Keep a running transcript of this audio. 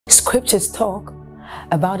Scriptures talk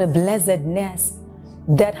about a blessedness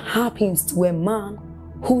that happens to a man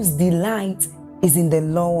whose delight is in the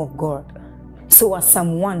law of God. So as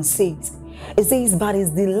Psalm 1 says, it says, but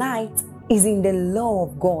his delight is in the law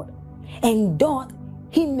of God, and doth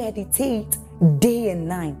he meditate day and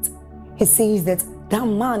night. He says that that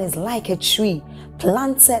man is like a tree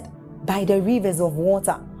planted by the rivers of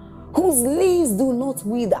water, whose leaves do not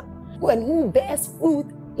wither, and who bears fruit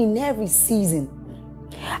in every season.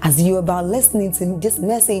 As you're about listening to this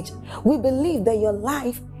message, we believe that your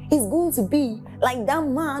life is going to be like that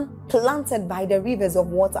man planted by the rivers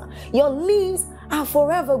of water. Your leaves are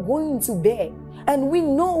forever going to bear. And we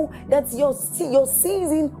know that your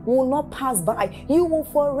season will not pass by. You will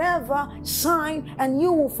forever shine and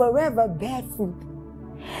you will forever bear fruit.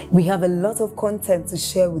 We have a lot of content to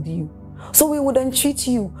share with you. So we would entreat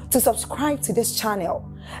you to subscribe to this channel,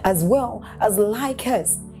 as well as like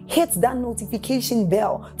us. Hit that notification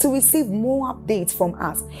bell to receive more updates from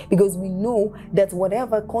us, because we know that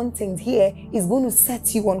whatever content here is going to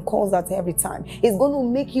set you on course at every time. It's going to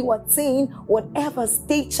make you attain whatever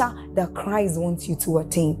stature that Christ wants you to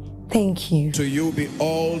attain. Thank you. To you be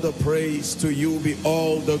all the praise, to you be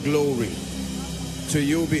all the glory. To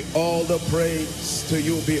you be all the praise, to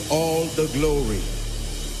you be all the glory.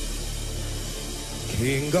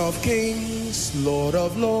 King of kings, Lord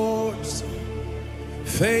of lords,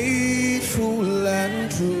 faithful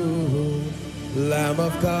and true, Lamb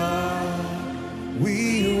of God,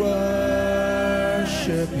 we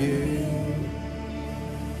worship you.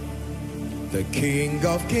 The King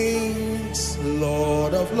of kings,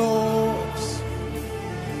 Lord of lords,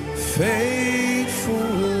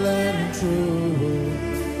 faithful and true,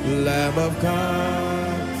 Lamb of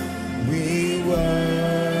God, we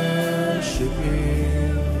worship you.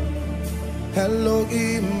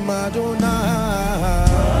 Elohim Adonai.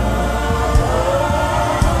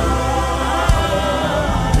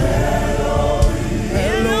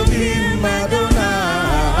 Elohim Adonai.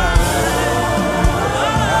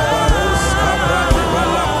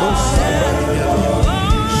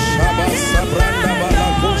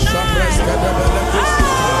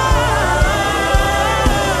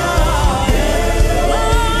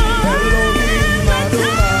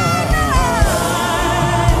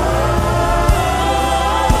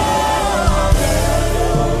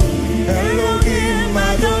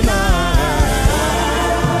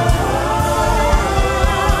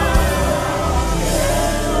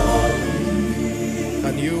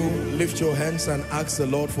 Lift your hands and ask the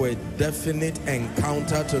Lord for a definite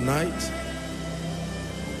encounter tonight.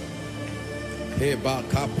 A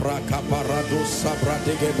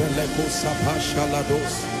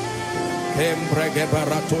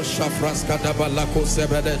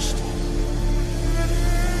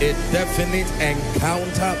definite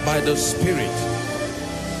encounter by the Spirit.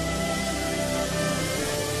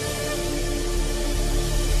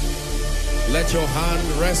 Let your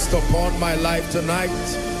hand rest upon my life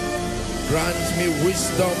tonight. Grant me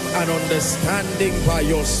wisdom and understanding by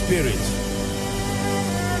your Spirit.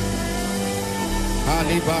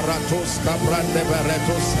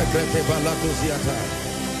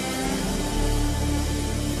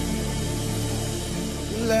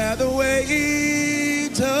 Let the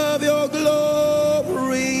weight of your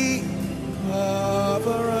glory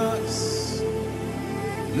cover us.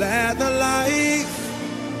 Let the life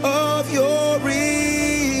of your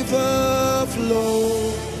river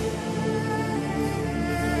flow.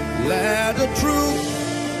 Let the truth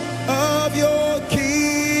of your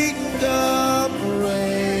kingdom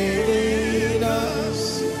reign in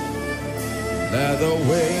us. Let the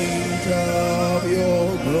weight of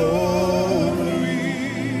your glory,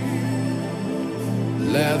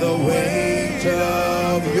 let the weight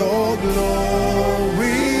of your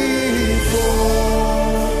glory fall.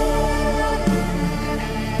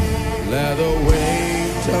 Let the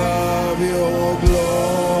weight of your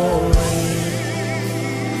glory,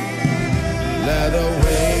 let the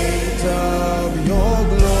weight of your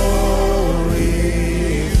glory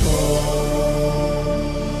fall.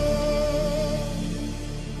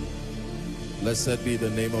 Blessed be the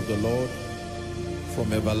name of the Lord.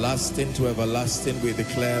 From everlasting to everlasting we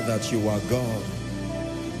declare that you are God.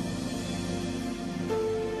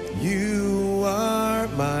 You are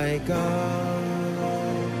my God.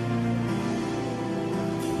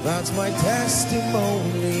 That's my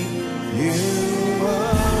testimony. You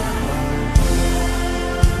are.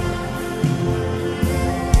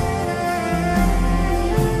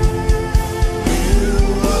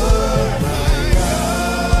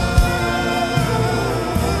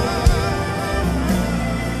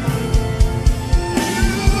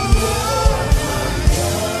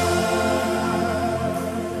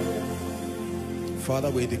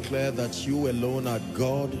 Father, we declare that you alone are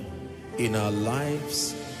God in our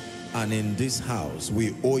lives and in this house.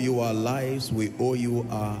 We owe you our lives. We owe you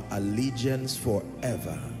our allegiance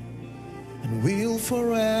forever. And we'll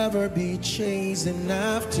forever be chasing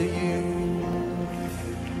after you.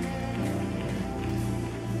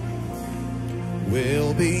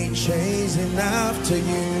 We'll be chasing after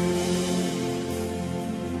you.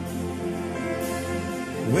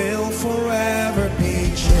 We'll forever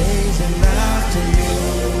be chasing after you.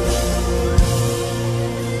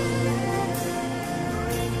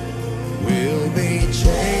 We'll be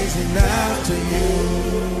chasing after you.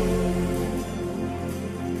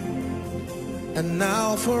 And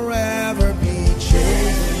now forever be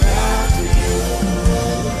chasing after you.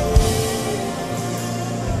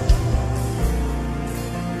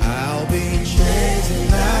 I'll be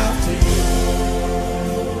chasing after you.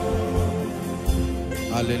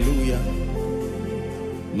 Hallelujah.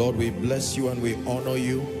 Lord, we bless you and we honor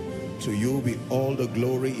you. To you be all the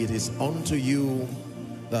glory. It is unto you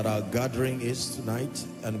that our gathering is tonight,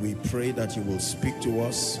 and we pray that you will speak to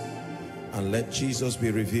us and let Jesus be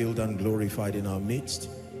revealed and glorified in our midst.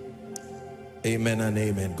 Amen and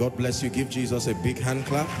amen. God bless you. Give Jesus a big hand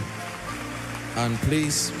clap. And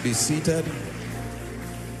please be seated.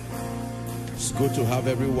 It's good to have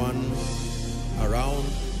everyone around.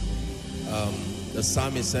 The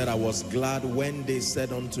psalmist said, I was glad when they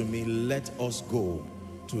said unto me, let us go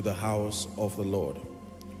to the house of the Lord.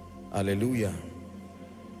 Hallelujah.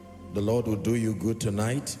 The Lord will do you good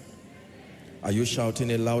tonight. Are you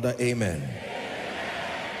shouting a louder amen?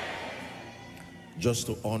 Just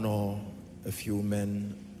to honor a few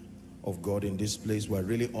men of God in this place, we're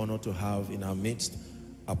really honored to have in our midst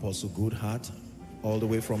Apostle Goodheart, all the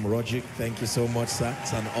way from Rogic. Thank you so much, sir.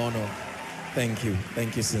 It's an honor. Thank you.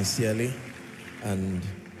 Thank you sincerely. And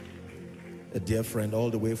a dear friend all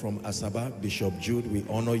the way from Asaba, Bishop Jude, we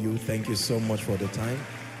honor you. Thank you so much for the time.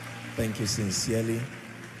 Thank you sincerely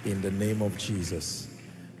in the name of Jesus.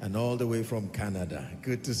 And all the way from Canada,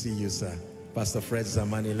 good to see you, sir. Pastor Fred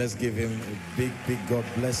Zamani, let's give him a big God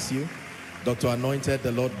bless you. Dr. Anointed,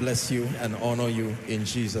 the Lord bless you and honor you in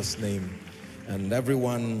Jesus' name. And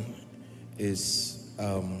everyone is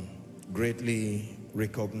greatly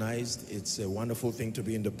recognized. It's a wonderful thing to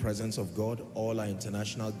be in the presence of God. All our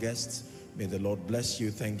international guests, may the Lord bless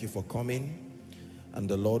you. Thank you for coming. And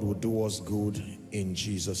the Lord will do us good in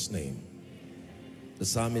Jesus' name. The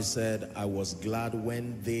psalmist said, I was glad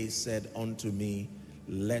when they said unto me,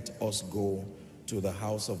 let us go to the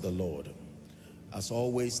house of the Lord. As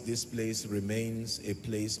always, this place remains a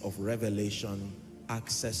place of revelation,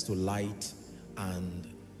 access to light, and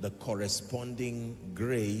the corresponding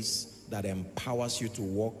grace that empowers you to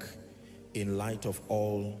walk in light of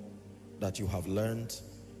all that you have learned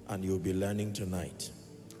and you'll be learning tonight.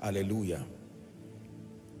 Hallelujah.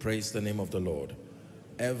 Praise the name of the Lord.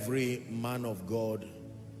 Every man of God,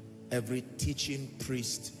 every teaching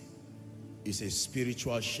priest is a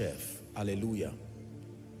spiritual chef. Hallelujah.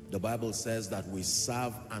 The Bible says that we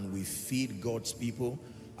serve and we feed God's people.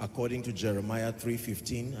 According to Jeremiah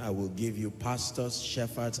 3:15, I will give you pastors,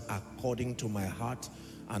 shepherds according to my heart.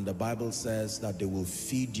 And the Bible says that they will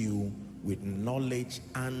feed you with knowledge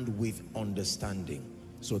and with understanding.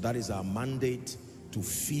 So that is our mandate, to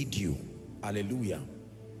feed you. Hallelujah.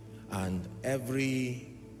 And every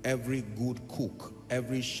good cook,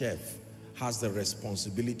 every chef has the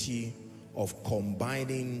responsibility of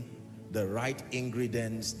combining the right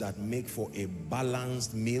ingredients that make for a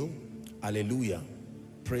balanced meal. Hallelujah.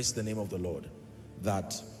 Praise the name of the Lord.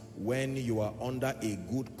 That when you are under a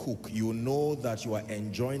good cook, you know that you are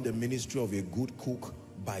enjoying the ministry of a good cook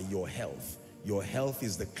by your health. Your health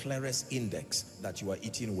is the clearest index that you are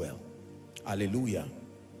eating well. Hallelujah.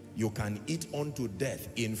 You can eat unto death.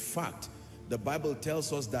 In fact, the Bible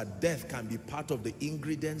tells us that death can be part of the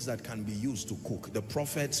ingredients that can be used to cook. The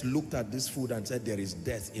prophets looked at this food and said, there is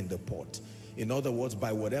death in the pot. In other words,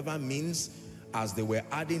 by whatever means, as they were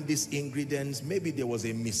adding these ingredients, maybe there was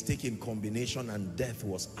a mistake in combination and death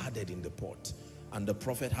was added in the pot. And the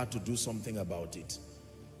prophet had to do something about it.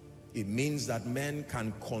 It means that men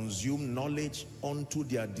can consume knowledge unto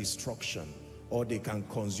their destruction, or they can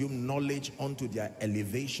consume knowledge unto their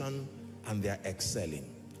elevation and their excelling.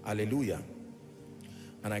 Hallelujah.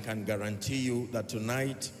 And I can guarantee you that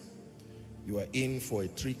tonight you are in for a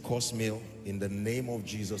 3-course meal in the name of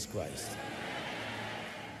Jesus Christ.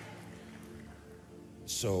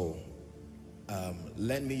 So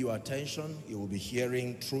lend me your attention. You will be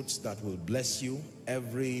hearing truths that will bless you.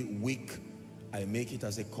 Every week I make it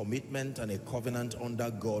as a commitment and a covenant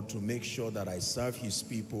under God to make sure that I serve his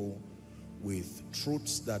people with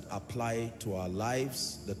truths that apply to our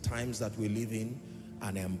lives, the times that we live in,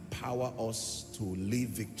 and empower us to live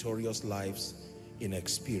victorious lives in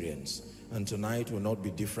experience. And tonight will not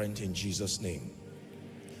be different in Jesus' name.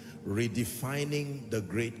 Redefining the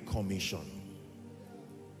Great Commission.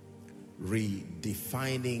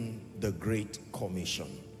 Redefining the Great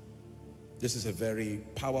Commission. This is a very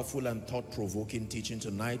powerful and thought-provoking teaching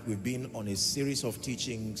tonight. We've been on a series of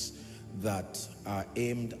teachings that are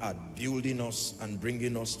aimed at building us and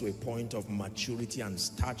bringing us to a point of maturity and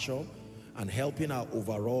stature and helping our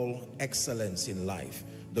overall excellence in life.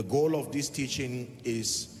 The goal of this teaching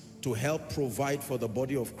is to help provide for the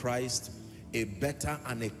body of Christ a better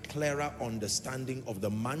and a clearer understanding of the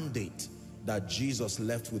mandate that Jesus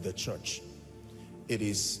left with the church. It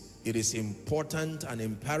is important and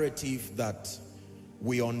imperative that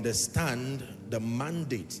we understand the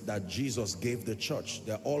mandate that Jesus gave the church.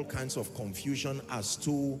 There are all kinds of confusion as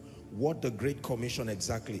to what the Great Commission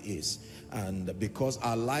exactly is. And because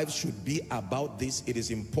our lives should be about this, it is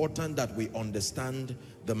important that we understand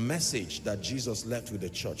the message that Jesus left with the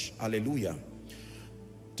church. Hallelujah.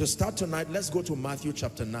 To start tonight, let's go to Matthew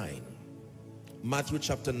chapter 9. Matthew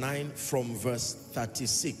chapter 9 from verse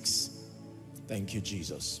 36. Thank you,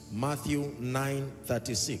 Jesus. Matthew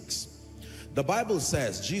 9:36. The Bible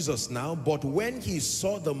says, Jesus now, but when he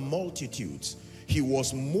saw the multitudes, he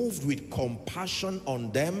was moved with compassion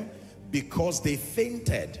on them because they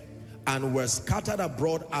fainted and were scattered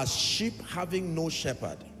abroad as sheep having no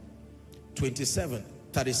shepherd. 37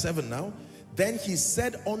 now. Then he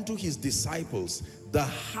said unto his disciples, the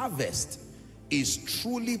harvest is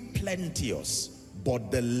truly plenteous,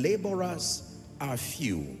 but the laborers are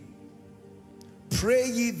few. Pray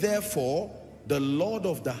ye therefore the Lord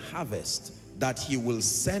of the harvest that he will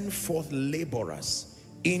send forth laborers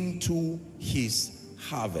into his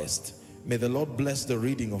harvest. May the Lord bless the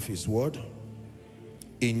reading of his word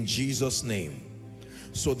in Jesus' name.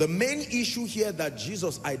 So the main issue here that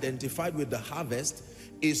Jesus identified with the harvest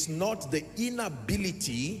is not the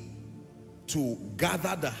inability to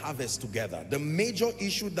gather the harvest together. The major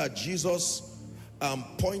issue that Jesus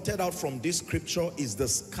pointed out from this scripture is the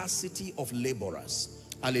scarcity of laborers.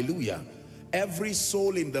 Hallelujah. Every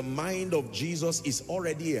soul in the mind of Jesus is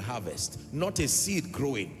already a harvest, not a seed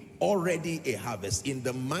growing, already a harvest. In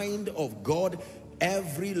the mind of God,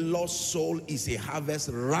 every lost soul is a harvest,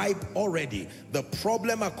 ripe already. The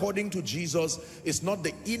problem, according to Jesus, is not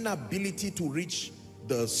the inability to reach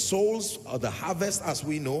the souls or the harvest as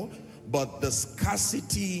we know, but the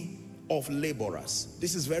scarcity of laborers.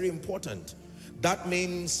 This is very important. That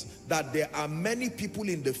means that there are many people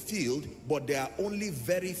in the field, but there are only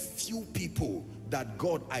very few people that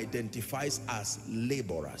God identifies as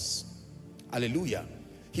laborers. Hallelujah.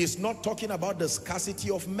 He's not talking about the scarcity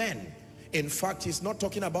of men. In fact, he's not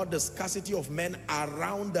talking about the scarcity of men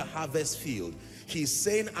around the harvest field. He's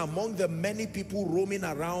saying among the many people roaming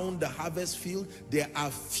around the harvest field, there are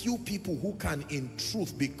few people who can in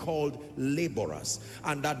truth be called laborers.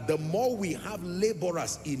 And that the more we have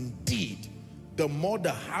laborers indeed, the more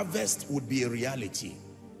the harvest would be a reality.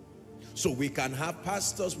 So we can have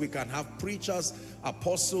pastors, we can have preachers,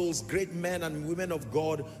 apostles, great men and women of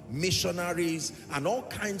God, missionaries, and all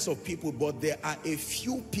kinds of people, but there are a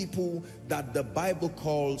few people that the Bible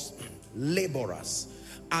calls laborers.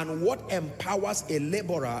 And what empowers a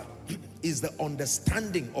laborer is the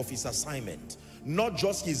understanding of his assignment, not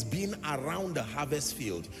just his being around the harvest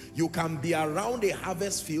field. You can be around a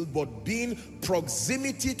harvest field, but being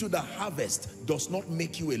proximity to the harvest does not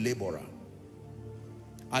make you a laborer.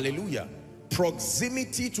 Hallelujah.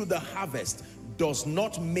 Proximity to the harvest does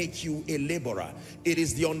not make you a laborer. It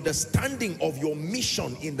is the understanding of your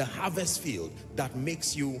mission in the harvest field that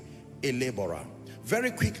makes you a laborer.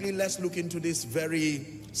 Very quickly, let's look into this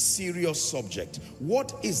very serious subject.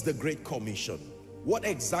 What is the Great Commission? What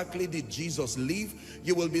exactly did Jesus leave?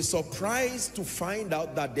 You will be surprised to find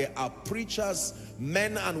out that there are preachers,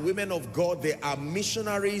 men and women of God, there are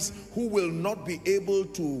missionaries who will not be able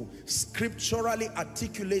to scripturally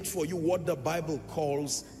articulate for you what the Bible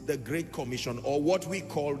calls the Great Commission, or what we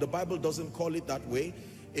call, the Bible doesn't call it that way.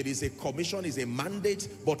 It is a commission, is a mandate,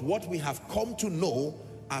 but what we have come to know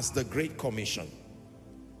as the Great Commission.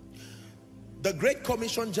 The Great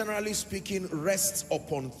Commission, generally speaking, rests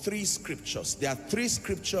upon three scriptures. There are three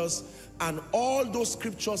scriptures, and all those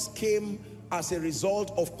scriptures came as a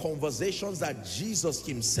result of conversations that Jesus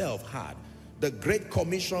himself had. The Great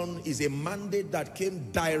Commission is a mandate that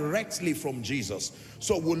came directly from Jesus.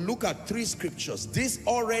 So we'll look at three scriptures. This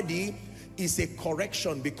already is a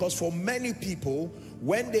correction, because for many people,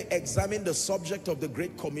 when they examine the subject of the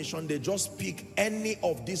Great Commission, they just pick any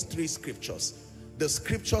of these three scriptures. The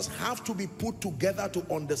scriptures have to be put together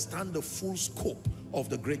to understand the full scope of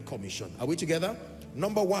the Great Commission. Are we together?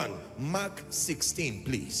 Number one, Mark 16,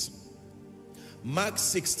 please. Mark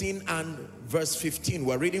 16 and verse 15.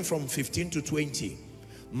 We're reading from 15 to 20.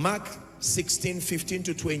 Mark 16, 15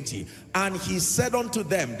 to 20. And he said unto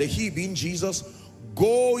them, the he being Jesus,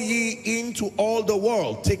 go ye into all the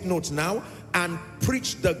world, take note now, and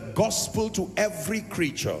preach the gospel to every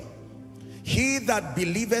creature. He that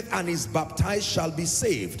believeth and is baptized shall be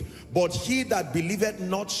saved, but he that believeth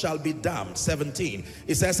not shall be damned. 17,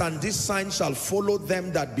 it says, and this sign shall follow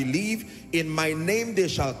them that believe. In my name they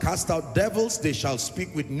shall cast out devils, they shall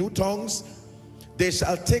speak with new tongues, they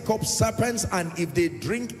shall take up serpents, and if they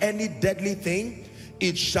drink any deadly thing,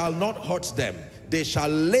 it shall not hurt them. They shall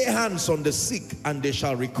lay hands on the sick, and they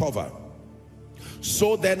shall recover.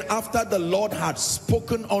 So then, after the Lord had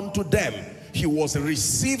spoken unto them, he was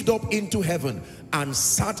received up into heaven and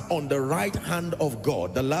sat on the right hand of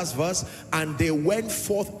God. The last verse, and they went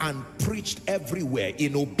forth and preached everywhere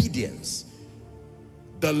in obedience,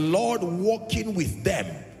 the Lord walking with them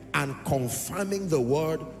and confirming the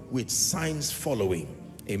word with signs following.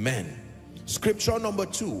 Amen. Scripture number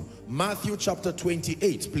 2, Matthew chapter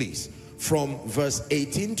 28, please, from verse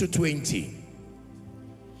 18 to 20.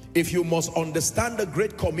 If you must understand the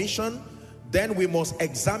Great Commission, then we must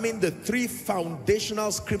examine the 3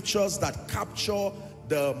 foundational scriptures that capture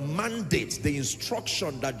the mandate, the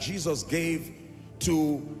instruction that Jesus gave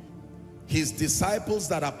to his disciples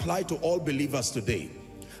that apply to all believers today.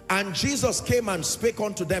 And Jesus came and spake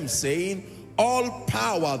unto them, saying, all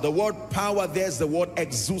power, the word power, there's the word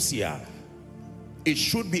exousia. It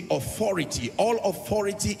should be authority. All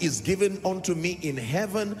authority is given unto me in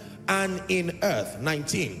heaven and in earth.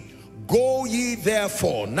 19. Go ye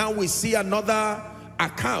therefore. Now we see another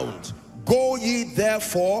account. Go ye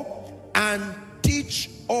therefore and teach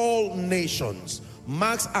all nations.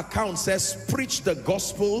 Mark's account says preach the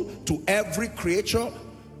gospel to every creature.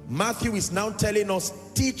 Matthew is now telling us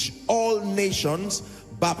teach all nations,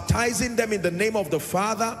 baptizing them in the name of the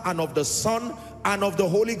Father and of the Son and of the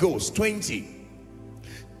Holy Ghost. 20.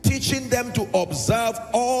 Teaching them to observe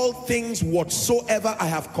all things whatsoever I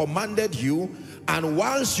have commanded you. And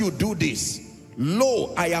whilst you do this,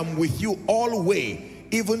 lo, I am with you always,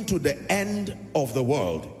 even to the end of the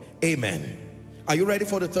world. Amen. Are you ready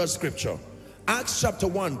for the third scripture? Acts chapter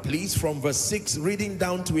 1, please, from verse 6, reading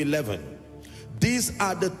down to 11. These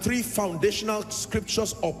are the 3 foundational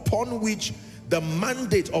scriptures upon which the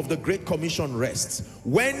mandate of the Great Commission rests.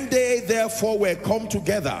 When they therefore were come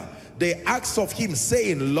together, they asked of him,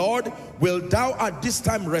 saying, Lord, wilt thou at this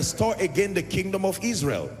time restore again the kingdom of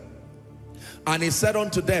Israel? And he said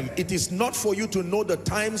unto them, it is not for you to know the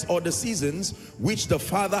times or the seasons which the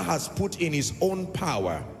Father has put in his own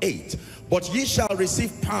power. 8. But ye shall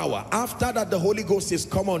receive power after that the Holy Ghost is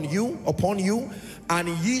come on you, upon you, and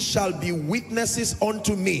ye shall be witnesses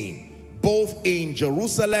unto me, both in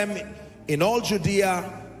Jerusalem, in all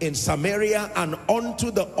Judea, in Samaria, and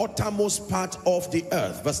unto the uttermost part of the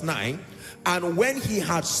earth. Verse 9. And when he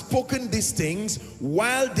had spoken these things,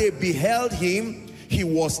 while they beheld him, he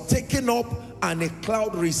was taken up, and a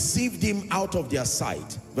cloud received him out of their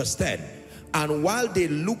sight. Verse 10. And while they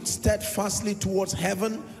looked steadfastly towards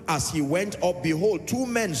heaven as he went up, behold, 2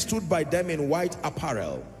 men stood by them in white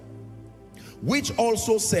apparel, which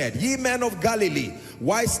also said, ye men of Galilee,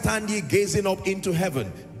 why stand ye gazing up into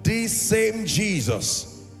heaven? This same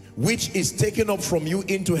Jesus, which is taken up from you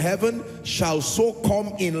into heaven, shall so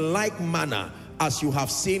come in like manner as you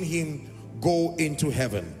have seen him go into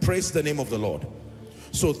heaven. Praise the name of the Lord.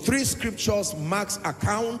 So 3 scriptures, Mark's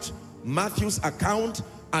account, Matthew's account,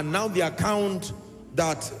 and now the account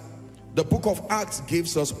that the book of Acts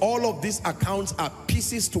gives us. All of these accounts are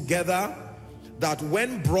pieces together that,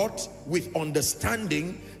 when brought with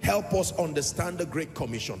understanding, help us understand the Great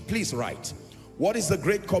Commission. Please write. What is the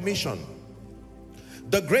Great Commission?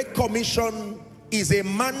 The Great Commission is a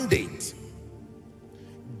mandate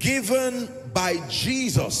given by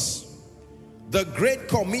Jesus. The Great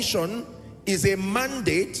Commission is a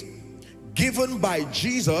mandate given by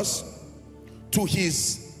Jesus to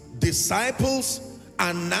his disciples,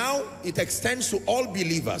 and now it extends to all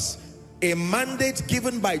believers. A mandate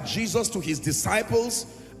given by Jesus to his disciples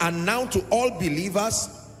and now to all believers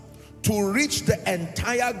to reach the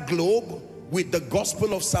entire globe with the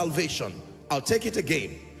gospel of salvation. I'll take it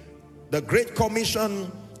again. The Great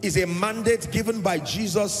Commission is a mandate given by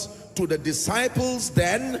Jesus to the disciples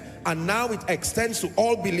then, and now it extends to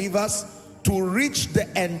all believers to reach the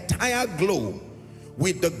entire globe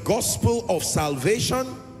with the gospel of salvation,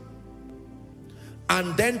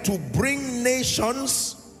 and then to bring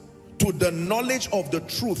nations to the knowledge of the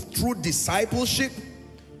truth through discipleship.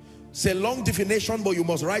 It's a long definition, but you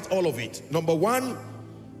must write all of it. Number 1,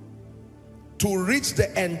 to reach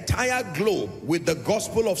the entire globe with the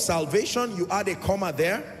gospel of salvation, you add a comma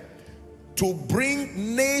there, to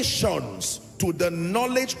bring nations to the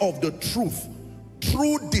knowledge of the truth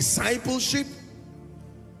through discipleship,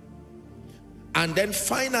 and then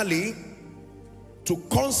finally, to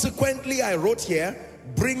consequently, I wrote here,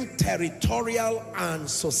 bring territorial and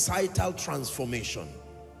societal transformation.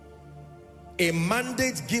 A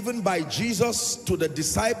mandate given by Jesus to the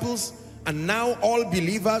disciples and now all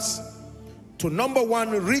believers to, number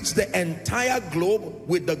one, reach the entire globe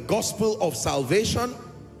with the gospel of salvation,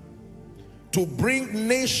 to bring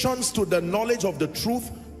nations to the knowledge of the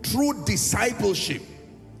truth through discipleship,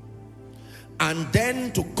 and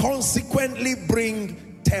then to consequently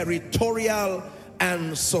bring territorial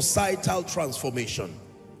and societal transformation.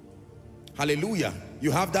 Hallelujah.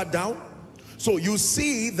 You have that down? So you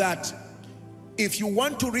see that if you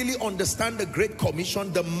want to really understand the Great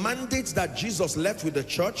Commission, the mandates that Jesus left with the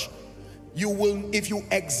church, you will, if you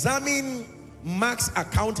examine Mark's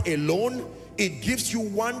account alone, it gives you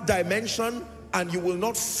one dimension and you will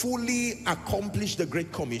not fully accomplish the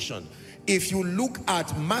Great Commission. If you look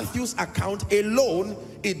at Matthew's account alone,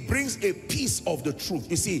 it brings a piece of the truth.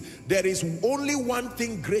 You see, there is only one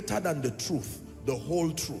thing greater than the truth, the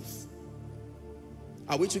whole truth.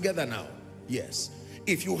 Are we together now? Yes.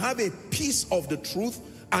 If you have a piece of the truth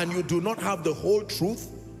and you do not have the whole truth,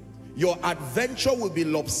 your adventure will be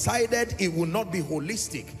lopsided, it will not be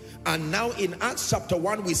holistic. And now in Acts chapter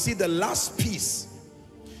 1, we see the last piece.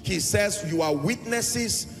 He says, you are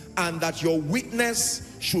witnesses, and that your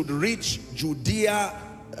witness should reach Judea,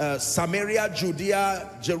 Samaria,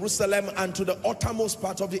 Judea, Jerusalem, and to the uttermost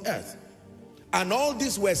part of the earth. And all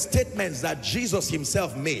these were statements that Jesus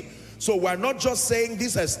himself made. So we're not just saying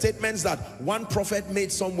these are statements that one prophet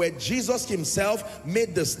made somewhere. Jesus himself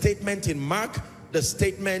made the statement in Mark, the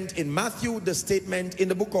statement in Matthew, the statement in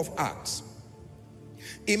the book of Acts.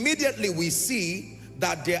 Immediately we see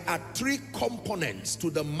that there are three components to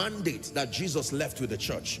the mandate that Jesus left with the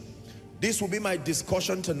church. This will be my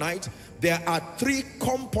discussion tonight. There are three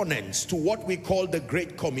components to what we call the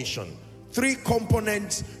Great Commission. Three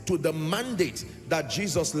components to the mandate that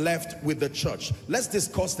Jesus left with the church. Let's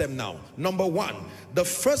discuss them now. Number one, the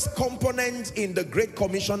first component in the Great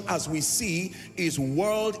Commission, as we see, is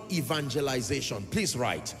world evangelization. Please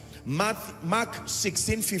write. Mark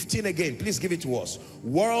 16:15 again. Please give it to us.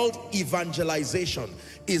 World evangelization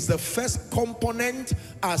is the first component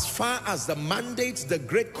as far as the mandate, the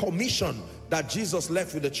Great Commission that Jesus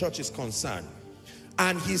left with the church is concerned.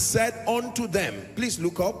 And he said unto them, please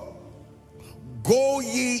look up, go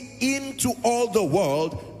ye into all the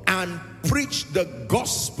world and preach the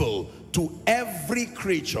gospel to every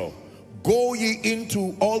creature. Go ye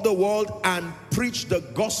into all the world and preach the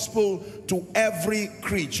gospel to every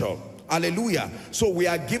creature. Hallelujah. So we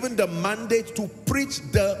are given the mandate to preach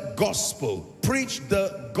the gospel. Preach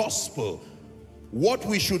the gospel. What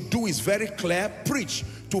we should do is very clear. Preach.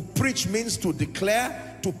 To preach means to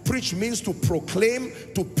declare. To preach means to proclaim.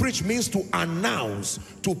 To preach means to announce.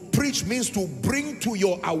 To preach means to bring to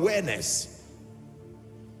your awareness.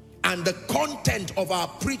 And the content of our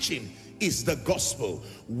preaching is the gospel.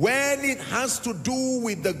 When it has to do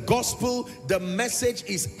with the gospel, the message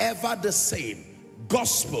is ever the same.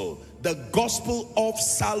 Gospel, the gospel of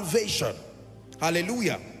salvation.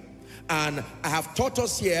 Hallelujah. And I have taught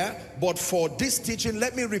us here, but for this teaching,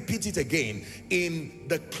 let me repeat it again. In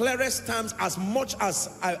the clearest terms, as much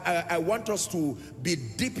as I want us to be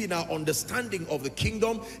deep in our understanding of the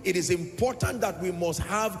kingdom, it is important that we must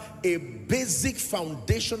have a basic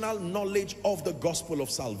foundational knowledge of the gospel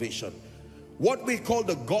of salvation. What we call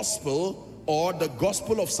the gospel, or the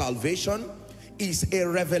gospel of salvation, is a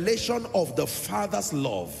revelation of the Father's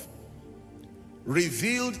love,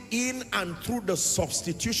 revealed in and through the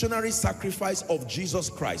substitutionary sacrifice of Jesus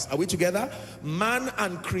Christ. Are we together? Man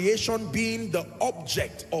and creation being the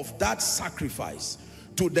object of that sacrifice,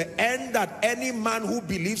 to the end that any man who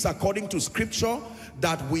believes according to scripture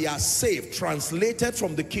that we are saved, translated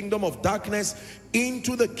from the kingdom of darkness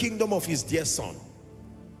into the kingdom of his dear son.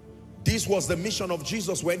 This was the mission of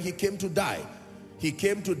Jesus when he came to die. He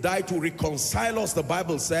came to die to reconcile us, the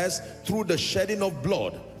Bible says, through the shedding of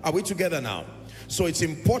blood. Are we together now? So it's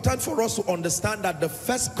important for us to understand that the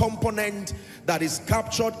first component that is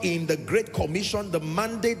captured in the Great Commission, the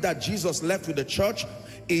mandate that Jesus left with the church,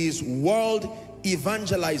 is world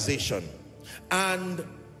evangelization. And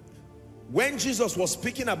when Jesus was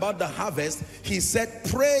speaking about the harvest, he said,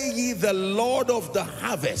 pray ye the Lord of the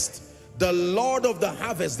harvest. The Lord of the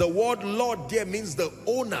harvest. The word Lord there means the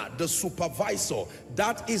owner, the supervisor.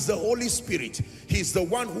 That is the Holy Spirit. He's the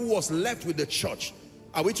one who was left with the church.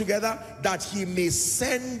 Are we together? That he may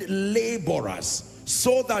send laborers,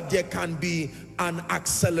 so that there can be an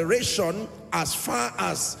acceleration as far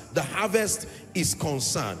as the harvest is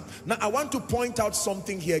concerned. Now I want to point out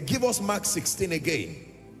something here. Give us Mark 16 again.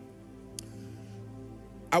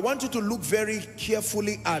 I want you to look very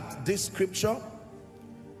carefully at this scripture.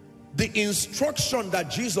 The instruction that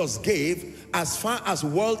Jesus gave as far as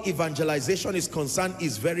world evangelization is concerned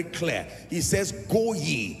is very clear. He says, go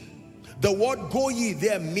ye. The word go ye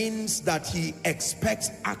there means that he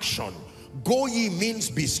expects action. Go ye means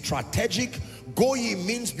be strategic. Go ye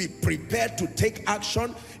means be prepared to take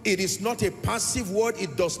action. It is not a passive word.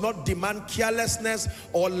 It does not demand carelessness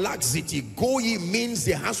or laxity. Go ye means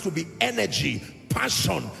there has to be energy,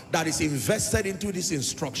 passion that is invested into this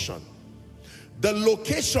instruction. The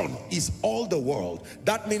location is all the world.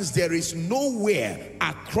 That means there is nowhere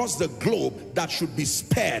across the globe that should be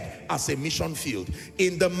spared as a mission field.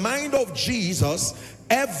 In the mind of Jesus,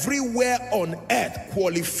 everywhere on earth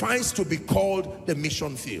qualifies to be called the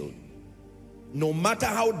mission field. No matter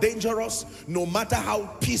how dangerous, no matter how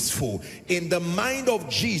peaceful, in the mind of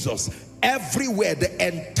Jesus, everywhere, the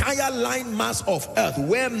entire line mass of earth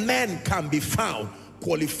where men can be found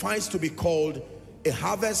qualifies to be called a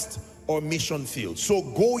harvest or mission field. So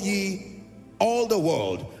go ye all the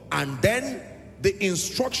world. And then the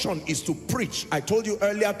instruction is to preach. I told you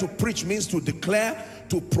earlier, to preach means to declare,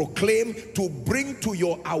 to proclaim, to bring to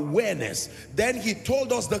your awareness. Then he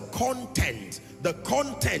told us the content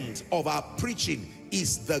of our preaching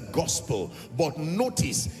is the gospel. But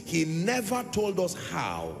notice, he never told us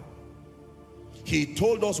how. He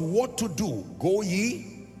told us what to do. Go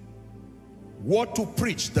ye. What to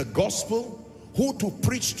preach, the gospel. Who to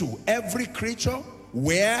preach to, every creature.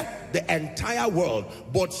 Where? The entire world.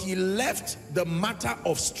 But he left the matter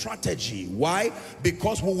of strategy. Why?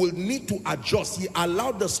 Because we will need to adjust. He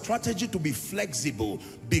allowed the strategy to be flexible,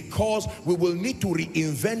 because we will need to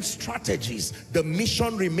reinvent strategies. The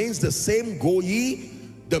mission remains the same, go ye.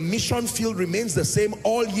 The mission field remains the same,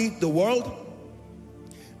 all ye the world.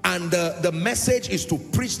 And the message is to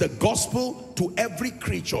preach the gospel to every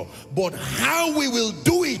creature. But how we will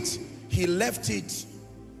do it, he left it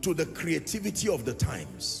to the creativity of the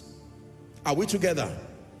times. Are we together?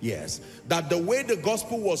 Yes. That the way the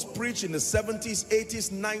gospel was preached in the 70s,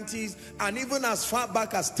 80s, 90s, and even as far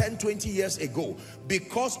back as 10, 20 years ago,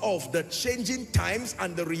 because of the changing times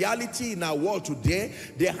and the reality in our world today,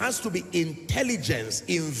 there has to be intelligence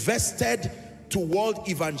invested to world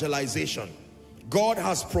evangelization. God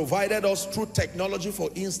has provided us through technology, for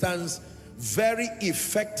instance, very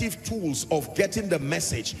effective tools of getting the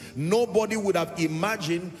message. Nobody would have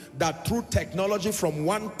imagined that through technology, from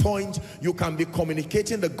one point you can be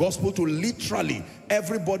communicating the gospel to literally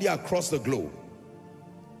everybody across the globe.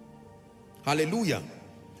 Hallelujah.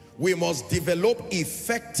 We must develop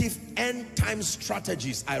effective end-time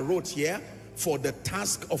strategies, I wrote here, for the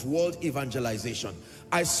task of world evangelization.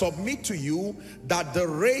 I submit to you that the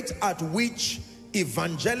rate at which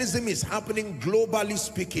evangelism is happening, globally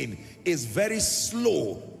speaking, is very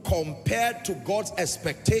slow compared to God's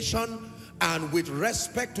expectation and with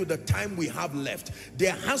respect to the time we have left.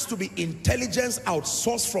 There has to be intelligence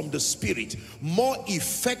outsourced from the Spirit, more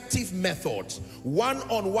effective methods.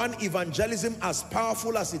 One-on-one evangelism, as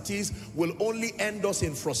powerful as it is, will only end us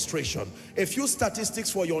in frustration. A few statistics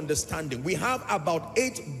for your understanding. We have about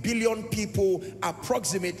 8 billion people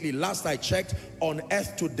approximately, last I checked, on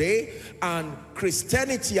earth today, and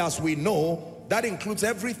Christianity, as we know, that includes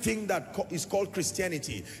everything that is called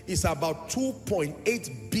Christianity, is about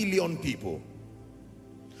 2.8 billion people.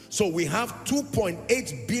 So we have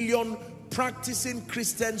 2.8 billion practicing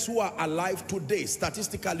Christians who are alive today,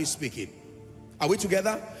 statistically speaking. Are we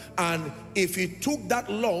together? And if it took that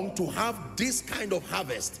long to have this kind of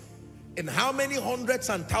harvest, in how many hundreds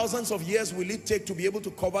and thousands of years will it take to be able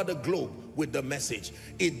to cover the globe with the message?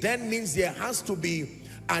 It then means there has to be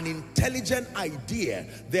an intelligent idea.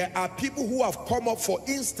 There are people who have come up, for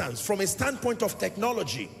instance, from a standpoint of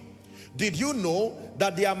technology. Did you know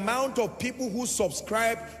that the amount of people who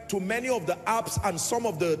subscribe to many of the apps and some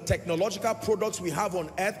of the technological products we have on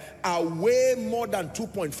earth are way more than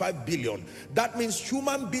 2.5 billion? That means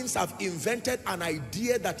human beings have invented an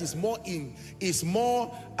idea that is more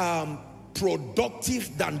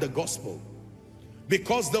productive than the gospel.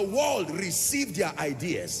 Because the world received their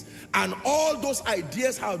ideas, and all those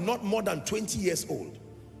ideas are not more than 20 years old.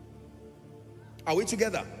 Are we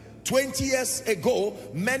together? 20 years ago,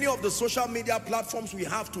 many of the social media platforms we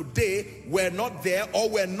have today were not there, or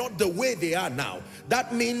were not the way they are now.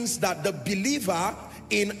 That means that the believer,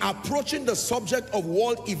 in approaching the subject of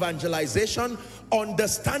world evangelization,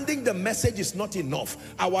 understanding the message is not enough.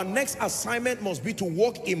 Our next assignment must be to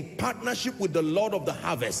work in partnership with the Lord of the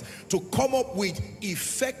harvest to come up with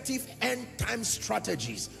effective end-time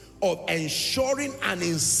strategies of ensuring and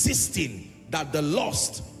insisting that the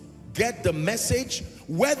lost get the message,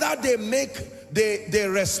 whether they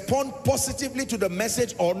respond positively to the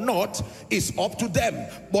message or not is up to them,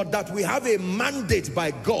 but that we have a mandate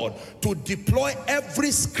by God to deploy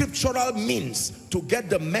every scriptural means to get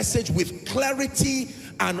the message with clarity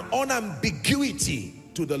and unambiguity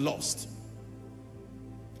to the lost.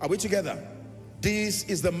 Are we together? This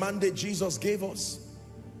is the mandate Jesus gave us.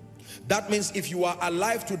 That means if you are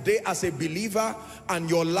alive today as a believer and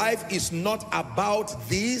your life is not about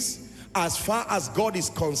this, as far as God is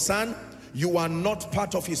concerned, you are not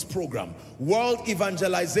part of his program. World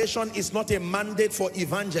evangelization is not a mandate for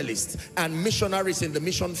evangelists and missionaries in the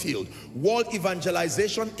mission field. World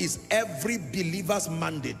evangelization is every believer's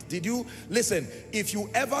mandate. Did you listen? If you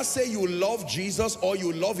ever say you love Jesus or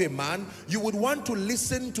you love a man, you would want to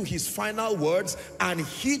listen to his final words and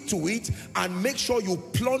heed to it and make sure you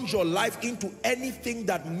plunge your life into anything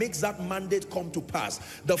that makes that mandate come to pass.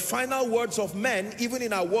 The final words of men, even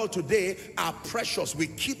in our world today, are precious. We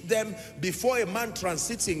keep them before a man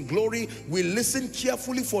transits in glory. We listen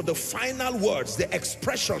carefully for the final words, the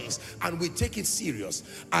expressions, and we take it serious.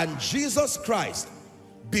 And Jesus Christ,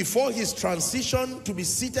 before his transition to be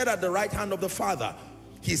seated at the right hand of the Father,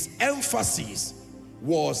 his emphasis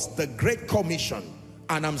was the Great Commission.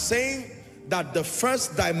 And I'm saying that the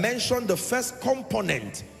first dimension, the first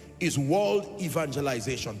component is world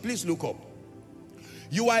evangelization. Please look up.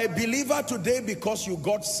 You are a believer today because you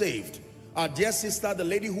got saved. Our dear sister, the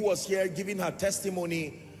lady who was here giving her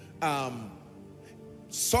testimony,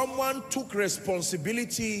 someone took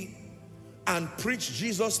responsibility and preached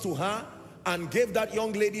Jesus to her and gave that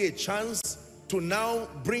young lady a chance to now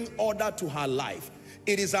bring order to her life.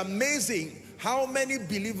 It is amazing how many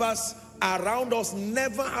believers around us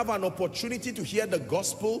never have an opportunity to hear the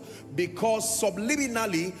gospel because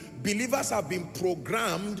subliminally believers have been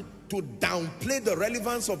programmed to downplay the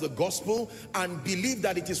relevance of the gospel and believe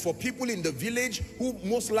that it is for people in the village who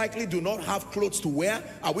most likely do not have clothes to wear.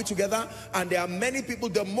 Are we together? And there are many people,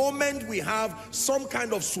 the moment we have some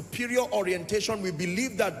kind of superior orientation, we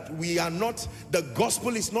believe that we are not, the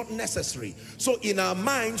gospel is not necessary. So in our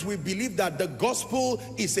minds, we believe that the gospel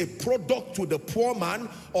is a product to the poor man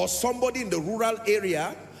or somebody in the rural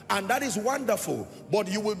area. And that is wonderful,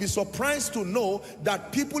 but you will be surprised to know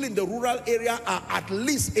that people in the rural area are at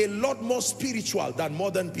least a lot more spiritual than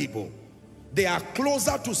modern people. They are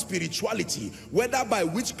closer to spirituality, whether by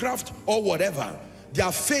witchcraft or whatever.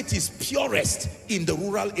 Their faith is purest in the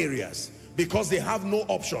rural areas because they have no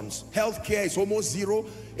options. Healthcare is almost zero,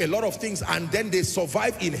 a lot of things, and then they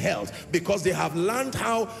survive in health because they have learned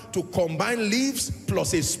how to combine leaves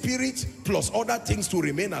plus a spirit plus other things to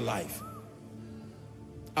remain alive.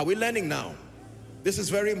 Are we learning now? This is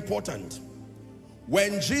very important.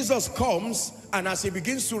 When Jesus comes and as he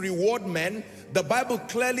begins to reward men, the Bible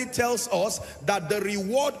clearly tells us that the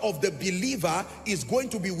reward of the believer is going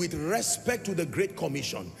to be with respect to the Great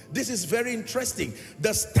Commission. This is very interesting.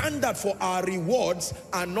 The standard for our rewards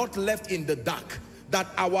are not left in the dark. That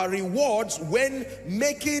our rewards when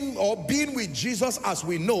making or being with Jesus as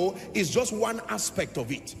we know is just one aspect of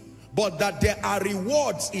it. But that there are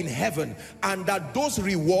rewards in heaven and that those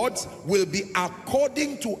rewards will be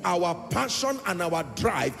according to our passion and our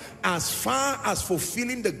drive as far as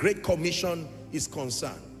fulfilling the Great Commission is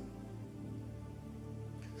concerned.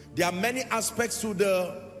 There are many aspects to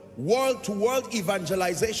the world-to-world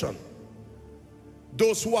evangelization.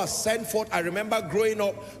 Those who are sent forth, I remember growing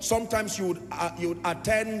up, sometimes you would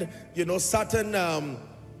attend, certain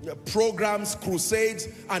programs, crusades,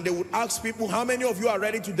 and they would ask people, how many of you are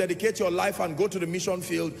ready to dedicate your life and go to the mission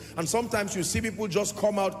field? And sometimes you see people just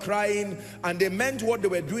come out crying, and they meant what they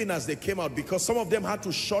were doing as they came out, because some of them had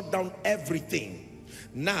to shut down everything.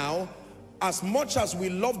 Now, as much as we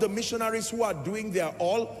love the missionaries who are doing their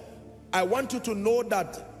all, I want you to know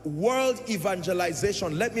that world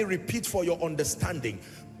evangelization, let me repeat for your understanding,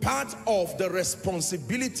 part of the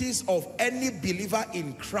responsibilities of any believer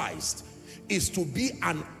in Christ is to be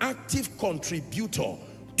an active contributor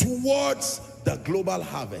towards the global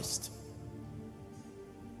harvest.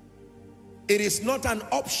 It is not an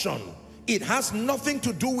option. It has nothing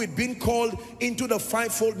to do with being called into the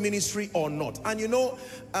fivefold ministry or not. And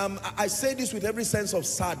I say this with every sense of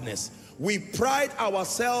sadness. We pride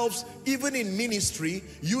ourselves, even in ministry,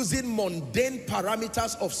 using mundane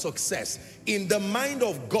parameters of success. In the mind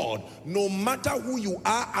of God, no matter who you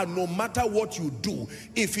are and no matter what you do,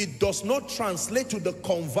 if it does not translate to the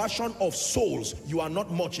conversion of souls, you are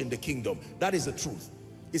not much in the kingdom. That is the truth.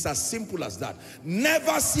 It's as simple as that.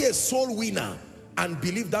 Never see a soul winner and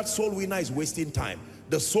believe that soul winner is wasting time.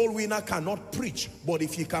 The soul winner cannot preach, but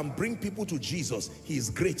if he can bring people to Jesus, he is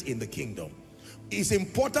great in the kingdom. It's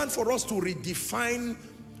important for us to redefine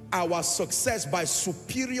our success by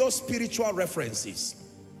superior spiritual references.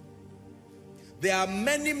 There are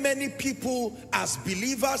many, many people as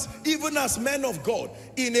believers, even as men of God.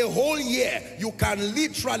 In a whole year, you can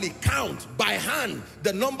literally count by hand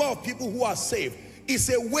the number of people who are saved. It's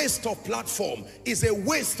a waste of platform. It's a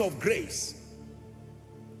waste of grace.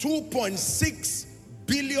 2.6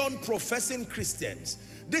 billion professing Christians.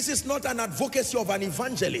 This is not an advocacy of an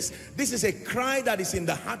evangelist. This is a cry that is in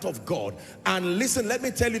the heart of God. And listen, let me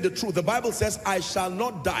tell you the truth. The Bible says, I shall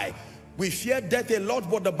not die. We fear death a lot,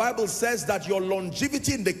 but the Bible says that your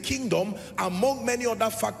longevity in the kingdom, among many other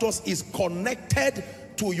factors, is connected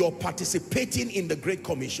to your participating in the Great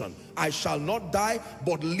Commission. I shall not die,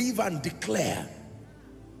 but live and declare.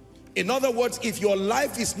 In other words, if your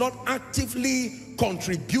life is not actively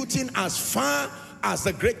contributing as far as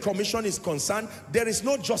the Great Commission is concerned, there is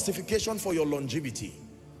no justification for your longevity.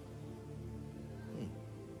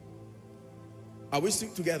 Are we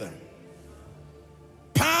still together?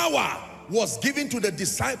 Power was given to the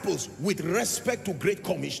disciples with respect to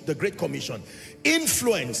the Great Commission.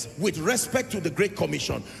 Influence with respect to the Great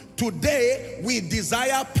Commission. Today, we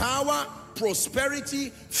desire power, prosperity,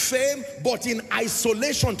 fame, but in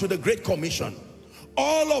isolation to the Great Commission.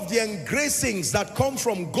 All of the engracings that come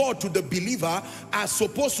from God to the believer are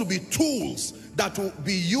supposed to be tools that will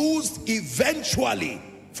be used eventually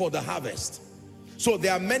for the harvest. So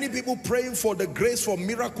there are many people praying for the grace for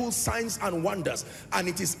miracles, signs and wonders, and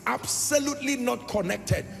it is absolutely not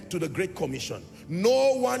connected to the Great Commission.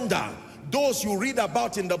 No wonder those you read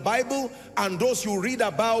about in the Bible and those you read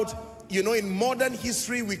about, you know, in modern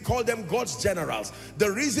history, we call them God's generals.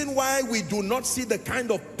 The reason why we do not see the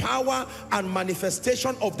kind of power and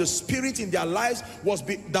manifestation of the Spirit in their lives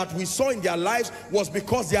that we saw in their lives was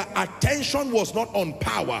because their attention was not on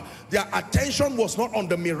power. Their attention was not on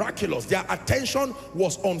the miraculous. Their attention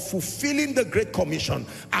was on fulfilling the Great Commission.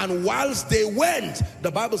 And whilst they went,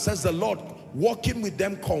 the Bible says the Lord walking with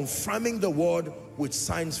them, confirming the word with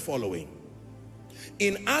signs following.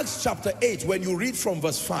 In Acts chapter 8, when you read from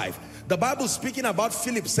verse 5, the Bible speaking about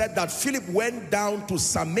Philip said that Philip went down to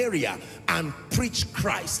Samaria and preached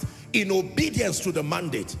Christ. In obedience to the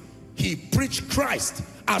mandate, he preached Christ.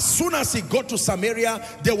 As soon as he got to Samaria,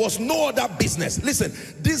 there was no other business. Listen,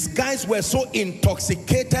 these guys were so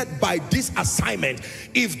intoxicated by this assignment.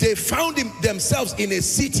 If they found themselves in a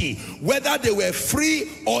city, whether they were free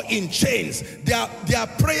or in chains, their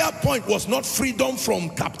prayer point was not freedom from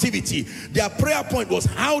captivity. Their prayer point was,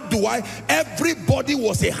 how do I? Everybody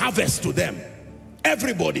was a harvest to them.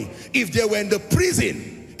 Everybody. If they were in the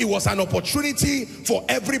prison, it was an opportunity for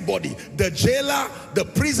everybody. The jailer, the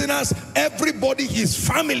prisoners, everybody, his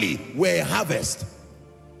family were a harvest.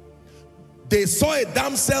 They saw a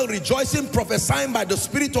damsel rejoicing, prophesying by the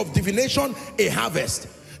spirit of divination, a harvest.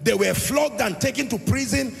 They were flogged and taken to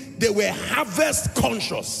prison. They were harvest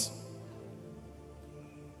conscious.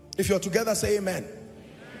 If you're together, say amen.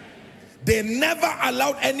 They never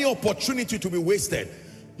allowed any opportunity to be wasted.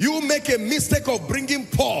 You make a mistake of bringing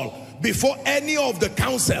Paul before any of the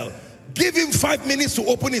council, give him 5 minutes to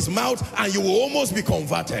open his mouth and you will almost be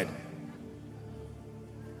converted.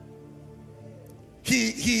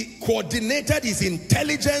 He coordinated his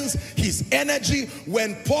intelligence, his energy.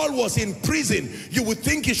 When Paul was in prison, you would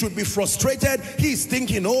think he should be frustrated. He's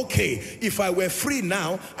thinking, okay, if I were free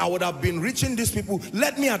now, I would have been reaching these people.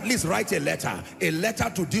 Let me at least write a letter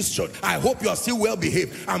to this church. I hope you are still well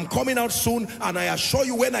behaved. I'm coming out soon, and I assure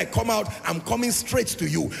you when I come out, I'm coming straight to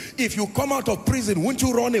you. If you come out of prison, won't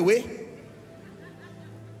you run away?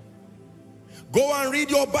 Go and read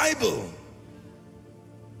your Bible.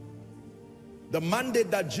 The mandate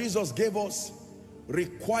that Jesus gave us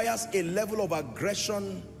requires a level of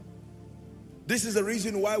aggression. This is the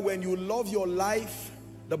reason why when you love your life,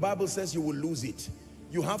 the Bible says you will lose it.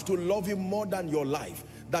 You have to love him more than your life.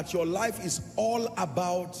 That your life is all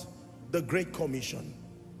about the Great Commission.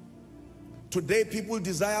 Today people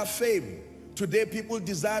desire fame. Today people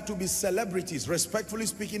desire to be celebrities, respectfully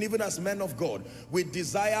speaking, even as men of God. We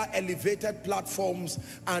desire elevated platforms,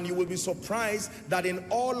 and you will be surprised that in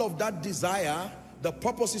all of that desire, the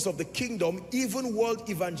purposes of the kingdom, even world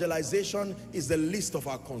evangelization, is the least of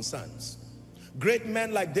our concerns. Great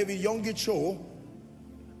men like David Yonggi,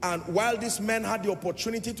 and while these men had the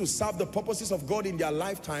opportunity to serve the purposes of God in their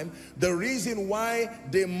lifetime, the reason why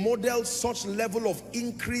they modeled such level of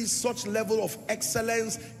increase, such level of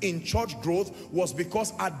excellence in church growth, was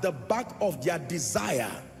because at the back of their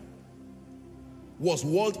desire was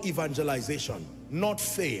world evangelization, not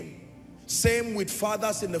fame. Same with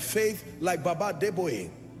fathers in the faith like Baba Deboe.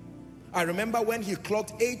 I remember when he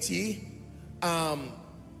clocked 80,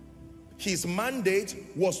 his mandate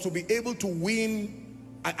was to be able to win,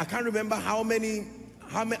 I can't remember how many,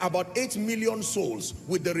 about 8 million souls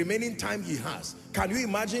with the remaining time he has. Can you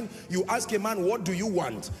imagine? You ask a man, what do you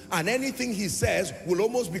want? And anything he says will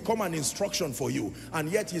almost become an instruction for you.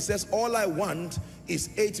 And yet he says, all I want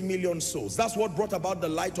is 8 million souls. That's what brought about the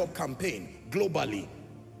Light Up campaign globally.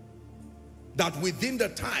 That within the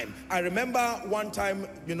time, I remember one time,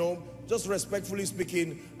 you know, just respectfully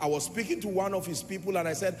speaking, I was speaking to one of his people and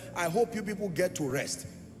I said, I hope you people get to rest.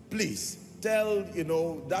 Please. Tell, you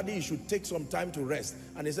know, Daddy he should take some time to rest.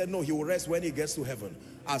 And he said, no, he will rest when he gets to heaven.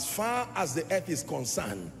 As far as the earth is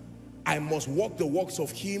concerned, I must walk the works of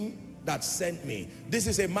him that sent me. This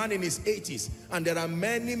is a man in his 80s, and there are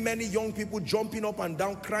many, many young people jumping up and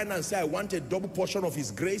down crying and say, I want a double portion of his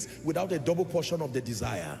grace without a double portion of the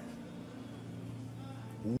desire.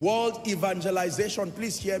 World evangelization,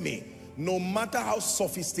 please hear me. No matter how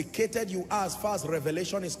sophisticated you are as far as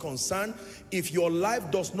revelation is concerned, if your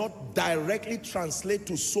life does not directly translate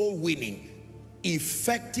to soul winning,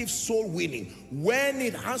 effective soul winning, when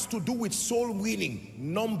it has to do with soul winning,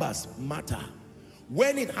 numbers matter.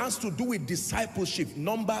 When it has to do with discipleship,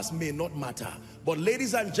 numbers may not matter. But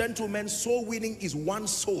ladies and gentlemen, soul winning is one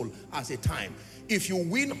soul at a time. If you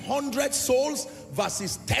win 100 souls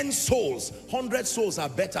versus 10 souls, 100 souls are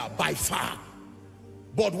better by far.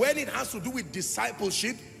 But when it has to do with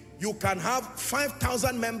discipleship, you can have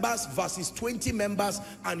 5,000 members versus 20 members,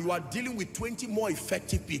 and you are dealing with 20 more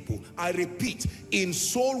effective people. I repeat, in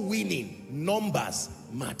soul winning, numbers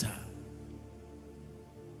matter.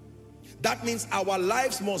 That means our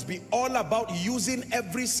lives must be all about using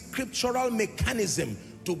every scriptural mechanism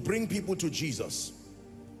to bring people to Jesus.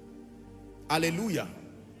 Hallelujah.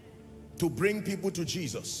 To bring people to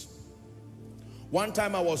Jesus. One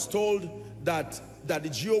time I was told that the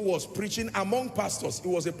Gio was preaching among pastors. It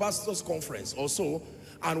was a pastor's conference also,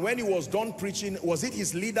 and when he was done preaching, was it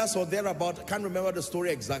his leaders or thereabout? I can't remember the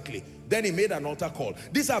story exactly. Then he made an altar call.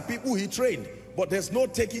 These are people he trained, but there's no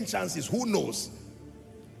taking chances. Who knows?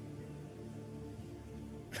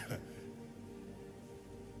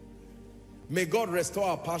 May God restore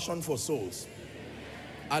our passion for souls.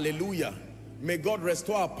 Hallelujah. May God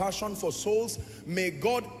restore our passion for souls. May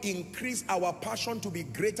God increase our passion to be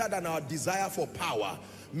greater than our desire for power.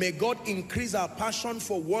 May God increase our passion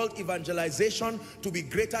for world evangelization to be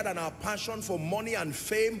greater than our passion for money and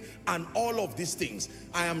fame and all of these things.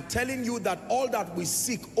 I am telling you that all that we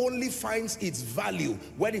seek only finds its value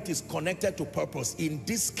when it is connected to purpose. In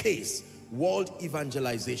this case, world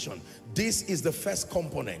evangelization. This is the first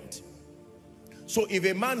component. So if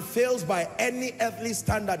a man fails by any earthly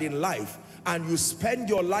standard in life, and you spend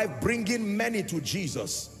your life bringing many to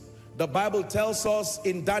Jesus, the Bible tells us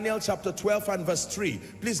in Daniel chapter 12 and verse 3,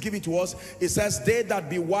 please give it to us. It says, they that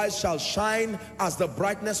be wise shall shine as the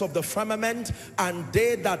brightness of the firmament, and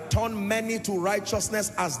they that turn many to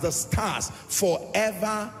righteousness as the stars,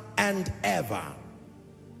 forever and ever.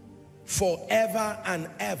 Forever and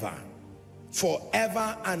ever.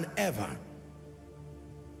 Forever and ever.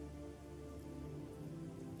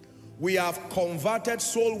 We have converted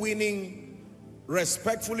soul winning,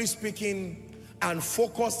 respectfully speaking, and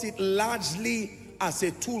focused it largely as a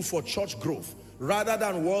tool for church growth rather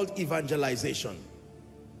than world evangelization.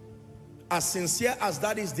 As sincere as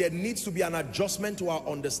that is, there needs to be an adjustment to our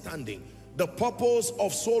understanding. The purpose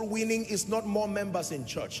of soul winning is not more members in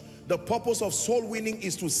church. The purpose of soul winning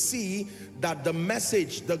is to see that the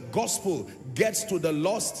message, the gospel, gets to the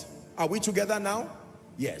lost. Are we together now?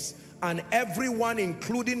 Yes. And everyone,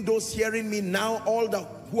 including those hearing me now, all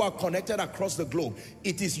who are connected across the globe,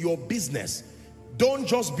 it is your business. Don't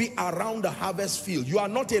just be around the harvest field. You are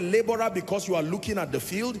not a laborer because you are looking at the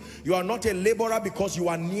field. You are not a laborer because you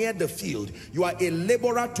are near the field. You are a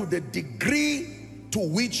laborer to the degree to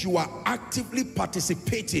which you are actively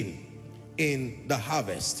participating in the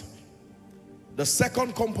harvest. The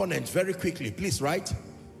second component, very quickly, please write.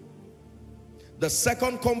 The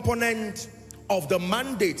second component of the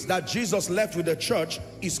mandate that Jesus left with the church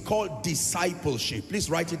is called discipleship. Please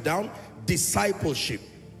write it down. Discipleship.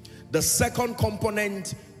 The second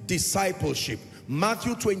component, discipleship.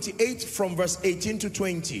 Matthew 28 from verse 18 to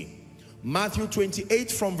 20. Matthew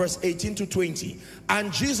 28 from verse 18 to 20.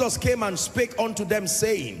 And Jesus came and spake unto them,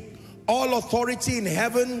 saying, all authority in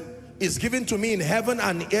heaven is given to me in heaven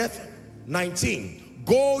and earth. 19.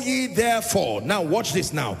 Go ye therefore, now watch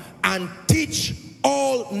this now, and teach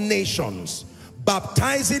all nations,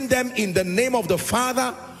 baptizing them in the name of the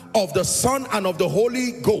Father, of the Son, and of the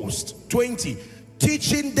Holy Ghost. 20.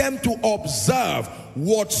 Teaching them to observe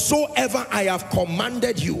whatsoever I have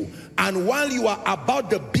commanded you. And while you are about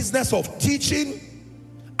the business of teaching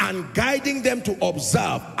and guiding them to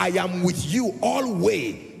observe, I am with you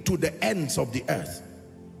always to the ends of the earth.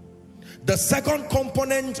 The second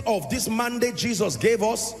component of this mandate Jesus gave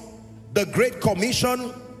us, the Great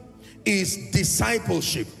Commission, is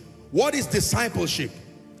discipleship. What is discipleship?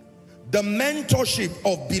 The mentorship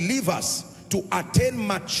of believers to attain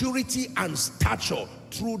maturity and stature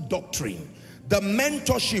through doctrine. The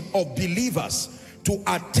mentorship of believers to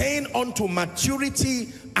attain unto maturity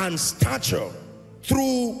and stature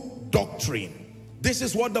through doctrine. This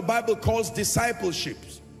is what the Bible calls discipleship.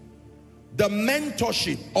 The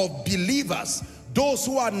mentorship of believers, those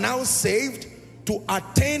who are now saved, to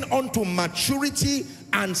attain unto maturity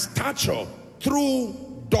and stature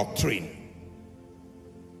through doctrine.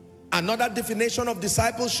 Another definition of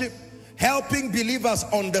discipleship: helping believers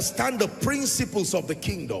understand the principles of the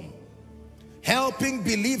kingdom. Helping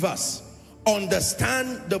believers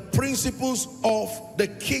understand the principles of the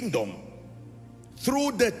kingdom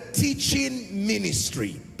through the teaching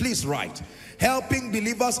ministry. Please write, helping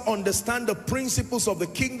believers understand the principles of the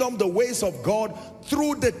kingdom, the ways of God,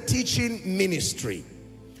 through the teaching ministry.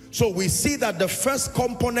 So we see that the first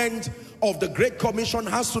component of the Great Commission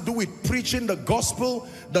has to do with preaching the gospel.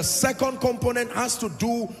 The second component has to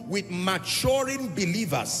do with maturing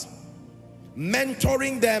believers,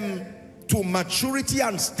 mentoring them to maturity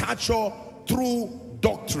and stature through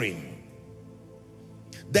doctrine.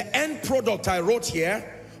 The end product I wrote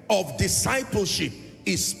here of discipleship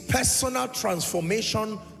is personal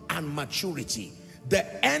transformation and maturity.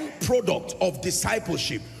 The end product of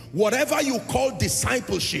discipleship, whatever you call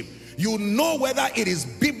discipleship, you know whether it is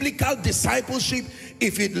biblical discipleship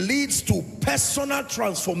if it leads to personal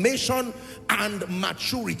transformation and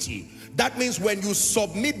maturity. That means when you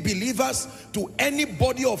submit believers to any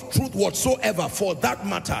body of truth whatsoever, for that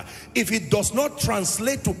matter, if it does not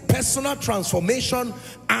translate to personal transformation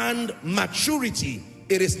and maturity,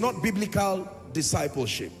 it is not biblical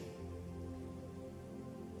discipleship.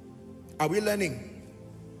 Are we learning?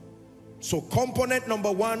 So component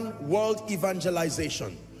number one, world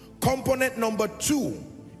evangelization. Component number two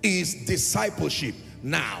is discipleship.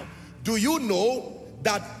 Now, do you know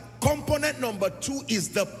that component number two is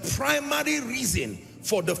the primary reason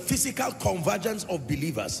for the physical convergence of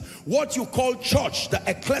believers? What you call church, the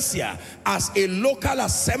ecclesia, as a local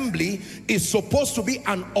assembly, is supposed to be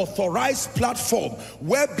an authorized platform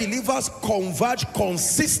where believers converge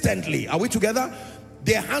consistently. Are we together?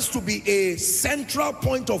 There has to be a central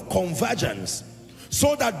point of convergence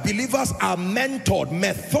so that believers are mentored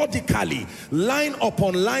methodically, line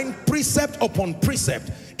upon line, precept upon precept.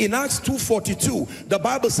 In Acts 2:42, the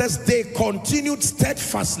Bible says they continued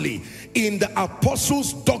steadfastly in the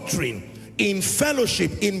apostles' doctrine, in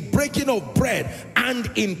fellowship, in breaking of bread, and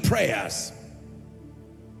in prayers.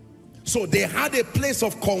 So they had a place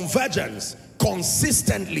of convergence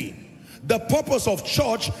consistently. The purpose of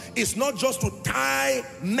church is not just to tie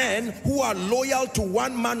men who are loyal to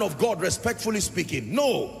one man of God, respectfully speaking.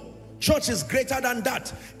 No, church is greater than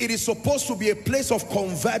that. It is supposed to be a place of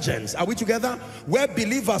convergence. Are we together? Where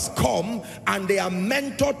believers come and they are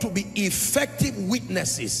mentored to be effective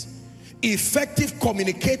witnesses, effective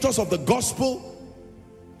communicators of the gospel,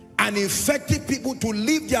 and effective people to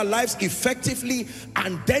live their lives effectively,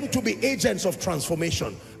 and then to be agents of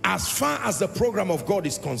transformation as far as the program of God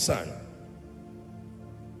is concerned.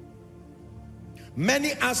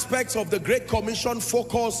 Many aspects of the Great Commission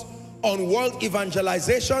focus on world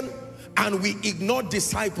evangelization, and we ignore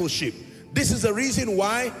discipleship. This is the reason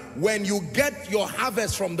why when you get your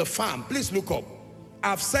harvest from the farm, please look up.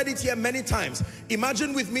 I've said it here many times.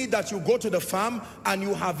 Imagine with me that you go to the farm and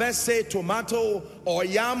you harvest, say, tomato or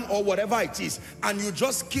yam or whatever it is, and you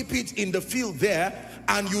just keep it in the field there,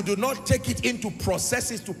 and you do not take it into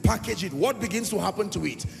processes to package it. What begins to happen to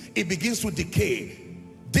it? It begins to decay.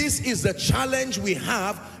 This is the challenge we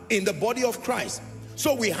have in the body of Christ.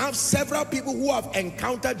 So we have several people who have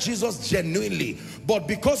encountered Jesus genuinely, but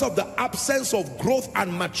because of the absence of growth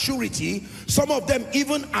and maturity, some of them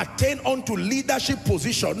even attain onto leadership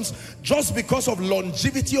positions just because of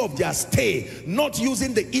longevity of their stay, not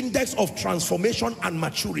using the index of transformation and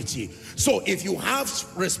maturity. So if you have,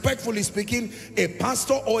 respectfully speaking, a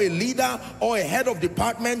pastor or a leader or a head of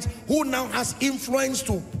department who now has influence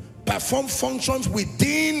to perform functions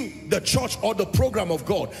within the church or the program of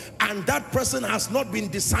God, and that person has not been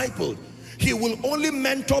discipled, he will only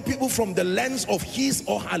mentor people from the lens of his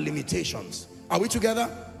or her limitations. Are we together?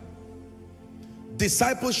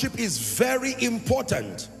 Discipleship is very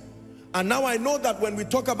important. And now I know that when we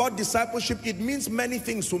talk about discipleship, it means many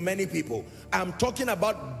things to many people. I'm talking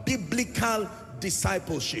about biblical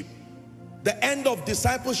discipleship. The end of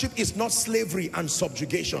discipleship is not slavery and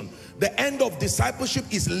subjugation. The end of discipleship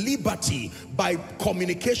is liberty by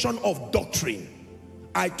communication of doctrine.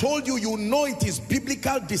 I told you, you know it is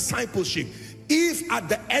biblical discipleship if at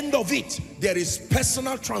the end of it there is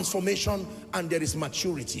personal transformation and there is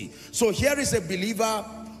maturity. So here is a believer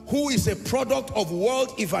who is a product of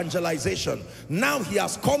world evangelization. Now he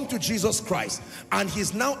has come to Jesus Christ and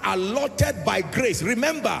he's now allotted by grace.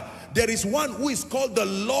 Remember, there is one who is called the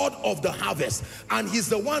Lord of the harvest, and he's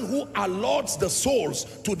the one who allots the souls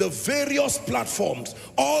to the various platforms.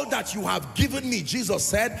 All that you have given me, Jesus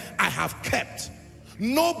said, I have kept.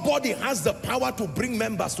 Nobody has the power to bring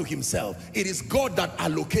members to himself. It is God that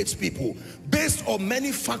allocates people based on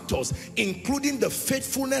many factors, including the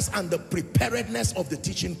faithfulness and the preparedness of the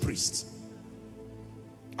teaching priests.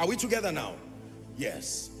 Are we together now?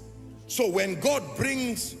 Yes. So when God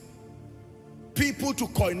brings people to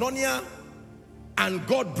Koinonia and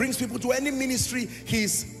God brings people to any ministry,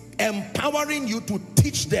 he's empowering you to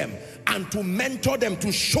teach them and to mentor them,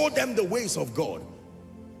 to show them the ways of God.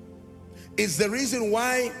 It's the reason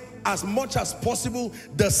why, as much as possible,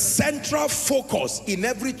 the central focus in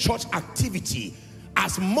every church activity,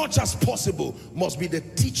 as much as possible, must be the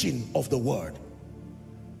teaching of the word.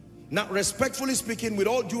 Now, respectfully speaking, with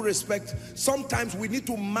all due respect, sometimes we need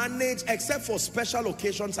to manage, except for special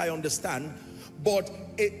occasions, I understand, but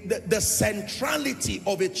the centrality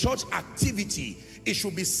of a church activity, it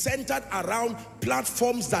should be centered around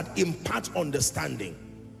platforms that impart understanding.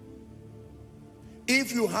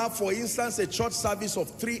 If you have, for instance, a church service of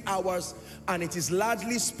 3 hours and it is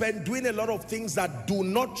largely spent doing a lot of things that do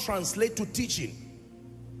not translate to teaching,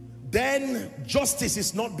 then justice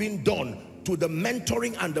is not being done to the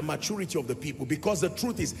mentoring and the maturity of the people, because the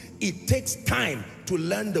truth is, it takes time to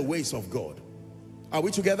learn the ways of God. Are we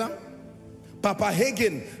together? Papa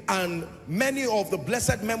Hagin and many of the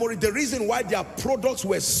blessed memory, the reason why their products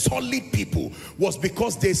were solid people was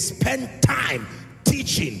because they spent time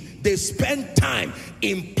teaching, they spent time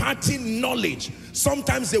imparting knowledge.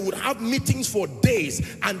 Sometimes they would have meetings for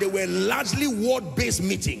days and they were largely word-based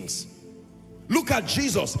meetings. Look at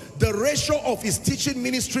Jesus, the ratio of his teaching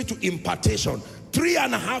ministry to impartation,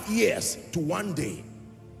 3.5 years to 1 day.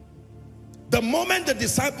 The moment the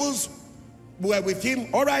disciples were with him,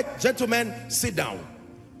 all right, gentlemen, sit down.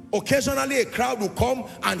 Occasionally a crowd will come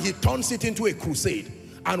and he turns it into a crusade.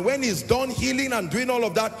 And when he's done healing and doing all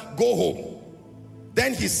of that, go home.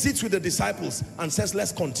 Then he sits with the disciples and says,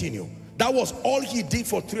 let's continue. That was all he did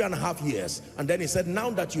for 3.5 years. And then he said,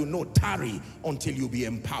 now that you know, tarry until you be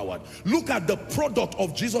empowered. Look at the product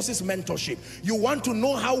of Jesus's mentorship. You want to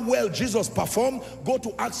know how well Jesus performed? Go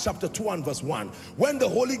to Acts chapter 2 and verse 1. When the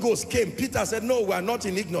Holy Ghost came, Peter said, no, we are not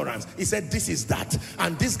in ignorance. He said, this is that.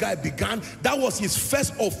 And this guy began, that was his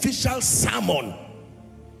first official sermon.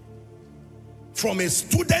 From a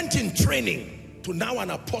student in training to now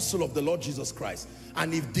an apostle of the Lord Jesus Christ.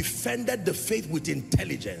 And he defended the faith with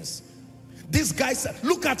intelligence. This guy said,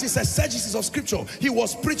 look at his exegesis of scripture. He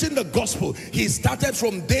was preaching the gospel. He started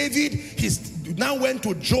from David, he now went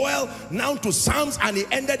to Joel, now to Psalms, and he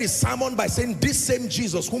ended his sermon by saying, this same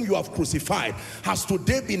Jesus whom you have crucified has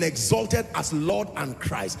today been exalted as Lord and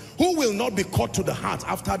Christ. Who will not be caught to the heart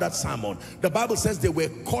after that sermon? The Bible says they were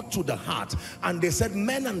caught to the heart, and they said,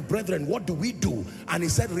 men and brethren, what do we do? And he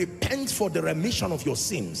said, repent for the remission of your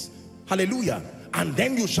sins. Hallelujah. And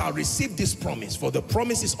then you shall receive this promise, for the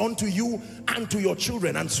promise is unto you and to your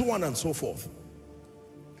children, and so on and so forth.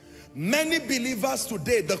 Many believers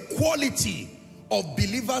today, the quality of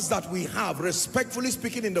believers that we have, respectfully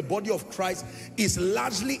speaking, in the body of Christ, is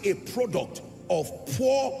largely a product of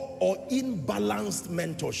poor or imbalanced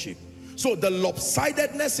mentorship. So the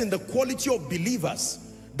lopsidedness in the quality of believers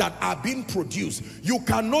that are being produced, you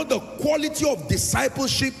can know the quality of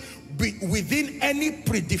discipleship within any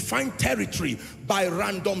predefined territory by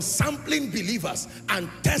random sampling believers and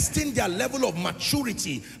testing their level of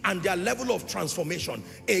maturity and their level of transformation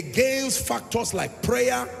against factors like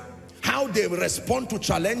prayer, how they respond to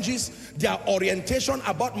challenges, their orientation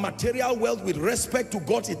about material wealth with respect to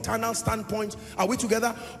God's eternal standpoint. Are we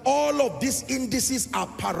together? All of these indices are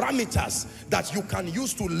parameters that you can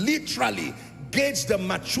use to literally gauge the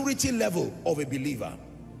maturity level of a believer.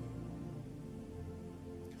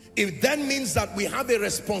 It then means that we have a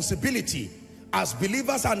responsibility as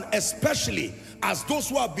believers, and especially as those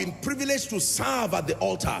who have been privileged to serve at the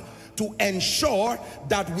altar, to ensure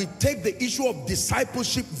that we take the issue of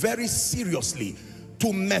discipleship very seriously,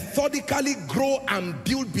 to methodically grow and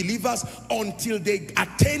build believers until they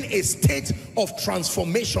attain a state of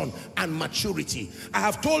transformation and maturity. I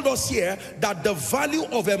have told us here that the value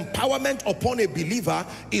of empowerment upon a believer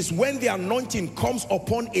is when the anointing comes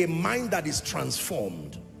upon a mind that is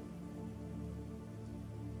transformed.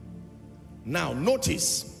 Now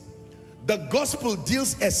notice, the gospel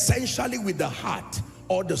deals essentially with the heart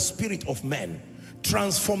or the spirit of men.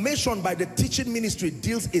 Transformation by the teaching ministry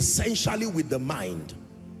deals essentially with the mind.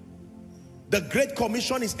 The Great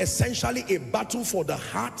Commission is essentially a battle for the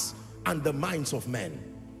hearts and the minds of men.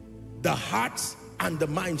 The hearts and the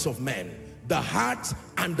minds of men. The hearts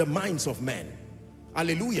and the minds of men.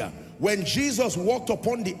 Hallelujah. When Jesus walked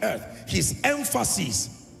upon the earth, his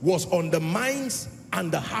emphasis was on the minds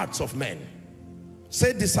and the hearts of men.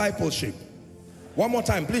 Say discipleship. One more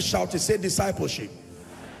time, please shout it. Say discipleship.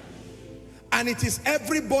 And it is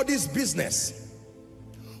everybody's business.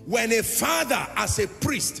 When a father as a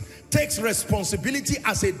priest takes responsibility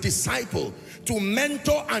as a disciple to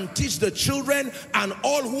mentor and teach the children and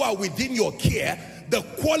all who are within your care, the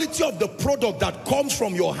quality of the product that comes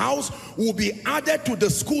from your house will be added to the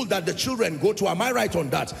school that the children go to. Am I right on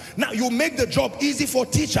that? Now you make the job easy for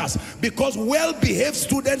teachers because well-behaved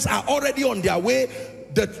students are already on their way.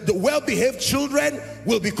 The well-behaved children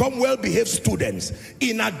will become well-behaved students.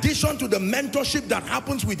 In addition to the mentorship that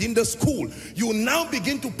happens within the school, you now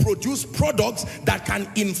begin to produce products that can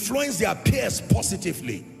influence their peers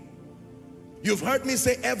positively. You've heard me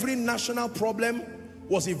say every national problem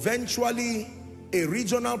was eventually a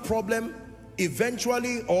regional problem,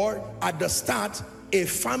 eventually, or at the start, a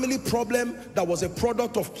family problem that was a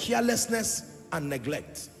product of carelessness and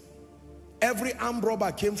neglect. Every armed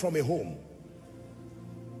robber came from a home.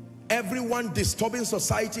 Everyone disturbing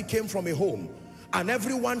society came from a home. And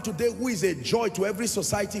everyone today who is a joy to every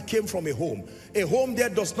society came from a home. A home there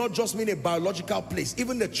does not just mean a biological place.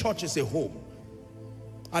 Even the church is a home.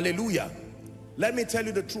 Hallelujah. Let me tell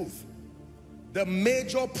you the truth. The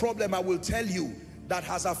major problem, I will tell you, that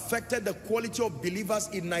has affected the quality of believers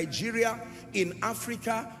in Nigeria, in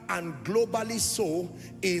Africa, and globally so,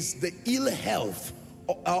 is the ill health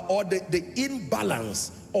or the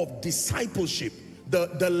imbalance of discipleship,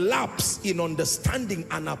 the lapse in understanding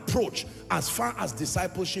and approach as far as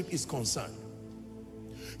discipleship is concerned.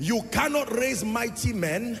 You cannot raise mighty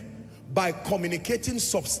men by communicating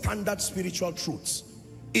substandard spiritual truths.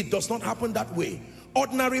 It does not happen that way.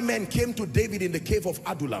 Ordinary men came to David in the cave of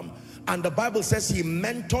Adullam, and the Bible says he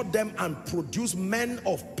mentored them and produced men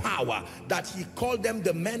of power, that he called them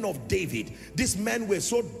the men of David. These men were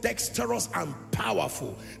so dexterous and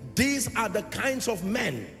powerful. These are the kinds of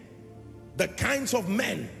men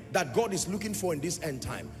that God is looking for in this end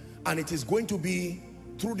time. And it is going to be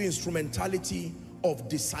through the instrumentality of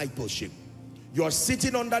discipleship. You are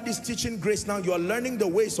sitting under this teaching grace now. You are learning the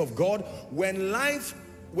ways of God. When life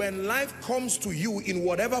comes to you in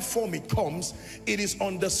whatever form it comes, it is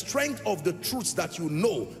on the strength of the truths that you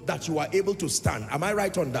know that you are able to stand. Am I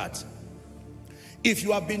right on that? If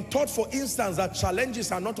you have been taught, for instance, that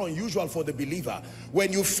challenges are not unusual for the believer,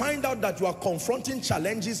 when you find out that you are confronting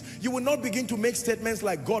challenges, you will not begin to make statements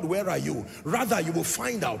like, God, where are you? Rather, you will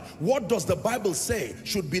find out, what does the Bible say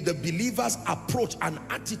should be the believer's approach and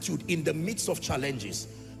attitude in the midst of challenges?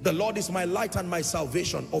 The Lord is my light and my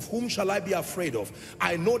salvation. Of whom shall I be afraid of?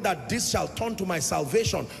 I know that this shall turn to my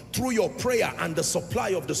salvation through your prayer and the supply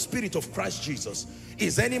of the Spirit of Christ Jesus.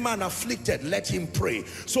 Is any man afflicted? Let him pray.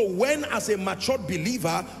 So when, as a matured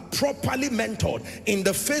believer, properly mentored in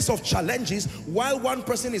the face of challenges, while one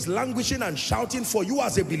person is languishing and shouting, for you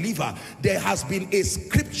as a believer, there has been a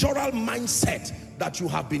scriptural mindset that you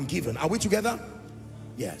have been given. Are we together?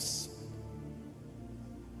 Yes.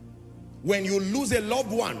 When you lose a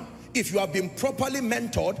loved one, if you have been properly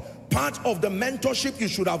mentored, part of the mentorship you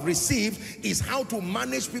should have received is how to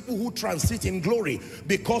manage people who transit in glory.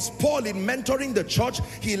 Because Paul, in mentoring the church,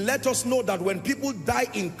 he let us know that when people die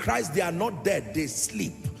in Christ, they are not dead, they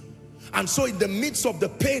sleep. And so in the midst of the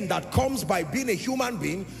pain that comes by being a human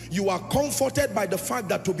being, you are comforted by the fact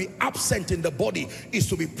that to be absent in the body is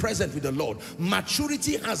to be present with the Lord.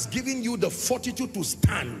 Maturity has given you the fortitude to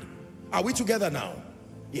stand. Are we together now?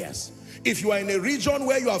 Yes. If you are in a region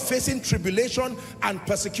where you are facing tribulation and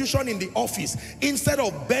persecution in the office, instead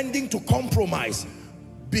of bending to compromise,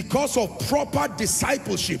 because of proper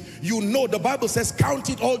discipleship, you know the Bible says, count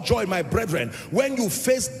it all joy, my brethren, when you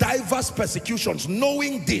face diverse persecutions,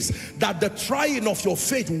 knowing this, that the trying of your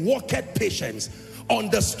faith worketh patience. On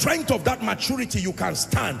the strength of that maturity, you can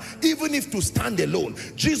stand, even if to stand alone.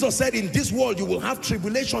 Jesus said, in this world you will have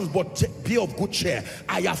tribulations, but be of good cheer.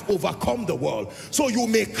 I have overcome the world. So you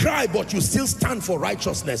may cry, but you still stand for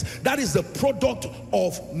righteousness. That is the product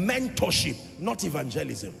of mentorship, not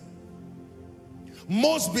evangelism.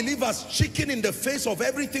 Most believers chicken in the face of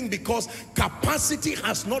everything because capacity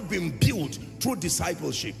has not been built through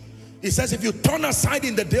discipleship. It says if you turn aside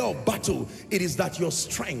in the day of battle, it is that your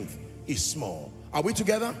strength is small. Are we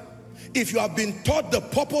together? If you have been taught the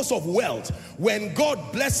purpose of wealth, when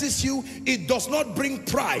God blesses you, it does not bring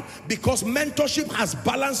pride, because mentorship has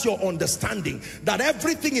balanced your understanding that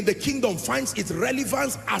everything in the kingdom finds its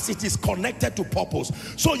relevance as it is connected to purpose.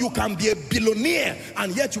 So you can be a billionaire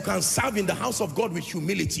and yet you can serve in the house of God with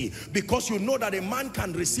humility, because you know that a man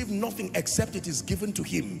can receive nothing except it is given to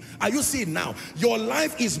him. Are you seeing now? Your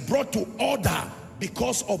life is brought to order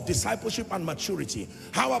because of discipleship and maturity.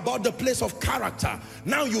 How about the place of character?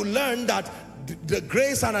 Now you learn that the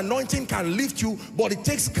grace and anointing can lift you, but it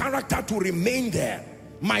takes character to remain there.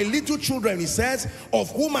 My little children, he says,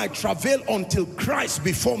 of whom I travail until Christ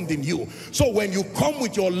be formed in you. So when you come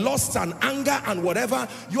with your lust and anger and whatever,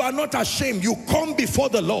 you are not ashamed. You come before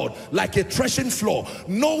the Lord like a threshing floor,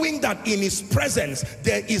 knowing that in his presence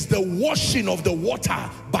there is the washing of the water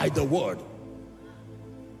by the word.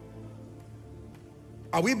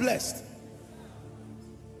 Are we blessed?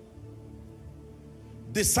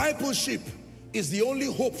 Discipleship is the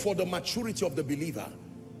only hope for the maturity of the believer.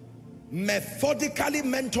 Methodically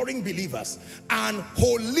mentoring believers, and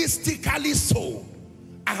holistically so.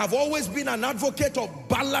 I have always been an advocate of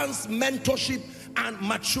balanced mentorship and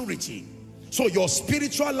maturity. So your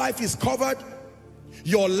spiritual life is covered.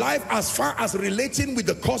 Your life as far as relating with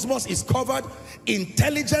the cosmos is covered.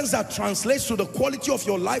 Intelligence that translates to the quality of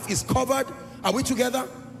your life is covered. Are we together?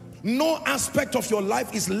 No aspect of your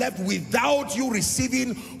life is left without you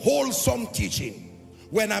receiving wholesome teaching.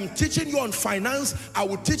 When I'm teaching you on finance, I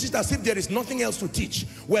will teach it as if there is nothing else to teach.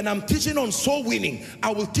 When I'm teaching on soul winning,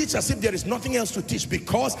 I will teach as if there is nothing else to teach,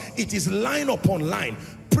 because it is line upon line,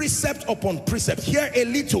 precept upon precept. Here a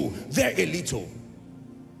little, there a little.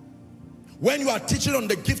 When you are teaching on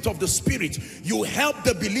the gift of the Spirit, you help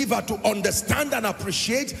the believer to understand and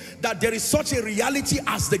appreciate that there is such a reality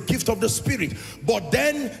as the gift of the Spirit. But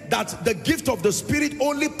then that the gift of the Spirit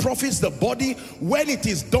only profits the body when it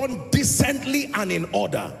is done decently and in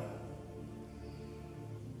order.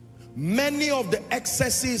 Many of the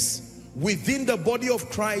excesses within the body of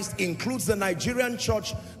Christ includes the Nigerian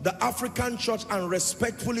church, the African church, and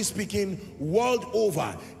respectfully speaking, world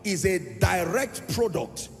over, is a direct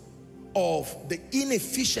product of the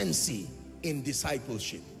inefficiency in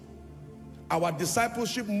discipleship. Our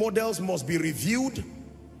discipleship models must be reviewed,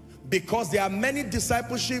 because there are many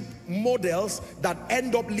discipleship models that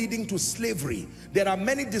end up leading to slavery. There are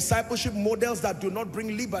many discipleship models that do not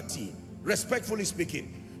bring liberty, respectfully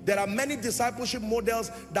speaking. There are many discipleship models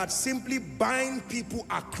that simply bind people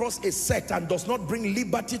across a sect and does not bring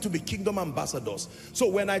liberty to be kingdom ambassadors. So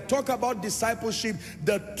when I talk about discipleship,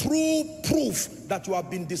 the true proof that you have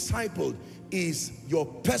been discipled is your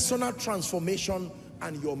personal transformation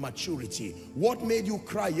and your maturity. What made you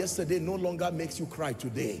cry yesterday no longer makes you cry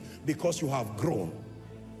today, because you have grown.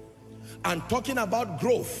 And talking about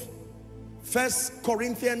growth, 1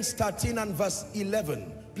 Corinthians 13 and verse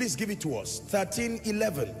 11. Please give it to us.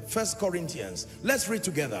 13:11, 1 Corinthians. Let's read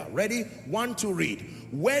together. Ready? 1, 2, read.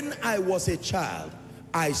 When I was a child,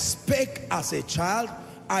 I spake as a child,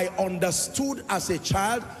 I understood as a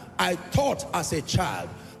child, I thought as a child.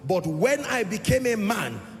 But when I became a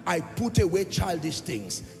man, I put away childish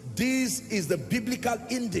things. This is the biblical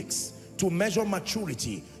index to measure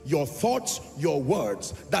maturity. Your thoughts, your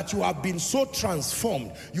words, that you have been so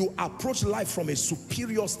transformed, you approach life from a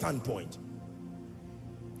superior standpoint.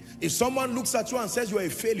 If someone looks at you and says you're a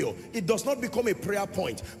failure, it does not become a prayer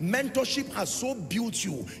point. Mentorship has so built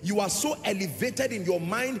you. You are so elevated in your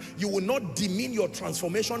mind, you will not demean your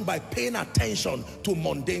transformation by paying attention to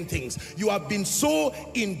mundane things. You have been so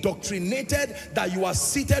indoctrinated that you are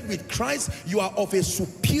seated with Christ. You are of a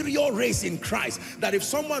superior race in Christ, that if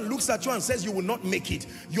someone looks at you and says you will not make it,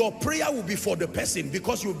 your prayer will be for the person,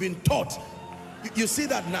 because you've been taught. You see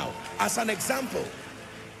that now. As an example,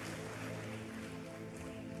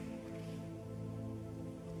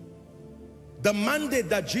 the mandate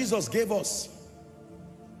that Jesus gave us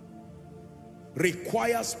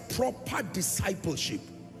requires proper discipleship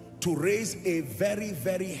to raise a very,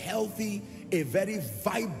 very healthy, a very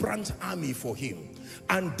vibrant army for him.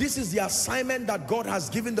 And this is the assignment that God has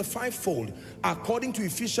given the fivefold, according to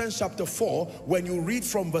Ephesians chapter 4, when you read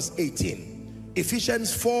from verse 18.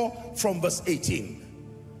 Ephesians 4 from verse 18.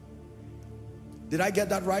 Did I get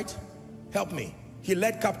that right? Help me. He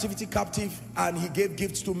led captivity captive, and he gave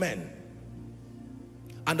gifts to men.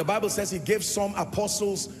 And the Bible says he gave some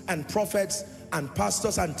apostles and prophets and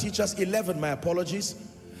pastors and teachers. 11, my apologies.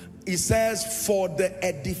 It says for the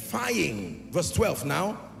edifying, verse 12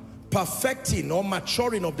 now, perfecting or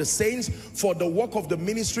maturing of the saints, for the work of the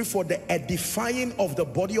ministry, for the edifying of the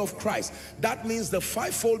body of Christ. That means the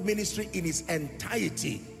fivefold ministry in its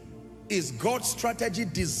entirety is God's strategy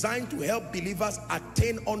designed to help believers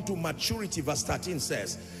attain unto maturity. Verse 13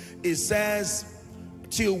 says, it says,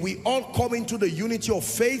 till we all come into the unity of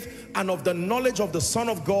faith and of the knowledge of the Son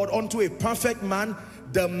of God, unto a perfect man,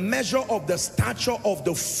 the measure of the stature of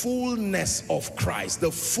the fullness of Christ.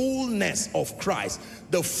 The fullness of Christ.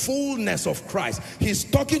 The fullness of Christ. He's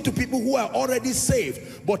talking to people who are already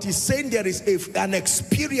saved, but he's saying there is an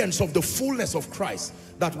experience of the fullness of Christ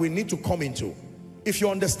that we need to come into. If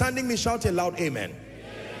you're understanding me, shout a loud amen.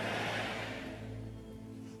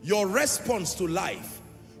 Your response to life,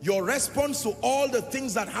 your response to all the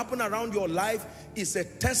things that happen around your life is a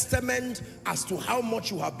testament as to how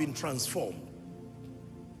much you have been transformed.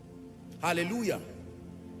 Hallelujah.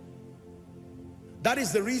 That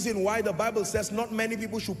is the reason why the Bible says not many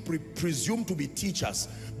people should presume to be teachers,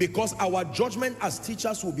 because our judgment as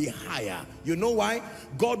teachers will be higher. You know why?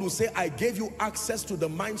 God will say, I gave you access to the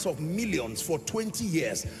minds of millions for 20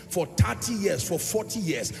 years, for 30 years, for 40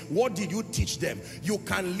 years. What did you teach them? You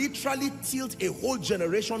can literally tilt a whole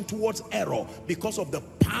generation towards error because of the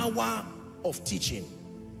power of teaching.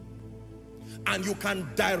 And you can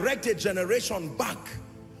direct a generation back.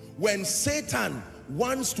 When Satan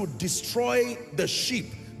wants to destroy the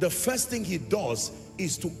sheep, the first thing he does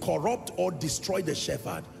is to corrupt or destroy the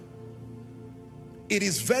shepherd. It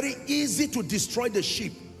is very easy to destroy the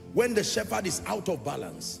sheep when the shepherd is out of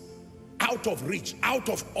balance, out of reach, out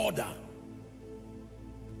of order.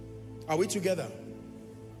 Are we together?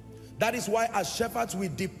 That is why as shepherds we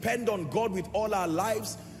depend on God with all our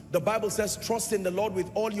lives. The Bible says, trust in the Lord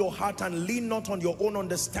with all your heart and lean not on your own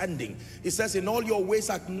understanding. It says, in all your ways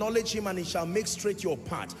acknowledge him and he shall make straight your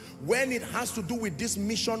path. When it has to do with this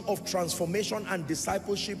mission of transformation and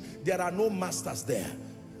discipleship, there are no masters there,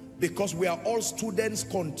 because we are all students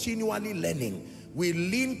continually learning. We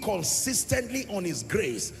lean consistently on his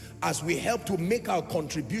grace as we help to make our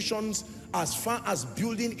contributions as far as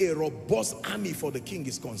building a robust army for the King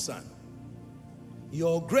is concerned.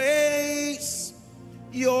 Your grace,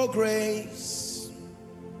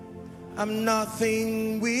 I'm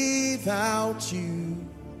nothing without you.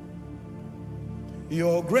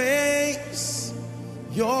 Your grace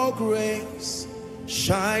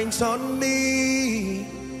shines on me.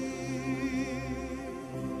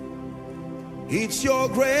 It's your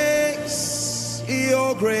grace,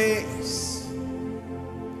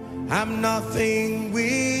 I'm nothing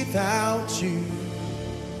without you.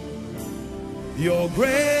 Your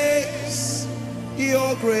grace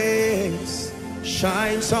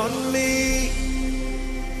shines on me.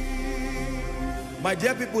 My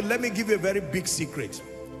dear people, let me give you a very big secret.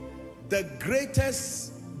 The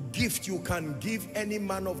greatest gift you can give any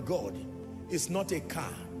man of God is not a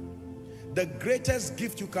car. The greatest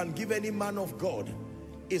gift you can give any man of God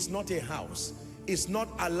is not a house. It's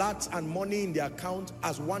not alerts and money in the account,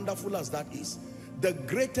 as wonderful as that is. The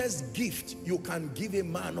greatest gift you can give a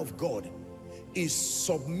man of God is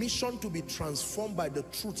submission to be transformed by the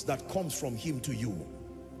truths that comes from him to you.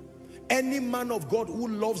 Any man of God who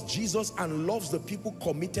loves Jesus and loves the people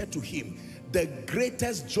committed to him, the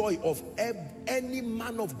greatest joy of any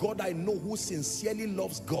man of God I know who sincerely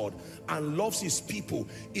loves God and loves his people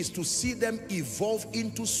is to see them evolve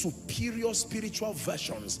into superior spiritual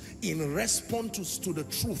versions in response to the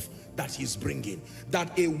truth that he's bringing.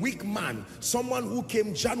 That a weak man, someone who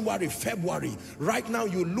came January, February, right now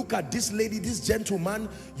you look at this lady, this gentleman,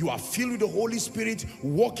 you are filled with the Holy Spirit,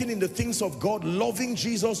 walking in the things of God, loving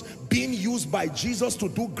Jesus, being used by Jesus to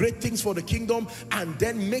do great things for the kingdom, and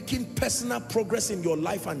then making personal progress in your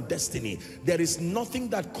life and destiny. There is nothing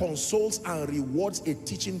that consoles and rewards a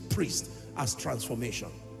teaching priest as transformation.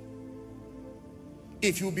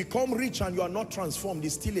 If you become rich and you are not transformed,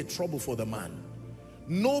 it's still a trouble for the man.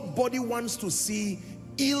 Nobody wants to see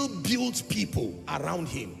ill-built people around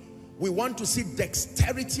him. We want to see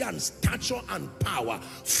dexterity and stature and power.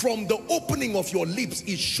 From the opening of your lips,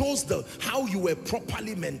 it shows how you were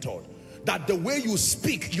properly mentored. That the way you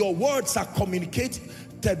speak, your words are communicated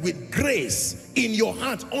with grace in your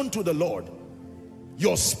heart unto the Lord.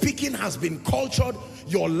 Your speaking has been cultured.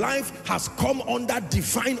 Your life has come under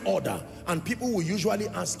divine order. And people will usually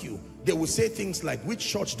ask you, they will say things like, which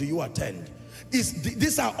church do you attend?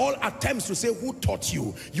 These are all attempts to say, who taught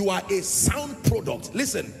you? You are a sound product.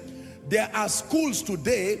 Listen, there are schools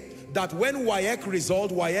today that when WAEC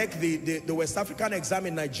result, WAEC, the West African exam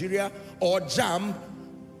in Nigeria, or JAM,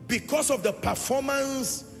 because of the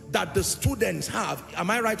performance that the students have,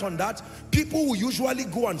 am I right on that? People will usually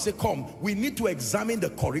go and say, come, we need to examine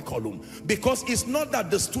the curriculum. Because it's not that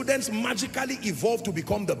the students magically evolved to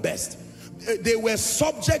become the best. They were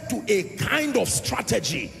subject to a kind of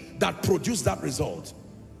strategy that produced that result.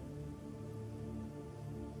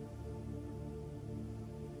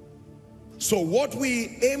 So what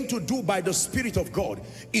we aim to do by the Spirit of God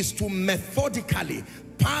is to methodically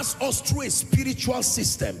pass us through a spiritual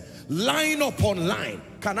system, line upon line.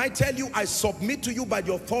 Can I tell you, I submit to you by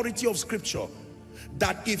the authority of Scripture,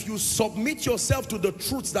 that if you submit yourself to the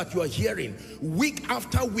truths that you are hearing week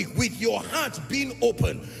after week, with your heart being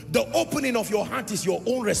open, the opening of your heart is your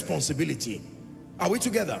own responsibility. Are we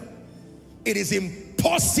together? It is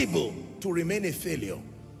impossible to remain a failure.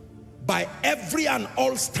 By every and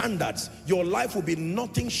all standards, your life will be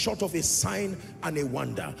nothing short of a sign and a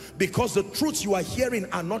wonder. Because the truths you are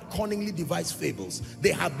hearing are not cunningly devised fables.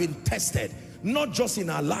 They have been tested, not just in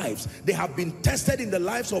our lives. They have been tested in the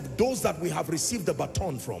lives of those that we have received the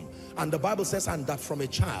baton from. And the Bible says, and that from a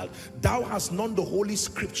child, thou hast known the Holy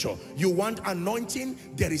Scripture. You want anointing?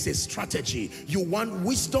 There is a strategy. You want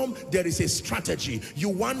wisdom? There is a strategy. You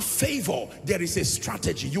want favor? There is a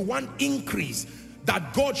strategy. You want increase,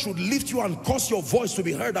 that God should lift you and cause your voice to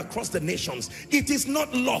be heard across the nations. It is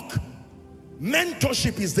not luck.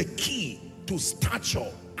 Mentorship is the key to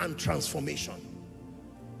stature and transformation.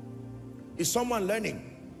 Is someone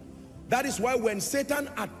learning? That is why when Satan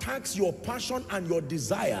attacks your passion and your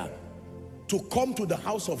desire to come to the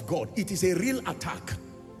house of God, it is a real attack.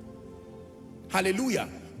 Hallelujah.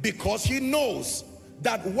 Because he knows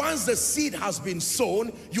that once the seed has been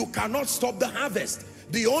sown, you cannot stop the harvest.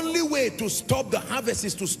 The only way to stop the harvest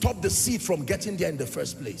is to stop the seed from getting there in the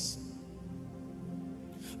first place.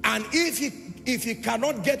 And if he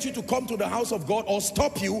cannot get you to come to the house of God, or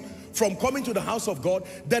stop you from coming to the house of God,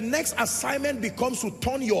 the next assignment becomes to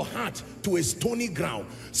turn your heart to a stony ground,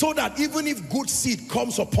 so that even if good seed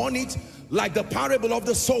comes upon it, like the parable of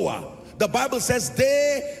the sower, the Bible says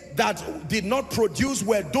they that did not produce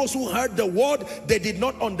were those who heard the word, they did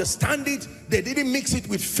not understand it, they didn't mix it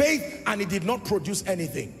with faith, and it did not produce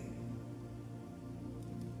anything.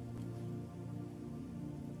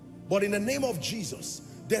 But in the name of Jesus,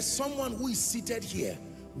 there's someone who is seated here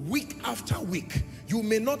week after week. You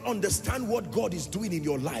may not understand what God is doing in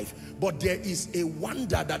your life, but there is a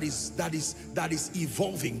wonder that is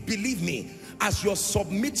evolving. Believe me, as you're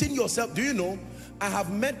submitting yourself, do you know, I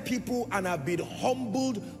have met people and have been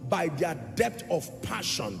humbled by their depth of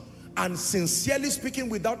passion. And sincerely speaking,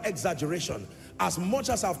 without exaggeration, as much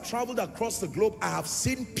as I've traveled across the globe, I have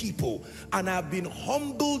seen people and I have been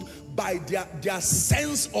humbled by their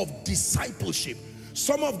sense of discipleship.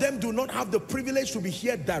 Some of them do not have the privilege to be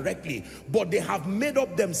here directly, but they have made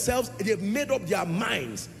up themselves, they've made up their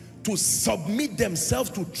minds to submit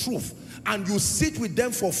themselves to truth. And you sit with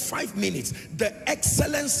them for 5 minutes. The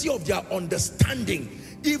excellency of their understanding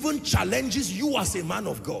even challenges you as a man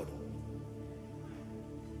of God.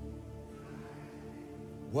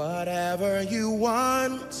 Whatever you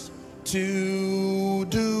want to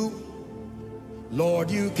do,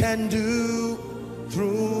 Lord, you can do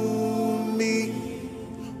through me.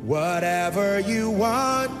 Whatever you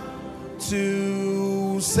want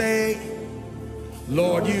to say,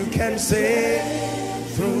 Lord, you can say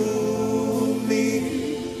through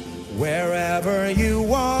me. Wherever you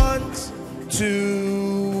want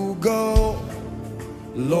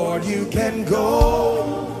Lord, you can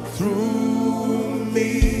go through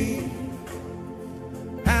me.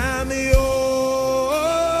 I'm yours,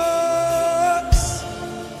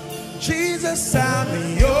 Jesus,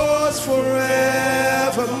 I'm yours forevermore.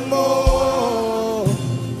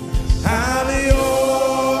 I'm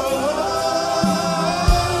yours,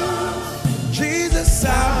 Jesus,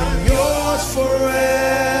 I'm yours forevermore.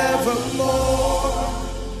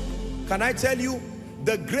 Can I tell you,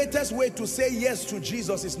 the greatest way to say yes to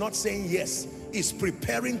Jesus is not saying yes, it's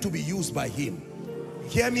preparing to be used by him.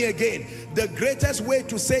 Hear me again. The greatest way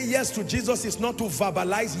to say yes to Jesus is not to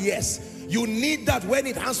verbalize yes. You need that when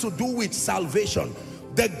it has to do with salvation.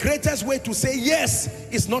 The greatest way to say yes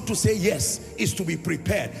is not to say yes, is to be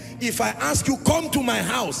prepared. If I ask you, come to my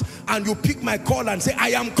house, and you pick my call and say, I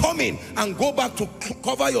am coming, and go back to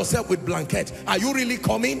cover yourself with blanket, are you really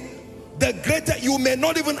coming? The greater, you may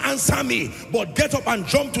not even answer me, but get up and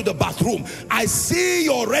jump to the bathroom. I see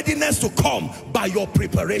your readiness to come by your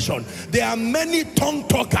preparation. There are many tongue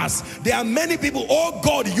talkers. There are many people, oh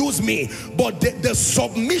God, use me. But the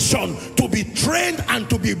submission to be trained and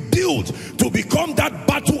to be built to become that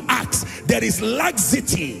battle axe, there is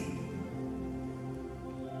laxity.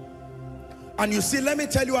 And you see, let me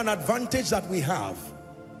tell you an advantage that we have.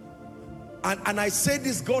 And I say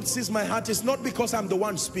this, God sees my heart. It's not because I'm the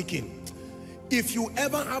one speaking. If you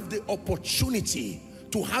ever have the opportunity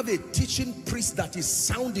to have a teaching priest that is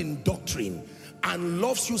sound in doctrine and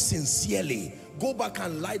loves you sincerely, go back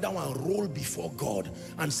and lie down and roll before God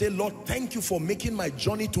and say, Lord, thank you for making my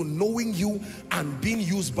journey to knowing you and being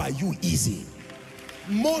used by you easy.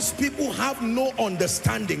 Most people have no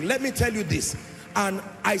understanding. Let me tell you this, and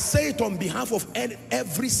I say it on behalf of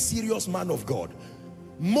every serious man of God.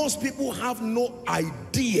 Most people have no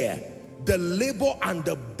idea the labor and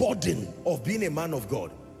the burden of being a man of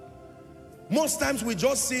God. Most times we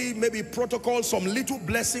just see maybe protocol, some little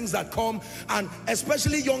blessings that come, and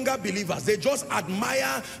especially younger believers, they just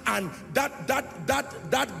admire, and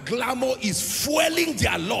that glamour is fueling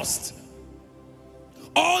their lust.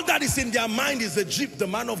 All that is in their mind is the jeep the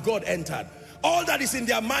man of God entered. All that is in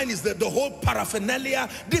their mind is the whole paraphernalia.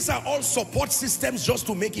 These are all support systems just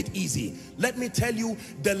to make it easy. Let me tell you,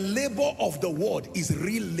 the labor of the word is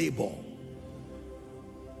real labor.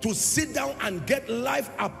 To sit down and get life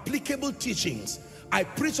applicable teachings. I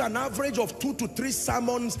preach an average of 2 to 3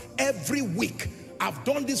 sermons every week. I've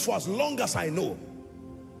done this for as long as I know.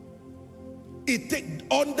 It takes,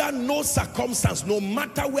 under no circumstance, no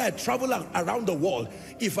matter where I travel around the world,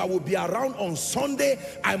 if I will be around on Sunday,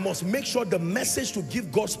 I must make sure the message to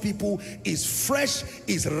give God's people is fresh,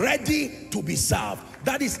 is ready to be served.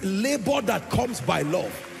 That is labor that comes by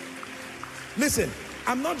love. Listen,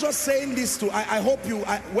 I'm not just saying this to, I hope you,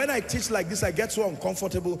 when I teach like this, I get so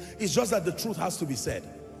uncomfortable. It's just that the truth has to be said.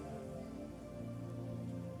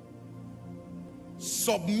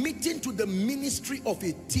 Submitting to the ministry of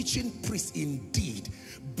a teaching priest indeed,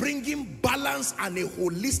 bringing balance and a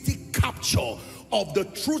holistic capture of the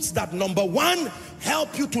truths that, number one,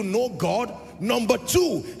 help you to know God, number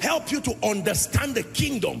two, help you to understand the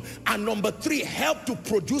kingdom, and number three, help to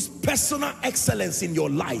produce personal excellence in your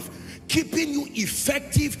life, keeping you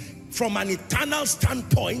effective from an eternal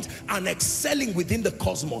standpoint and excelling within the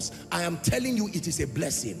cosmos. I am telling you, it is a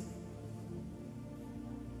blessing.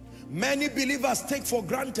 Many believers take for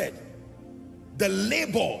granted the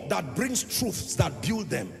labor that brings truths that build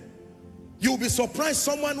them. You'll be surprised,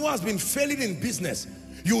 someone who has been failing in business,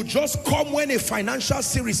 you just come when a financial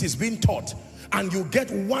series is being taught, and you get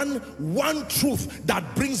one truth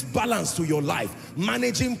that brings balance to your life.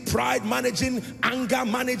 Managing pride, managing anger,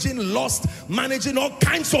 managing lust, managing all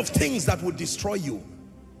kinds of things that would destroy you.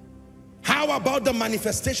 How about the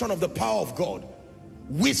manifestation of the power of God?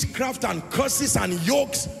 Witchcraft and curses and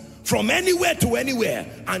yokes from anywhere to anywhere,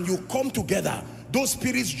 and you come together. Those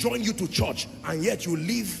spirits join you to church, and yet you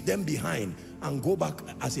leave them behind and go back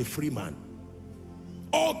as a free man.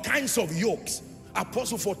 All kinds of yokes.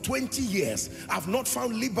 Apostle, for 20 years, I've not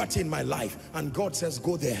found liberty in my life. And God says,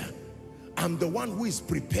 go there. I'm the one who is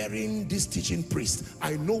preparing this teaching priest.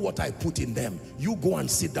 I know what I put in them. You go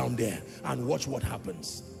and sit down there and watch what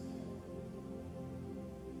happens.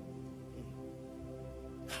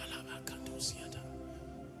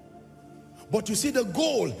 But you see, the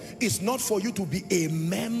goal is not for you to be a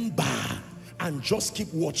member and just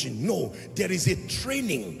keep watching. No, there is a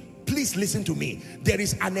training. Please listen to me. There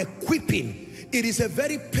is an equipping. It is a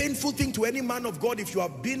very painful thing to any man of God if you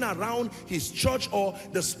have been around his church or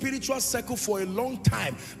the spiritual circle for a long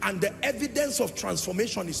time and the evidence of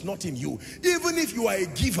transformation is not in you. Even if you are a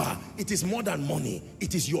giver, it is more than money.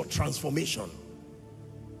 It is your transformation.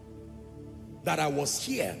 that I was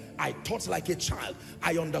here, I thought like a child,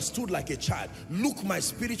 I understood like a child. Look, my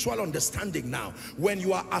spiritual understanding now. When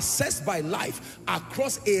you are assessed by life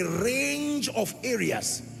across a range of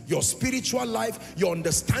areas, your spiritual life, your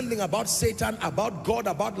understanding about Satan, about God,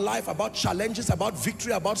 about life, about challenges, about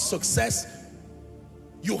victory, about success,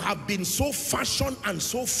 you have been so fashioned and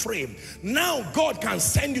so framed. Now God can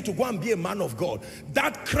send you to go and be a man of God.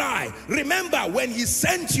 That cry, remember when he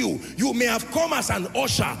sent you, you may have come as an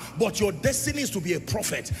usher, but your destiny is to be a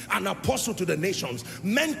prophet, an apostle to the nations.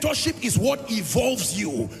 Mentorship is what evolves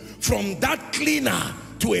you from that cleaner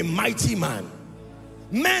to a mighty man.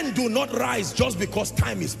 Men do not rise just because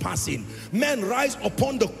time is passing. Men rise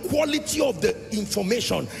upon the quality of the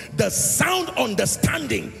information, the sound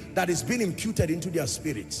understanding that is being imputed into their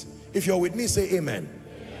spirits. If you're with me, say amen.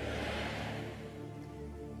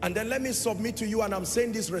 And then let me submit to you, and I'm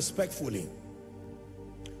saying this respectfully.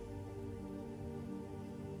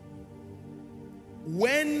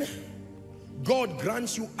 When God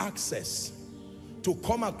grants you access to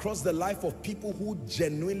come across the life of people who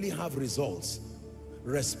genuinely have results,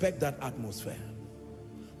 respect that atmosphere.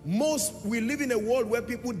 We live in a world where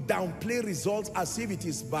people downplay results as if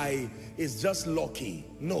it's just lucky.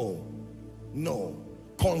 No.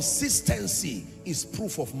 Consistency is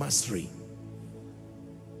proof of mastery.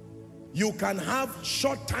 You can have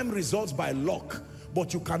short-term results by luck,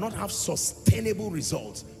 but you cannot have sustainable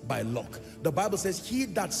results by luck. The Bible says, he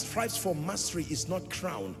that strives for mastery is not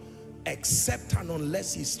crowned, except and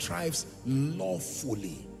unless he strives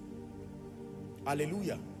lawfully.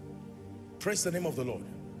 Hallelujah. Praise the name of the Lord.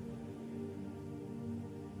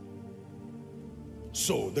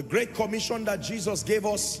 So the Great Commission that Jesus gave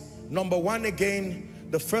us, number one, again,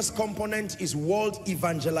 the first component is world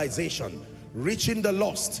evangelization, reaching the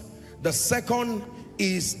lost. The second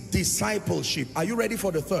is discipleship. Are you ready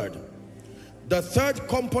for the third? The third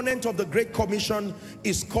component of the Great Commission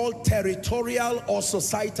is called territorial or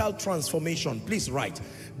societal transformation. Please write.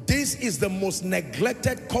 This is the most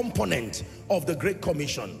neglected component of the Great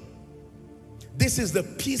Commission. This is the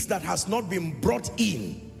piece that has not been brought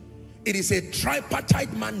in. It is a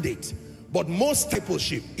tripartite mandate, but most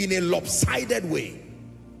discipleship in a lopsided way.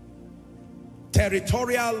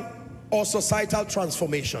 Territorial or societal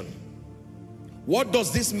transformation. What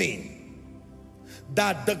does this mean?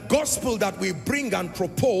 That the gospel that we bring and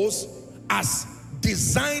propose as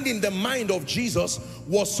designed in the mind of Jesus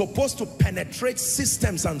was supposed to penetrate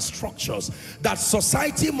systems and structures, that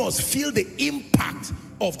society must feel the impact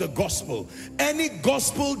of the gospel. Any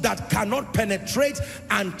gospel that cannot penetrate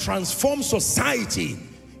and transform society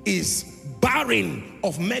is barren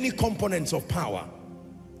of many components of power.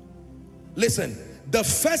 Listen, the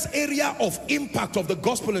first area of impact of the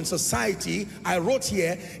gospel in society, I wrote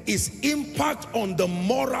here, is impact on the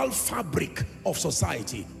moral fabric of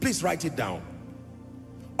society. Please write it down.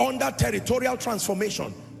 Under territorial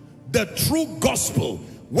transformation, the true gospel,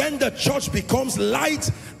 when the church becomes light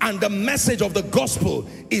and the message of the gospel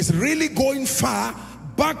is really going far,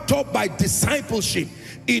 backed up by discipleship,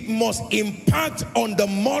 it must impact on the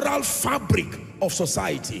moral fabric of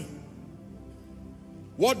society.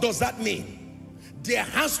 What does that mean? There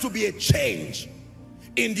has to be a change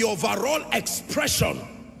in the overall expression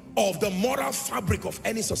of the moral fabric of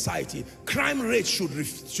any society. Crime rates should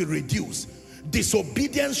reduce.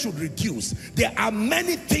 Disobedience should reduce. There are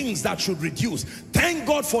many things that should reduce. Thank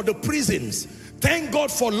God for the prisons. Thank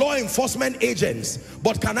God for law enforcement agents.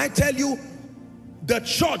 But can I tell you, the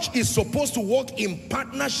church is supposed to work in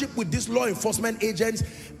partnership with these law enforcement agents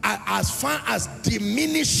as far as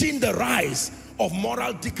diminishing the rise of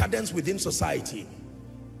moral decadence within society.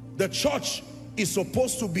 The church is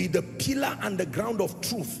supposed to be the pillar and the ground of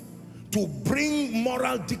truth to bring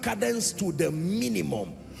moral decadence to the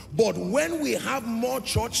minimum. But when we have more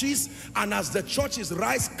churches, and as the churches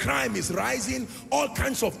rise, crime is rising, all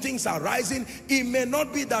kinds of things are rising, it may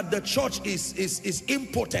not be that the church is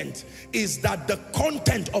impotent, is that the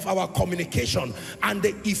content of our communication and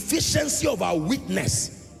the efficiency of our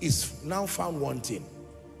witness is now found wanting.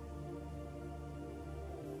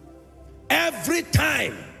 Every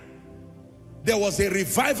time there was a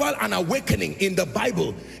revival and awakening in the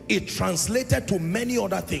Bible, it translated to many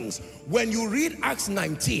other things. When you read Acts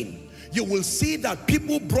 19, you will see that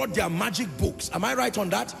people brought their magic books. Am I right on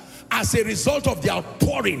that? As a result of the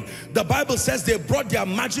outpouring, the Bible says they brought their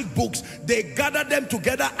magic books, they gathered them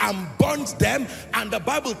together and burnt them, and the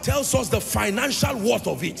Bible tells us the financial worth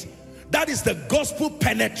of it. That is the gospel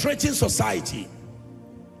penetrating society.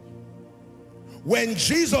 When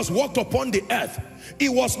Jesus walked upon the earth, it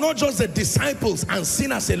was not just the disciples and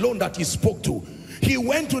sinners alone that he spoke to. He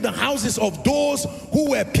went to the houses of those who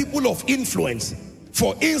were people of influence.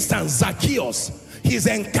 For instance, Zacchaeus, his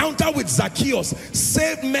encounter with Zacchaeus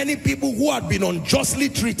saved many people who had been unjustly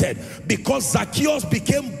treated, because Zacchaeus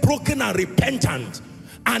became broken and repentant,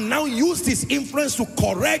 and now used his influence to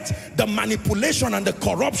correct the manipulation and the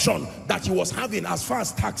corruption that he was having as far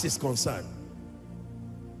as tax is concerned.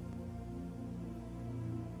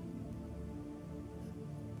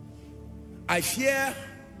 I fear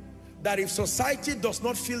that if society does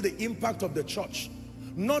not feel the impact of the church,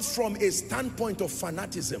 not from a standpoint of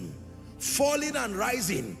fanaticism, falling and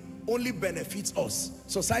rising only benefits us.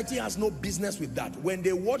 Society has no business with that. When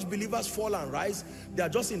they watch believers fall and rise, they are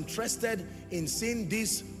just interested in seeing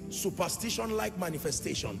this superstition-like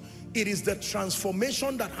manifestation. It is the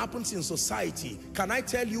transformation that happens in society. Can I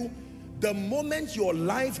tell you, the moment your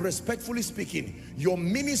life, respectfully speaking, your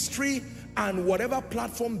ministry and whatever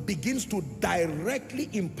platform begins to directly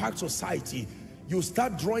impact society, you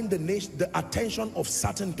start drawing the attention of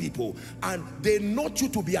certain people, and they note you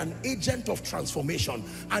to be an agent of transformation,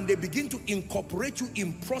 and they begin to incorporate you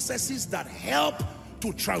in processes that help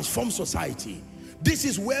to transform society. This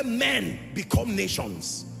is where men become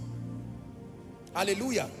nations.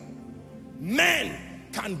 Hallelujah. Men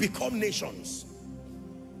can become nations.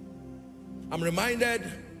 I'm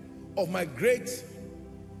reminded of my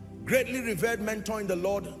greatly revered mentor in the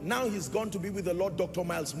Lord. Now he's gone to be with the Lord, Dr.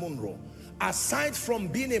 Miles Monroe. Aside from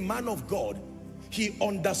being a man of God, he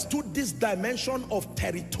understood this dimension of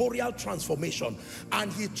territorial transformation,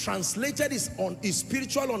 and he translated his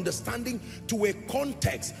spiritual understanding to a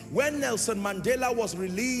context. When Nelson Mandela was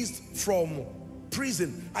released from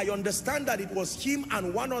prison, I understand that it was him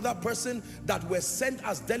and one other person that were sent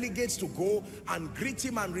as delegates to go and greet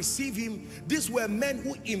him and receive him. These were men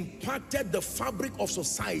who impacted the fabric of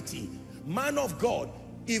society. Man of God,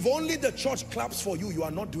 if only the church claps for you, you are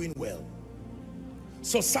not doing well.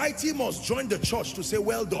 Society must join the church to say,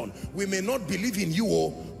 well done. We may not believe in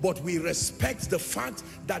you, but we respect the fact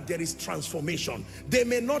that there is transformation. They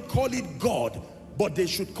may not call it God, but they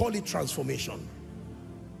should call it transformation.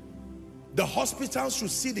 The hospitals should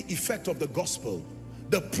see the effect of the gospel.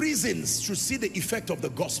 The prisons should see the effect of the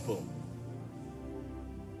gospel.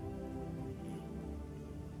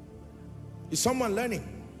 Is someone learning?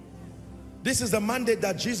 This is the mandate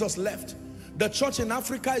that Jesus left. The church in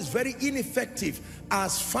Africa is very ineffective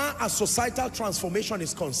as far as societal transformation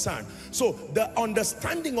is concerned. So the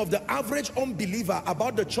understanding of the average unbeliever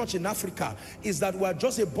about the church in Africa is that we're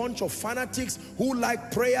just a bunch of fanatics who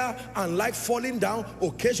like prayer and like falling down.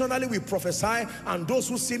 Occasionally we prophesy, and those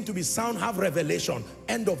who seem to be sound have revelation.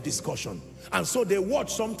 End of discussion. And so they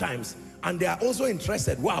watch sometimes, and they are also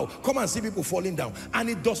interested. Wow, come and see people falling down. And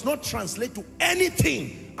it does not translate to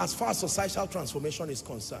anything as far as societal transformation is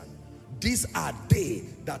concerned. These are they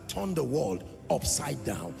that turn the world upside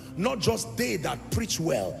down. Not just they that preach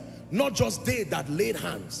well. Not just they that laid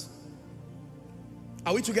hands.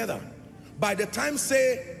 Are we together? By the time,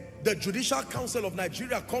 say, the Judicial Council of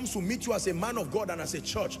Nigeria comes to meet you as a man of God and as a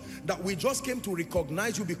church, that we just came to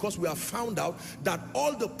recognize you because we have found out that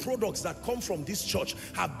all the products that come from this church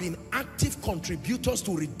have been active contributors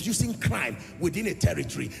to reducing crime within a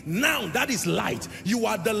territory. Now that is light. You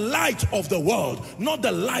are the light of the world, not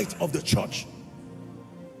the light of the church.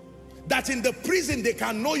 That in the prison they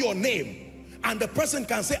can know your name, and the person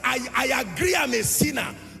can say, I agree, I'm a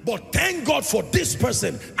sinner, but thank God for this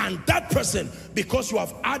person and that person, because you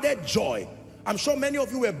have added joy. I'm sure many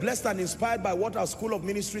of you were blessed and inspired by what our School of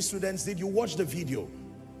Ministry students did. You watched the video.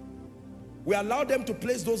 We allowed them to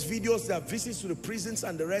place those videos, their visits to the prisons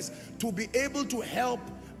and the rest, to be able to help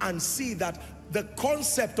and see that the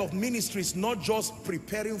concept of ministry is not just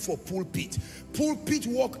preparing for pulpit. Pulpit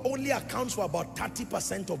work only accounts for about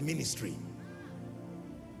 30% of ministry.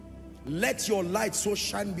 Let your light so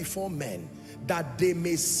shine before men that they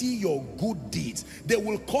may see your good deeds. They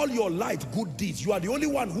will call your light good deeds. You are the only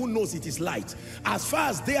one who knows it is light. As far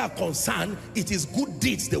as they are concerned, it is good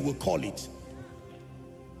deeds they will call it.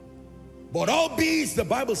 But albeit, the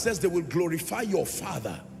Bible says, they will glorify your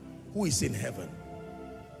Father who is in heaven.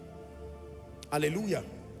 Hallelujah.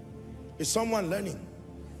 Is someone learning?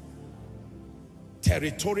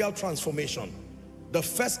 Territorial transformation. The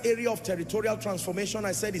first area of territorial transformation,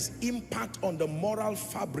 I said, is impact on the moral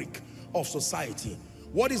fabric of society.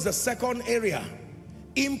 What is the second area?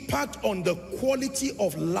 Impact on the quality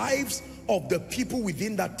of lives of the people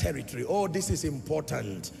within that territory. Oh, this is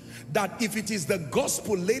important. That if it is the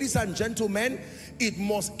gospel, ladies and gentlemen, it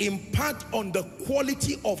must impact on the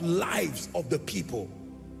quality of lives of the people.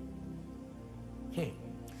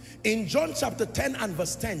 In John chapter 10 and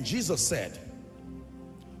verse 10, Jesus said,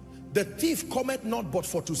 the thief cometh not but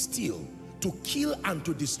for to steal, to kill and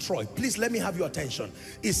to destroy. Please let me have your attention.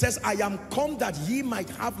 It says, I am come that ye might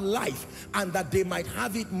have life, and that they might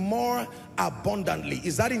have it more abundantly.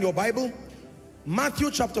 Is that in your Bible?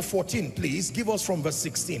 Matthew chapter 14, please. Give us from verse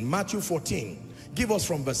 16. Matthew 14. Give us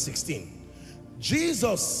from verse 16.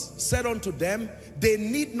 Jesus said unto them, they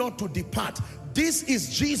need not to depart. This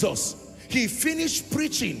is Jesus. He finished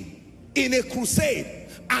preaching in a crusade,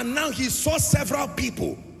 and now he saw several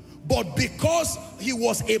people. But because he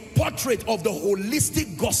was a portrait of the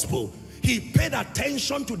holistic gospel, he paid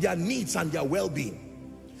attention to their needs and their well-being.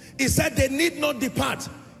 He said they need not depart.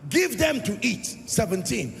 Give them to eat.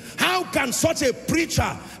 17. How can such a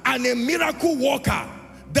preacher and a miracle worker,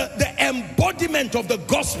 the embodiment of the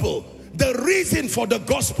gospel, the reason for the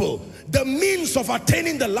gospel, the means of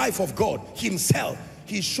attaining the life of God himself,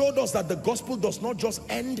 he showed us that the gospel does not just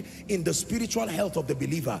end in the spiritual health of the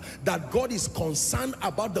believer, that God is concerned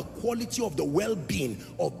about the quality of the well-being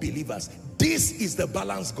of believers. This is the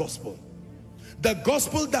balanced gospel. The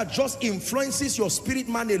gospel that just influences your spirit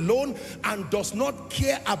man alone and does not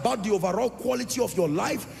care about the overall quality of your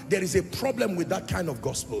life, there is a problem with that kind of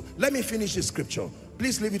gospel. Let me finish this scripture.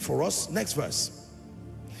 Please leave it for us. Next verse.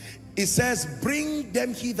 It says, bring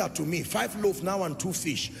them hither to me. 5 loaves now and 2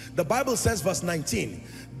 fish. The Bible says, verse 19,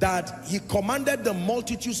 that he commanded the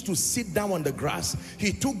multitudes to sit down on the grass.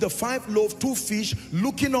 He took the 5 loaves, 2 fish,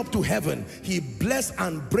 looking up to heaven. He blessed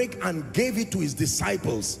and brake and gave it to his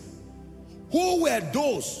disciples. Who were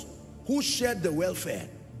those who shared the welfare?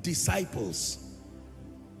 Disciples.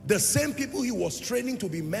 The same people he was training to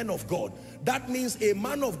be men of God. That means a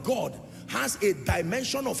man of God has a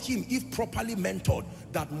dimension of him, if properly mentored,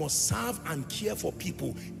 that must serve and care for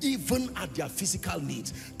people, even at their physical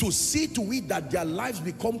needs, to see to it that their lives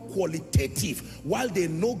become qualitative while they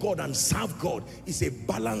know God and serve God, is a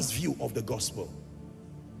balanced view of the gospel.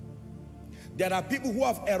 There are people who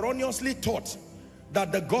have erroneously taught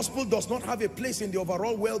that the gospel does not have a place in the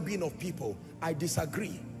overall well-being of people. I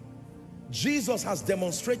disagree. Jesus has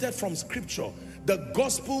demonstrated from scripture the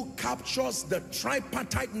gospel captures the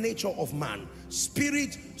tripartite nature of man: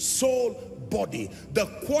 spirit, soul, body. The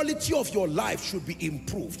quality of your life should be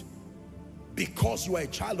improved because you are a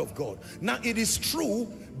child of God. Now, it is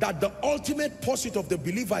true that the ultimate pursuit of the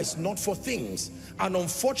believer is not for things, and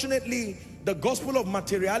unfortunately the gospel of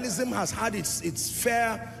materialism has had its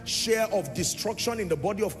fair share of destruction in the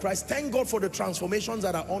body of Christ. Thank God for the transformations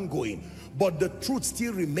that are ongoing. But the truth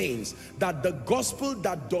still remains that the gospel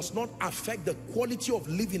that does not affect the quality of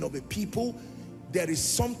living of a people, there is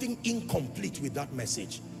something incomplete with that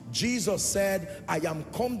message. Jesus said, I am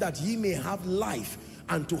come that ye may have life,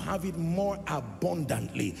 and to have it more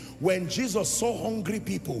abundantly. When Jesus saw hungry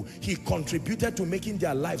people, he contributed to making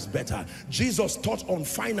their lives better. Jesus taught on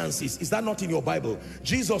finances. Is that not in your Bible?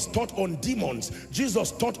 Jesus taught on demons.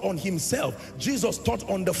 Jesus taught on himself. Jesus taught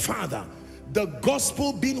on the Father. The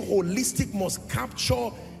gospel, being holistic, must capture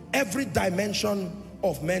every dimension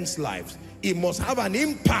of men's lives. It must have an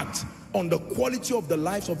impact on the quality of the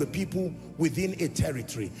lives of the people within a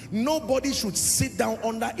territory. Nobody should sit down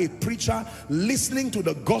under a preacher listening to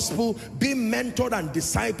the gospel, being mentored and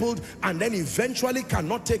discipled, and then eventually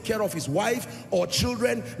cannot take care of his wife or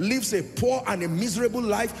children, lives a poor and a miserable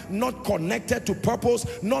life, not connected to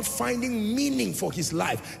purpose, not finding meaning for his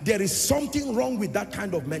life. There is something wrong with that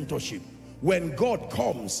kind of mentorship. When God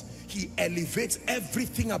comes, he elevates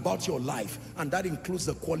everything about your life, and that includes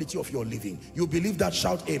the quality of your living. You believe that?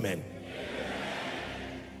 Shout amen.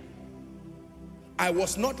 I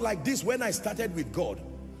was not like this when I started with God.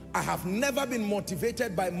 I have never been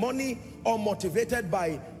motivated by money or motivated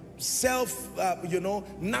by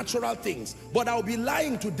natural things. But I'll be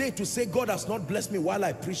lying today to say God has not blessed me while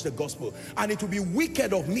I preach the gospel. And it will be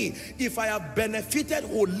wicked of me if I have benefited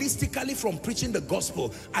holistically from preaching the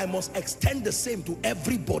gospel. I must extend the same to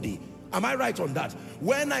everybody. Am I right on that?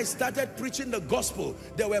 When I started preaching the gospel,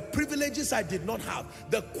 there were privileges I did not have.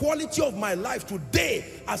 The quality of my life today,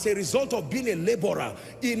 as a result of being a laborer,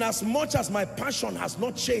 in as much as my passion has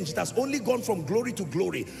not changed, it has only gone from glory to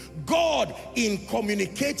glory. God, in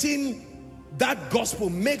communicating that gospel,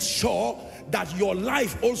 makes sure that your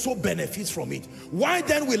life also benefits from it. Why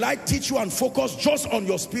then will I teach you and focus just on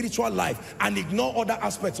your spiritual life and ignore other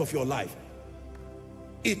aspects of your life?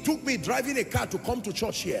 It took me driving a car to come to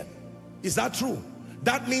church here. Is that true?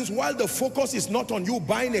 That means while the focus is not on you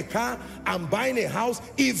buying a car and buying a house,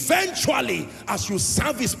 eventually, as you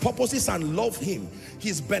serve his purposes and love him,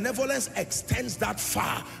 his benevolence extends that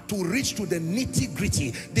far to reach to the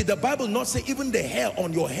nitty-gritty. Did the Bible not say even the hair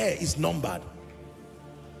on your hair is numbered?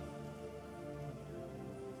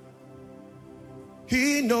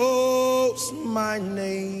 He knows my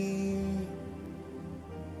name.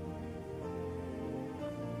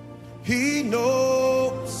 He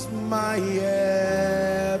knows my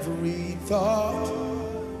every thought.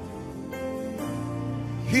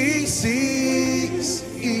 He sees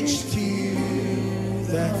each tear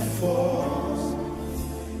that falls,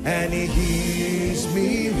 and he hears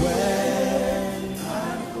me when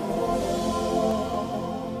I call.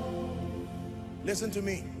 Listen to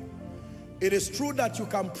me. It is true that you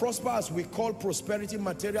can prosper, as we call prosperity,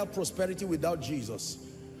 material prosperity, without Jesus.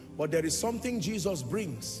 But there is something Jesus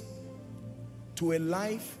brings to a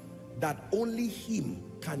life that only him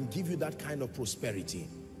can give you that kind of prosperity.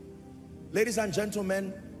 Ladies and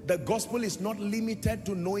gentlemen, the gospel is not limited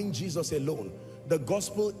to knowing Jesus alone. The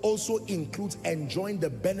gospel also includes enjoying the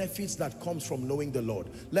benefits that comes from knowing the Lord.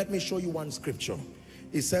 Let me show you one scripture.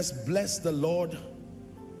 It says, bless the Lord,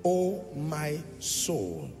 O my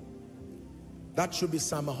soul. That should be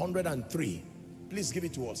Psalm 103. Please give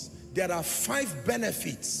it to us. There are 5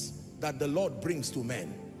 benefits that the Lord brings to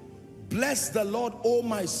men. Bless the Lord, O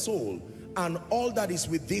my soul, and all that is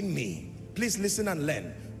within me. Please listen and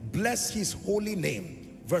learn. Bless his holy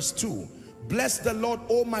name. Verse 2. Bless the Lord,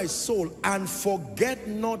 O my soul, and forget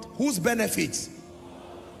not whose benefits?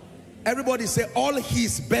 Everybody say all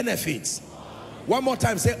his benefits. One more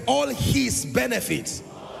time, say all his benefits.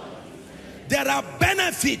 There are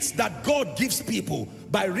benefits that God gives people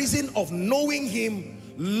by reason of knowing him,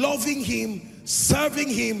 loving him, serving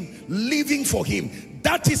him, living for him.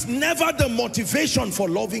 That is never the motivation for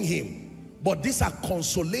loving him, but these are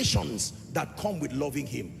consolations that come with loving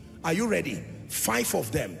him. Are you ready? 5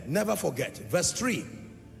 of them, never forget. Verse 3.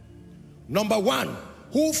 Number 1,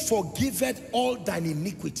 who forgiveth all thine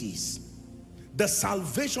iniquities. The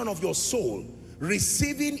salvation of your soul,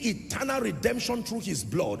 receiving eternal redemption through his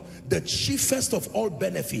blood, the chiefest of all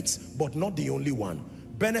benefits, but not the only one.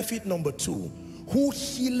 Benefit number 2, who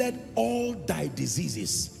healed all thy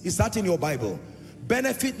diseases. Is that in your Bible?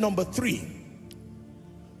 Benefit number 3,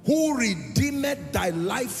 who redeemed thy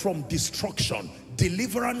life from destruction,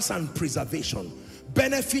 deliverance and preservation.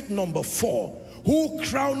 Benefit number 4, who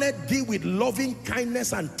crowned thee with loving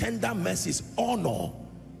kindness and tender mercies. Honor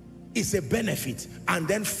is a benefit. And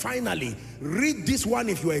then finally, read this one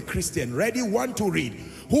if you are a Christian. Ready? 1 to read.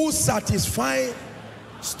 Who satisfy?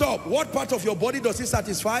 Stop. What part of your body does he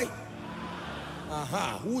satisfy?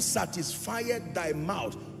 Who satisfieth thy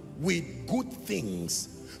mouth with good things,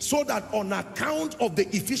 so that on account of the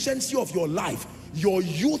efficiency of your life, your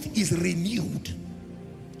youth is renewed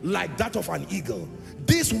like that of an eagle.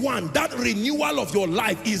 This one, that renewal of your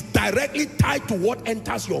life, is directly tied to what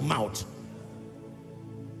enters your mouth.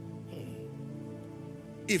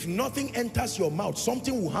 If nothing enters your mouth,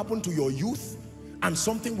 something will happen to your youth and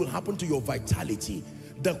something will happen to your vitality.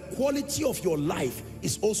 The quality of your life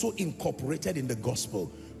is also incorporated in the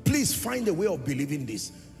gospel. Please find a way of believing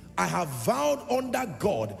this. I have vowed under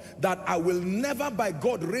God that I will never, by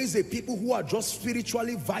God, raise a people who are just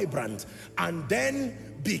spiritually vibrant and then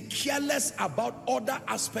be careless about other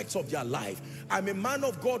aspects of their life. I'm a man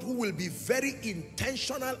of God who will be very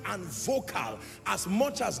intentional and vocal, as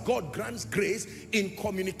much as God grants grace, in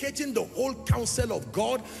communicating the whole counsel of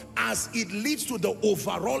God as it leads to the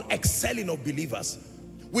overall excelling of believers.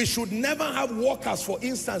 We should never have workers, for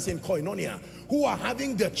instance, in Koinonia, who are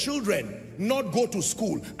having their children not go to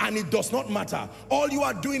school, and it does not matter. All you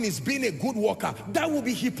are doing is being a good worker. That will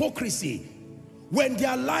be hypocrisy. When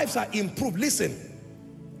their lives are improved, listen,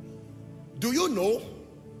 do you know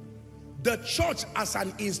the church as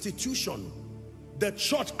an institution, the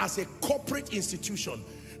church as a corporate institution,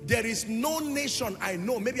 there is no nation I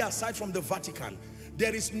know, maybe aside from the Vatican,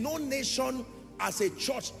 there is no nation as a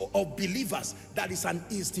church of believers that is an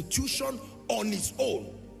institution on its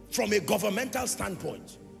own from a governmental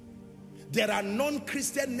standpoint. There are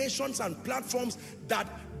non-Christian nations and platforms that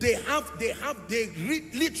they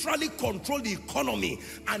literally control the economy,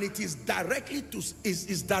 and it is directed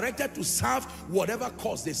to serve whatever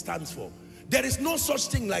cause they stand for. There is no such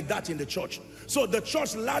thing like that in the church. So the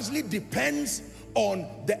church largely depends on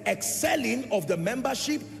the excelling of the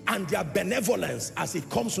membership and their benevolence as it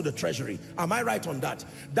comes to the treasury. Am I right on that?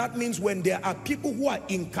 That means when there are people who are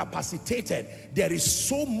incapacitated, there is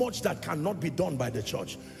so much that cannot be done by the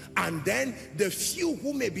church. And then the few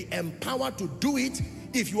who may be empowered to do it,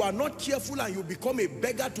 if you are not careful and you become a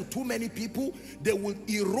beggar to too many people, they will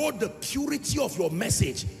erode the purity of your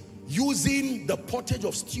message using the pottage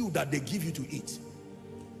of stew that they give you to eat.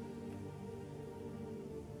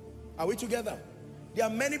 Are we together? There are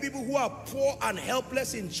many people who are poor and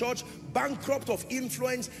helpless in church, bankrupt of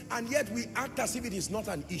influence, and yet we act as if it is not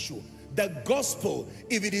an issue. The gospel,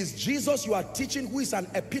 if it is Jesus you are teaching, who is an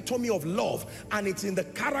epitome of love, and it's in the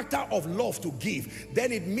character of love to give,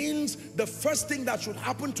 then it means the first thing that should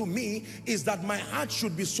happen to me is that my heart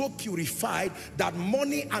should be so purified that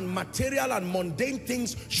money and material and mundane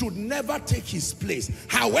things should never take his place.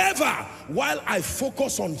 However, while I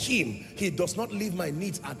focus on him, he does not leave my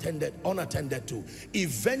needs unattended to.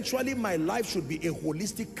 Eventually my life should be a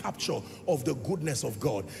holistic capture of the goodness of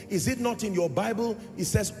God. Is it not in your Bible? It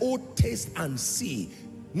says, oh, taste and see,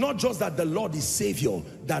 not just that the Lord is Savior,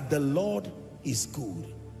 that the Lord is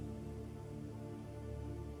good.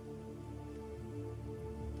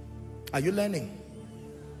 Are you learning?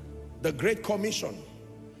 The Great Commission.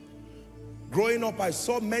 Growing up, I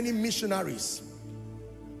saw many missionaries,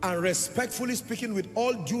 and respectfully speaking, with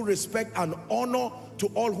all due respect and honor to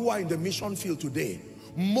all who are in the mission field today,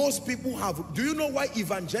 most people have, do you know why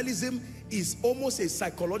evangelism is almost a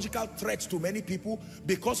psychological threat to many people?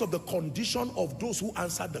 Because of the condition of those who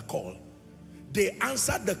answered the call. They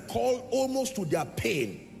answered the call almost to their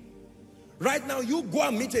pain. Right now, you go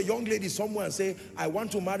and meet a young lady somewhere and say, I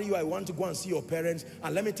want to marry you, I want to go and see your parents.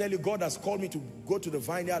 And let me tell you, God has called me to go to the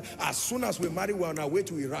vineyard. As soon as we marry, we're on our way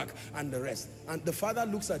to Iraq and the rest. And the father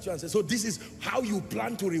looks at you and says, so this is how you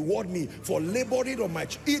plan to reward me for laboring on my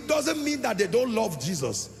child. It doesn't mean that they don't love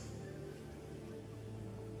Jesus.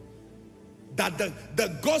 That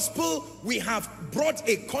the gospel, we have brought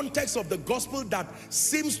a context of the gospel that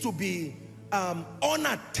seems to be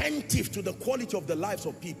unattentive to the quality of the lives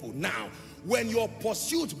of people. Now, when your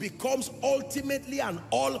pursuit becomes ultimately an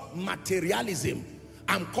all materialism,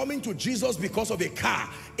 I'm coming to Jesus because of a car,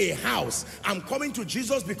 a house. I'm coming to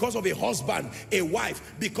Jesus because of a husband, a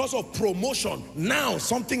wife, because of promotion. Now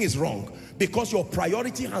something is wrong, because your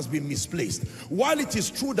priority has been misplaced. While it is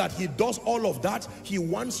true that he does all of that, he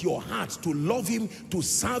wants your heart to love him, to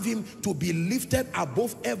serve him, to be lifted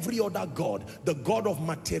above every other god. The god of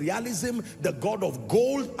materialism, the god of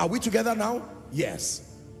gold. Are we together now? Yes.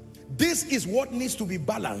 This is what needs to be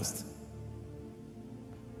balanced.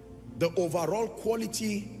 The overall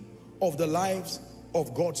quality of the lives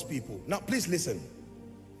of God's people. Now please listen.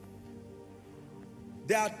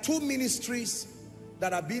 There are two ministries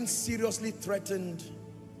that are being seriously threatened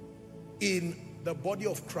in the body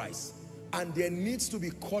of Christ, and there needs to be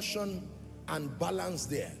caution and balance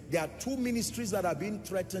there. There are two ministries that are being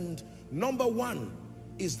threatened. Number one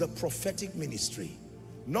is the prophetic ministry.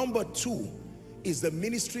 Number two is the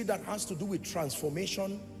ministry that has to do with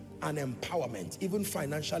transformation and empowerment, even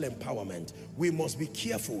financial empowerment. We must be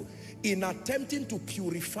careful. In attempting to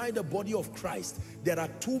purify the body of Christ, there are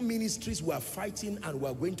two ministries we are fighting, and we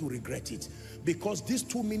are going to regret it, because these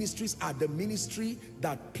two ministries are the ministry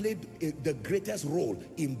that played the greatest role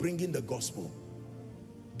in bringing the gospel.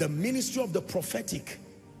 The ministry of the prophetic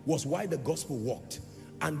was why the gospel worked,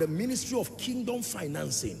 and the ministry of kingdom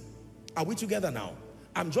financing. Are we together now?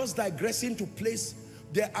 I'm just digressing to place.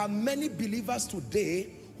 There are many believers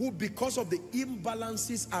today who, because of the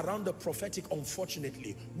imbalances around the prophetic,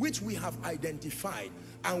 unfortunately, which we have identified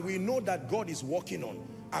and we know that God is working on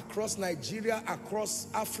across Nigeria, across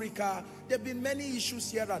Africa, there have been many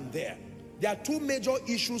issues here and there. There are two major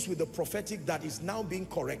issues with the prophetic that is now being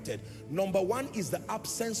corrected. Number one is the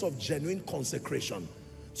absence of genuine consecration.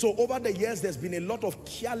 So over the years, there's been a lot of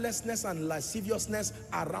carelessness and lasciviousness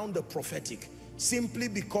around the prophetic, simply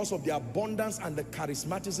because of the abundance and the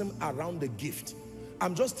charismatism around the gift.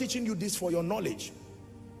 I'm just teaching you this for your knowledge.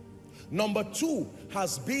 Number two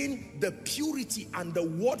has been the purity and the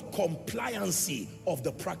word compliancy of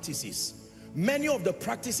the practices. Many of the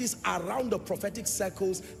practices around the prophetic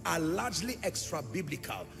circles are largely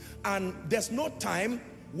extra-biblical. And there's no time.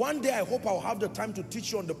 One day I hope I'll have the time to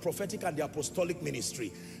teach you on the prophetic and the apostolic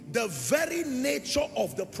ministry. The very nature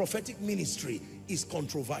of the prophetic ministry is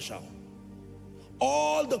controversial.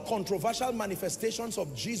 All the controversial manifestations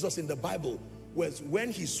of Jesus in the Bible was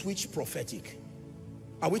when he switched prophetic.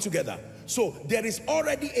 Are we together? So there is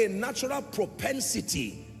already a natural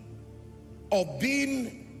propensity of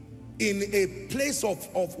being in a place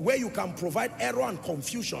of where you can provide error and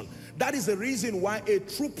confusion. That is the reason why a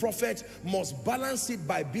true prophet must balance it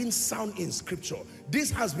by being sound in scripture. This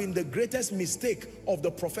has been the greatest mistake of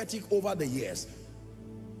the prophetic over the years.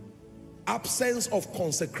 Absence of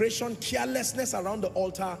consecration, carelessness around the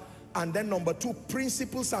altar, and then number two,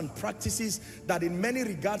 principles and practices that in many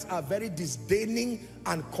regards are very disdaining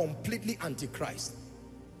and completely antichrist.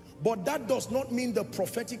 But that does not mean the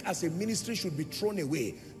prophetic as a ministry should be thrown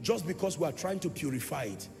away just because we are trying to purify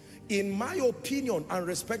it. In my opinion, and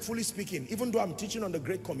respectfully speaking, even though I'm teaching on the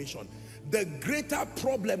Great Commission, the greater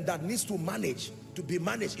problem that needs to be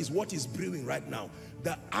managed is what is brewing right now.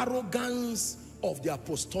 The arrogance of the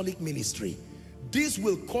apostolic ministry. This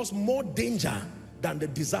will cause more danger than the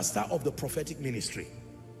disaster of the prophetic ministry.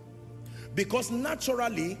 Because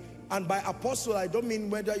naturally, and by apostle, I don't mean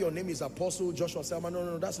whether your name is Apostle Joshua Selman.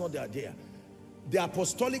 No, that's not the idea. The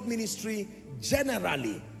apostolic ministry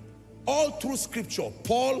generally, all through scripture,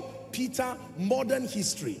 Paul, Peter, modern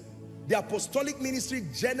history, the apostolic ministry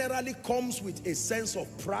generally comes with a sense of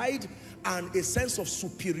pride and a sense of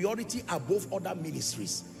superiority above other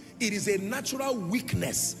ministries. It is a natural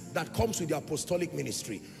weakness that comes with the apostolic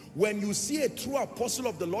ministry. When you see a true apostle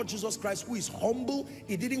of the Lord Jesus Christ who is humble,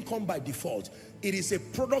 it didn't come by default. It is a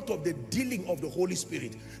product of the dealing of the Holy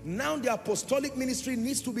Spirit. Now the apostolic ministry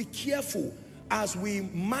needs to be careful as we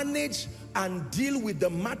manage and deal with the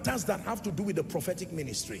matters that have to do with the prophetic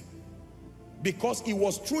ministry. Because it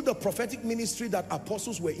was through the prophetic ministry that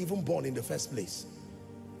apostles were even born in the first place.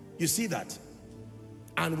 You see that?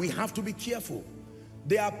 And we have to be careful.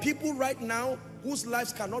 There are people right now whose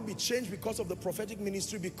lives cannot be changed because of the prophetic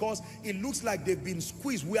ministry, because it looks like they've been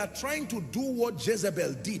squeezed. We are trying to do what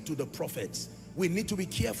Jezebel did to the prophets. We need to be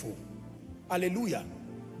careful. Hallelujah.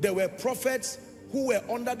 There were prophets who were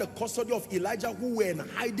under the custody of Elijah, who were in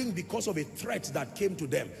hiding because of a threat that came to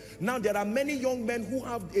them. Now there are many young men who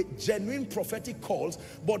have a genuine prophetic calls,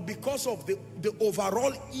 but because of the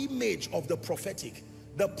overall image of the prophetic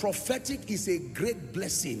is a great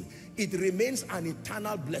blessing. It remains an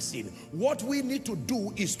eternal blessing. What we need to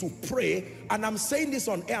do is to pray, and I'm saying this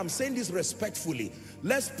on air, I'm saying this respectfully.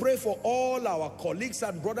 Let's pray for all our colleagues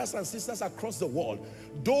and brothers and sisters across the world,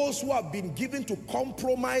 those who have been given to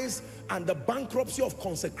compromise and the bankruptcy of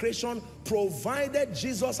consecration. Provided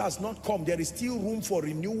Jesus has not come, there is still room for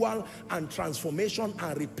renewal and transformation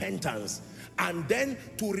and repentance. And then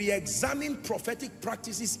to re-examine prophetic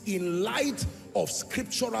practices in light of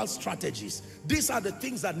scriptural strategies. These are the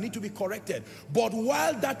things that need to be corrected. But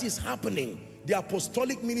while that is happening, the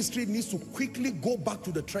apostolic ministry needs to quickly go back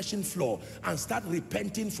to the threshing floor and start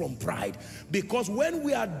repenting from pride. Because when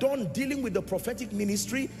we are done dealing with the prophetic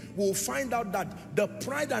ministry, we'll find out that the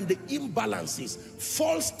pride and the imbalances,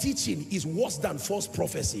 false teaching is worse than false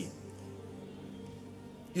prophecy.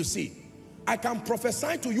 You see, I can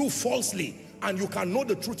prophesy to you falsely and you can know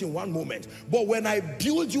the truth in one moment. But when I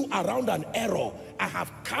build you around an error, I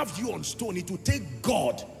have carved you on stone. It will take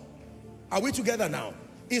God. Are we together now?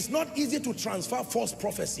 It's not easy to transfer false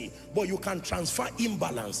prophecy, but you can transfer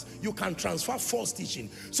imbalance. You can transfer false teaching.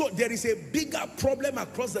 So there is a bigger problem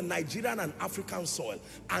across the Nigerian and African soil,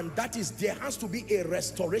 and that is there has to be a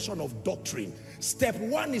restoration of doctrine. Step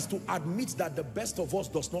one is to admit that the best of us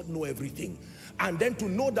does not know everything, and then to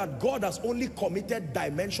know that God has only committed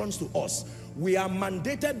dimensions to us. We are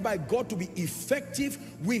mandated by God to be effective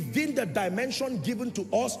within the dimension given to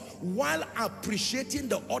us, while appreciating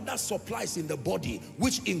the other supplies in the body,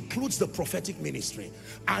 which includes the prophetic ministry.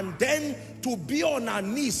 And then to be on our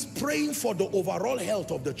knees praying for the overall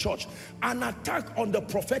health of the church. An attack on the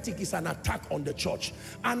prophetic is an attack on the church.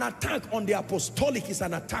 An attack on the apostolic is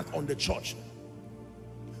an attack on the church.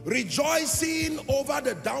 Rejoicing over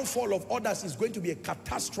the downfall of others is going to be a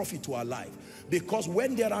catastrophe to our life, because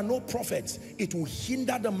when there are no prophets, it will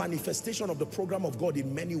hinder the manifestation of the program of God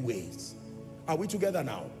in many ways. Are we together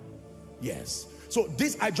now? Yes. So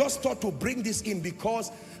this, I just thought to bring this in,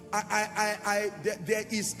 because there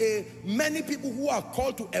is many people who are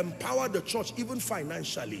called to empower the church, even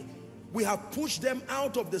financially. We have pushed them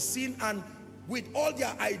out of the scene, and with all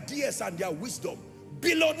their ideas and their wisdom,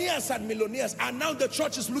 billionaires and millionaires, and now the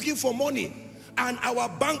church is looking for money. And our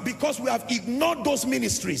bank, because we have ignored those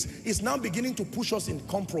ministries, is now beginning to push us in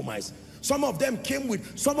compromise. Some of them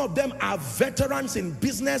some of them are veterans in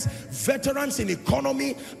business, veterans in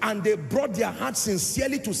economy, and they brought their heart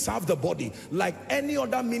sincerely to serve the body. Like any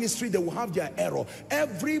other ministry, they will have their error.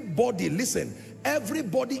 Everybody, listen,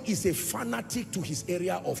 everybody is a fanatic to his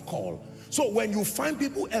area of call. So when you find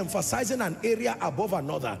people emphasizing an area above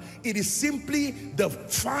another, it is simply the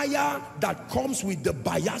fire that comes with the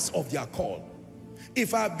bias of their call.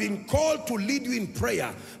 If I've been called to lead you in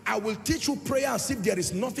prayer, I will teach you prayer as if there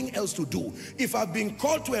is nothing else to do. If I've been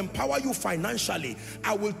called to empower you financially,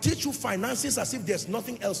 I will teach you finances as if there's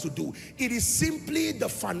nothing else to do. It is simply the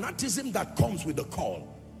fanaticism that comes with the call.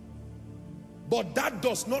 But that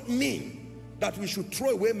does not mean that we should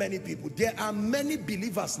throw away many people. There are many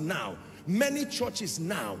believers now, many churches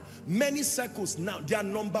now, many circles now, their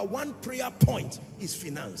number one prayer point is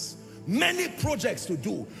finance. Many projects to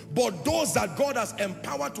do, but those that God has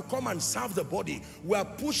empowered to come and serve the body, we are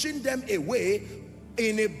pushing them away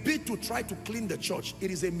in a bid to try to clean the church. It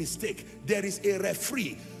is a mistake. There is a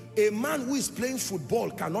referee. A man who is playing football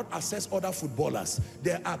cannot assess other footballers.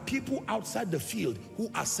 There are people outside the field who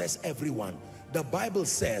assess everyone. the Bible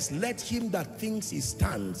says, let him that thinks he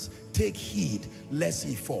stands take heed lest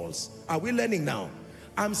he falls. Are we learning now?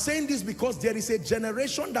 I'm saying this because there is a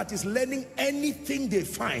generation that is learning anything they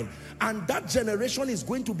find, and that generation is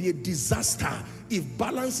going to be a disaster if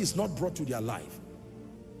balance is not brought to their life.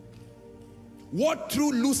 What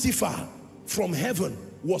threw Lucifer from heaven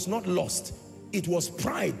was not lost. It was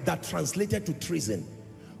pride that translated to treason.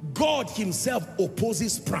 God himself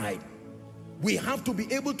opposes pride. We have to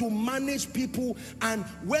be able to manage people, and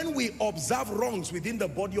when we observe wrongs within the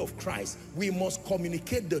body of Christ, we must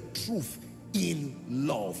communicate the truth in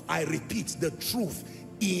love. I repeat, the truth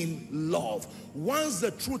in love. Once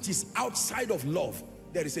the truth is outside of love,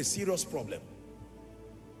 there is a serious problem.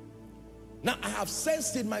 Now, I have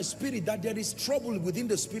sensed in my spirit that there is trouble within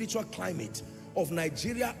the spiritual climate of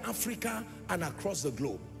Nigeria, Africa, and across the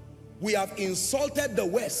globe. We have insulted the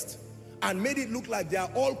West and made it look like they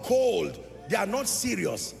are all cold. They are not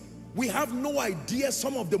serious. We have no idea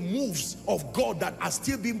some of the moves of God that are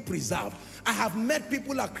still being preserved. I have met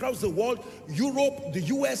people across the world, Europe, the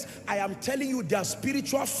US. I am telling you, their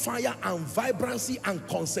spiritual fire and vibrancy and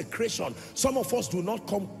consecration, some of us do not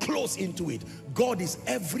come close into it. God is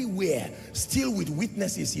everywhere, still with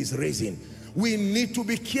witnesses he's raising. We need to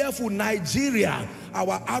be careful. Nigeria,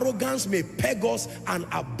 our arrogance may peg us and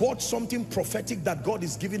abort something prophetic that God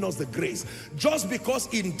is giving us the grace. Just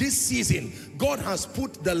because in this season, God has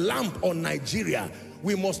put the lamp on Nigeria,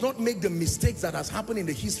 we must not make the mistakes that has happened in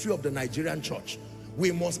the history of the Nigerian church.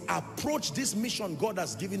 We must approach this mission God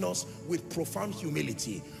has given us with profound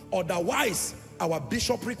humility. Otherwise, our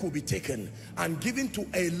bishopric will be taken and given to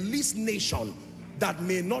a least nation that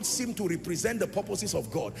may not seem to represent the purposes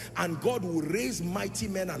of God, and God will raise mighty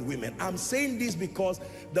men and women. I'm saying this because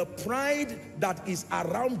the pride that is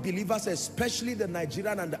around believers, especially the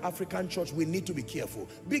Nigerian and the African church, we need to be careful.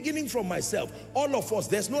 Beginning from myself, all of us,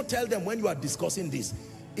 there's no tell them when you are discussing this.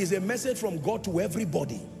 It's a message from God to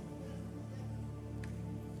everybody.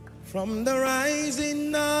 From the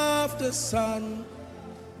rising of the sun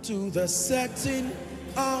to the setting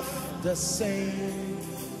of the same,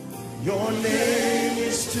 your name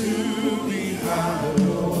is to be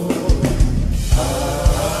hallowed,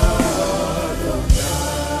 Adonai.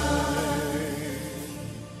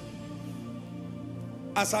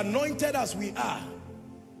 As anointed as we are,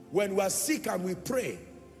 when we are sick and we pray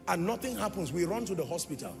and nothing happens, we run to the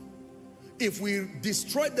hospital. If we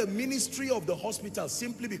destroy the ministry of the hospital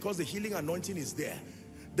simply because the healing anointing is there,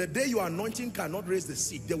 the day your anointing cannot raise the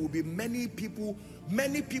sick, there will be many people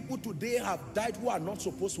today have died who are not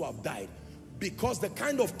supposed to have died, because the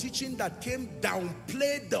kind of teaching that came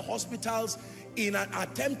downplayed the hospitals in an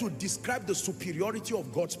attempt to describe the superiority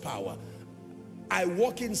of God's power. I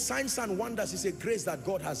work in signs and wonders. It's a grace that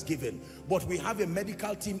God has given, but we have a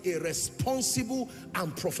medical team, a responsible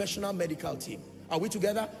and professional medical team. Are we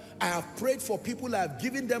together? I have prayed for people. I have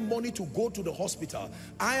given them money to go to the hospital.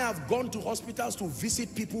 I have gone to hospitals to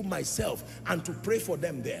visit people myself and to pray for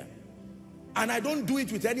them there. And I don't do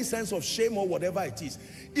it with any sense of shame or whatever it is.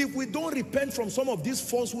 If we don't repent from some of these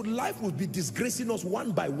falsehood, life will be disgracing us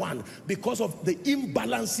one by one because of the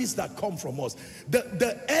imbalances that come from us.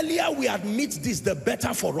 The earlier we admit this, the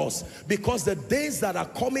better for us, because the days that are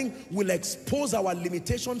coming will expose our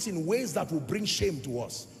limitations in ways that will bring shame to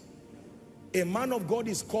us. A man of God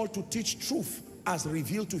is called to teach truth as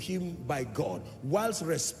revealed to him by God, whilst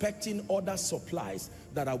respecting other supplies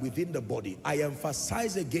that are within the body. I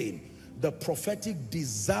emphasize again, the prophetic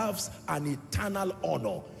deserves an eternal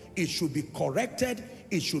honor. It should be corrected,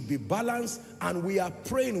 it should be balanced, and we are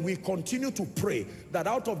praying, we continue to pray that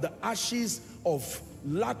out of the ashes of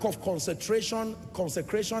lack of consecration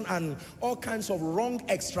and all kinds of wrong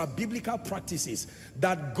extra biblical practices,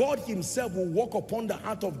 that God himself will walk upon the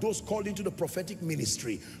heart of those called into the prophetic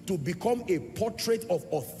ministry to become a portrait of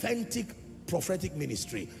authentic prophetic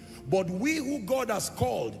ministry. But we who God has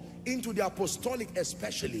called into the apostolic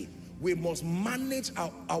especially, we must manage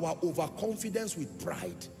our overconfidence with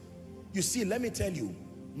pride. You see, let me tell you,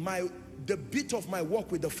 the bit of my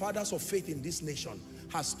work with the fathers of faith in this nation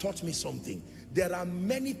has taught me something. There are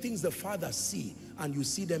many things the fathers see and you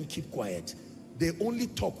see them keep quiet. They only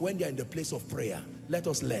talk when they are in the place of prayer. Let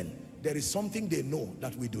us learn. There is something they know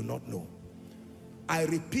that we do not know. I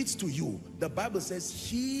repeat to you, the Bible says,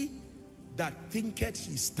 he that thinketh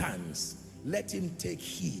he stands, let him take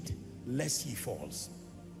heed lest he falls.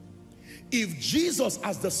 If Jesus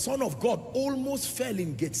as the Son of God almost fell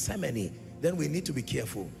in Gethsemane, then we need to be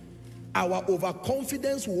careful. Our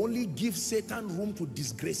overconfidence will only give Satan room to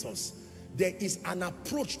disgrace us. There is an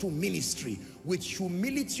approach to ministry with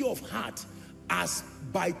humility of heart as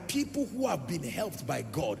by people who have been helped by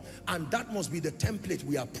God, and that must be the template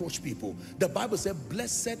we approach people. The Bible says,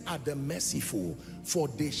 blessed are the merciful, for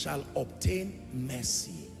they shall obtain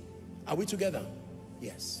mercy. Are we together?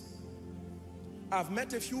 Yes. I've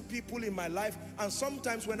met a few people in my life, and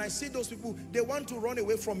sometimes when I see those people, they want to run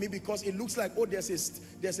away from me because it looks like, oh, there's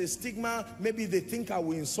a stigma. Maybe they think I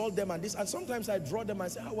will insult them and this. And sometimes I draw them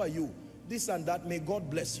and say, how are you? This and that. May God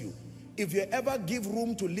bless you. If you ever give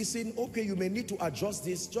room to listen, okay, you may need to adjust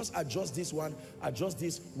this. Just adjust this one, adjust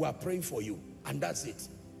this. We are praying for you. And that's it.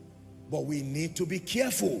 But we need to be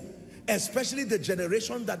careful, especially the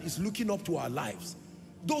generation that is looking up to our lives.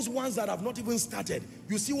 Those ones that have not even started,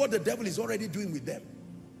 you see what the devil is already doing with them.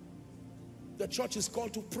 The church is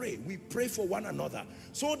called to pray. We pray for one another,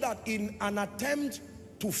 so that in an attempt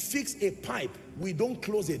to fix a pipe, we don't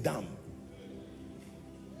close a dam.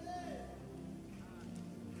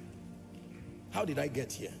 How did I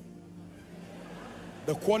get here?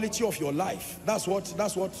 The quality of your life. That's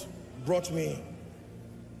what brought me.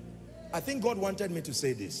 I think God wanted me to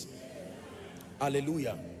say this.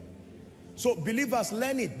 Hallelujah. So believers,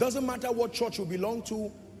 learn it. Doesn't matter what church you belong to.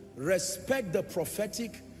 Respect the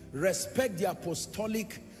prophetic, respect the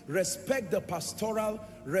apostolic, respect the pastoral,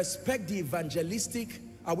 respect the evangelistic.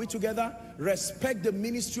 Are we together? Respect the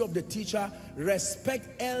ministry of the teacher,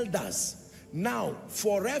 respect elders. Now,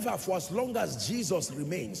 forever, for as long as Jesus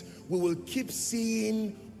remains, we will keep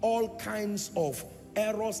seeing all kinds of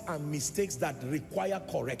errors and mistakes that require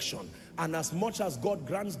correction. And as much as God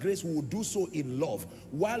grants grace, we will do so in love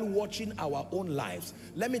while watching our own lives.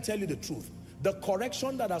 Let me tell you the truth. The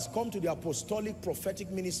correction that has come to the apostolic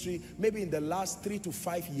prophetic ministry, maybe in the last 3 to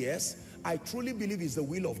 5 years, I truly believe is the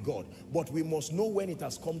will of God. But we must know when it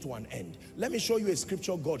has come to an end. Let me show you a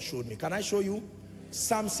scripture God showed me. Can I show you?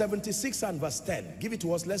 Psalm 76 and verse 10. Give it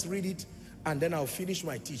to us. Let's read it, and then I'll finish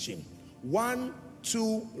my teaching. 1,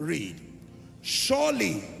 2, read.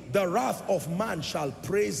 Surely the wrath of man shall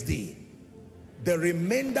praise thee. The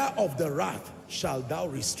remainder of the wrath shall thou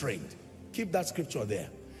restrain. Keep that scripture there.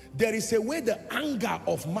 There is a way the anger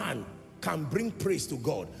of man can bring praise to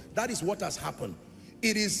God. That is what has happened.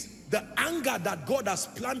 It is the anger that God has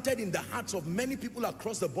planted in the hearts of many people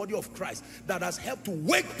across the body of Christ that has helped to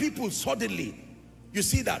wake people suddenly. You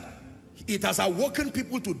see that? It has awoken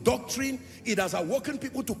people to doctrine. It has awoken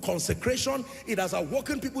people to consecration. It has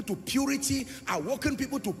awoken people to purity, awoken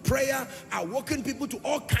people to prayer, awoken people to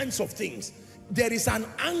all kinds of things. There is an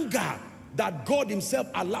anger that God himself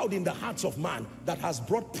allowed in the hearts of man that has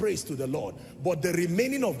brought praise to the Lord. But the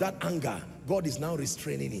remaining of that anger, God is now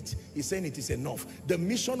restraining it. He's saying it is enough. The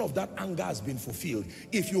mission of that anger has been fulfilled.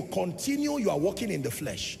 If you continue, you are walking in the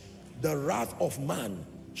flesh. The wrath of man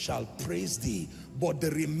shall praise thee, but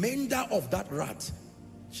the remainder of that wrath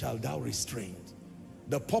shall thou restrain.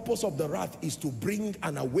 The purpose of the wrath is to bring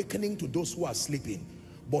an awakening to those who are sleeping.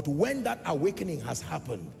 But when that awakening has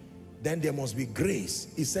happened, then there must be grace.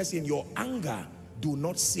 It says, in your anger, do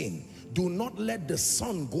not sin. Do not let the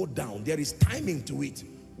sun go down. There is timing to it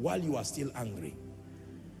while you are still angry.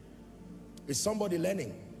 Is somebody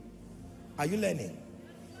learning? Are you learning?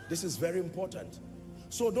 This is very important.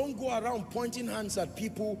 So don't go around pointing hands at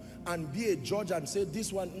people and be a judge and say,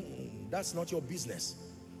 this one, that's not your business.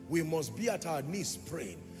 We must be at our knees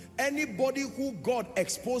praying. Anybody who God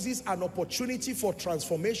exposes an opportunity for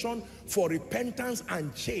transformation, for repentance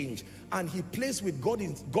and change, and he plays with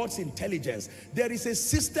God's intelligence, there is a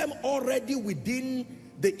system already within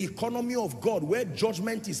the economy of God where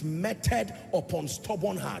judgment is meted upon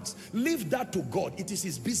stubborn hearts. Leave that to God. It is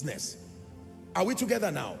his business. Are we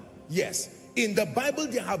together now? Yes. In the Bible,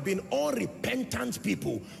 there have been unrepentant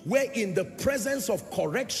people where in the presence of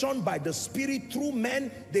correction by the Spirit through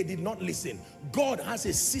men, they did not listen. God has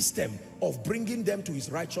a system of bringing them to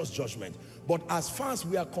his righteous judgment. But as far as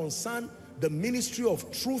we are concerned, the ministry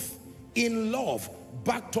of truth in love,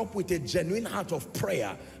 backed up with a genuine heart of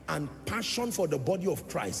prayer and passion for the body of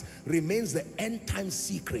Christ, remains the end-time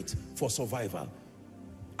secret for survival.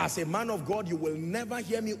 As a man of God, you will never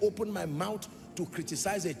hear me open my mouth to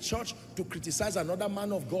criticize a church, to criticize another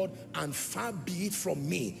man of God, and far be it from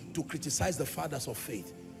me to criticize the fathers of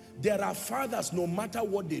faith. There are fathers, no matter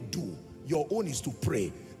what they do, your own is to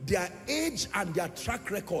pray. Their age and their track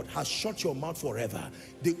record has shut your mouth forever.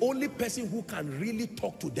 The only person who can really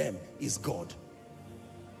talk to them is God.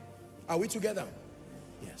 Are we together?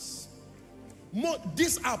 Yes.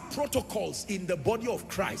 These are protocols in the body of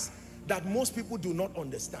Christ that most people do not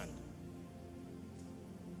understand.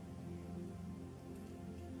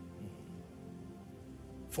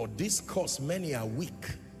 For this cause many are weak.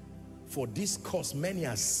 For this cause many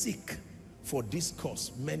are sick. For this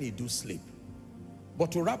cause many do sleep.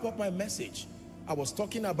 But to wrap up my message, I was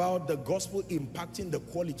talking about the gospel impacting the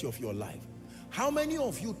quality of your life. How many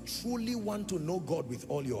of you truly want to know God with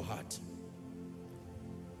all your heart?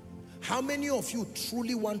 How many of you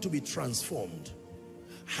truly want to be transformed?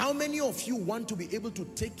 How many of you want to be able to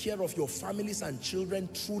take care of your families and children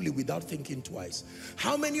truly without thinking twice?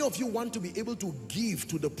 How many of you want to be able to give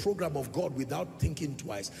to the program of God without thinking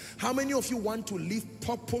twice? How many of you want to live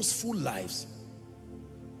purposeful lives?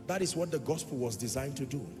 That is what the gospel was designed to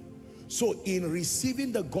do. So in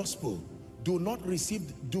receiving the gospel, do not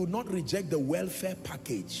reject the welfare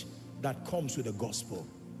package that comes with the gospel.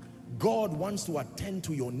 God wants to attend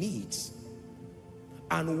to your needs.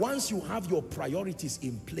 And once you have your priorities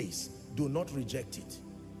in place, do not reject it.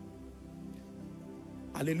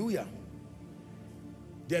 Hallelujah.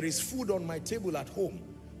 There is food on my table at home.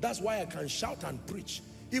 That's why I can shout and preach.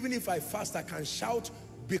 Even if I fast, I can shout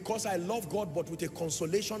because I love God, but with a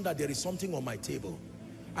consolation that there is something on my table.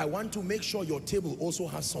 I want to make sure your table also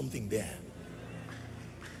has something there.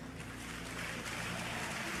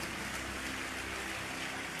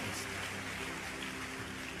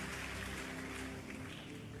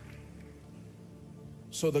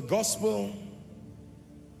 So the gospel,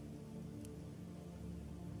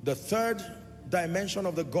 the third dimension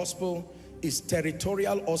of the gospel is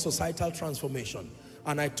territorial or societal transformation.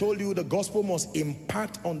 And I told you the gospel must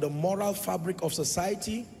impact on the moral fabric of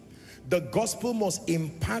society. The gospel must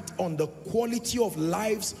impact on the quality of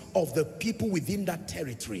lives of the people within that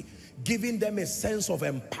territory, giving them a sense of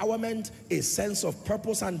empowerment, a sense of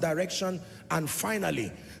purpose and direction. And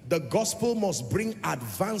finally, the gospel must bring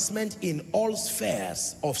advancement in all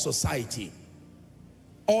spheres of society.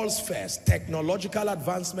 All spheres: technological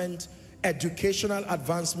advancement, educational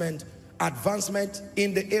advancement, advancement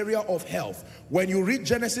in the area of health. When you read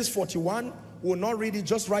Genesis 41, we'll not read it,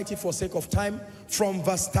 just write it for sake of time, from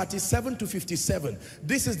verse 37 to 57.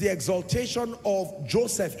 This is the exaltation of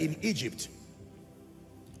Joseph in Egypt.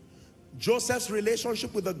 Joseph's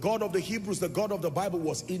relationship with the God of the Hebrews, the God of the Bible,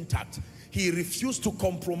 was intact. He refused to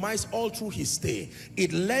compromise all through his stay.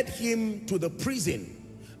 It led him to the prison.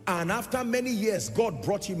 And after many years, God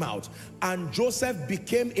brought him out. And Joseph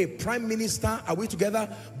became a prime minister, are we together?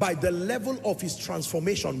 By the level of his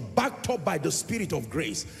transformation, backed up by the Spirit of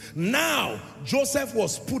grace. Now, Joseph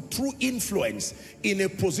was put through influence in a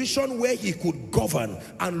position where he could govern.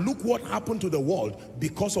 And look what happened to the world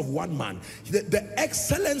because of one man. The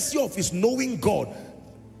excellency of his knowing God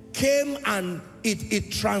came, and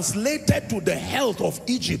it translated to the health of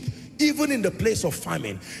Egypt, even in the place of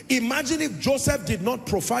famine. Imagine if Joseph did not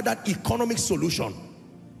provide that economic solution.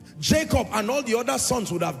 Jacob and all the other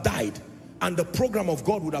sons would have died, and the program of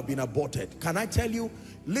God would have been aborted. Can I tell you?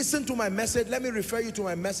 Listen to my message. Let me refer you to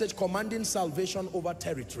my message, Commanding Salvation Over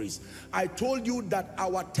Territories. I told you that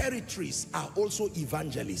our territories are also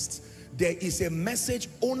evangelists. There is a message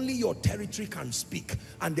only your territory can speak,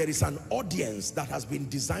 and there is an audience that has been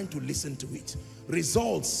designed to listen to it.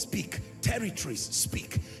 Results speak, territories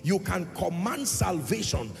speak. You can command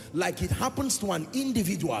salvation like it happens to an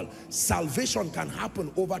individual. Salvation can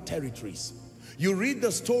happen over territories. You read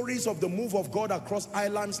the stories of the move of God across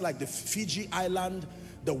islands like the Fiji Island,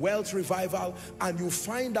 the wealth revival, and you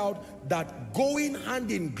find out that going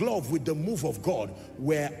hand in glove with the move of God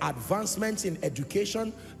were advancements in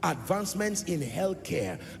education, advancements in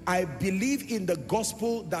healthcare. I believe in the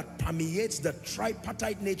gospel that permeates the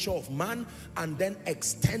tripartite nature of man and then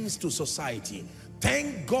extends to society.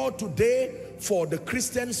 Thank God today for the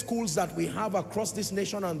Christian schools that we have across this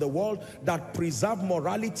nation and the world that preserve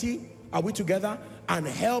morality. Are we together? And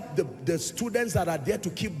help the students that are there to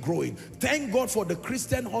keep growing. Thank God for the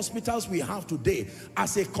Christian hospitals we have today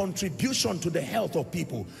as a contribution to the health of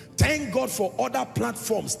people. Thank God for other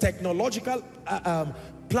platforms, technological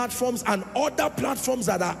platforms and other platforms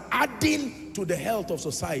that are adding to the health of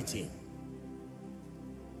society.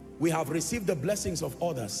 We have received the blessings of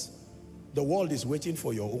others. The world is waiting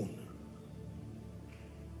for your own.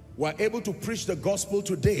 We're able to preach the gospel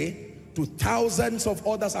today to thousands of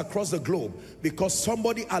others across the globe because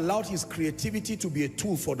somebody allowed his creativity to be a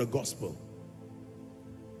tool for the gospel.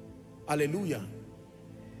 Hallelujah.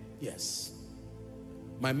 Yes.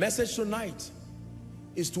 My message tonight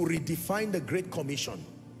is to redefine the Great Commission.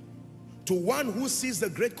 To one who sees the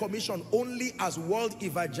Great Commission only as world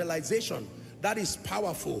evangelization, that is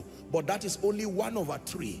powerful, but that is only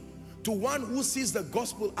 1/3. To one who sees the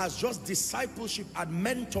gospel as just discipleship and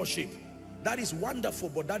mentorship, that is wonderful,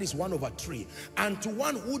 but that is 1/3. And to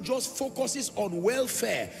one who just focuses on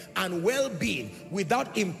welfare and well-being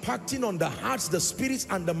without impacting on the hearts, the spirits,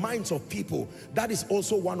 and the minds of people, that is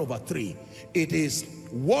also 1/3. It is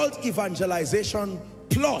world evangelization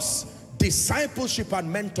plus discipleship and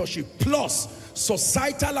mentorship, plus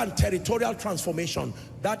societal and territorial transformation,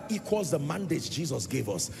 that equals the mandate Jesus gave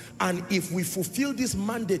us. And if we fulfill this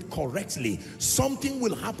mandate correctly, something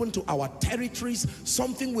will happen to our territories,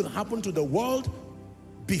 something will happen to the world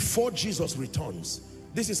before Jesus returns.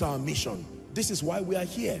 This is our mission. This is why we are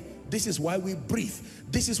here. This is why we breathe.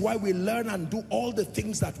 This is why we learn and do all the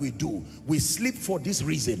things that we do. We sleep for this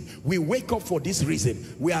reason. We wake up for this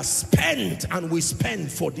reason. We are spent and we spend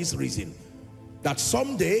for this reason. That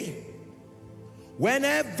someday, when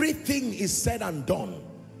everything is said and done,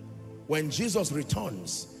 when Jesus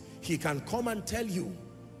returns, he can come and tell you,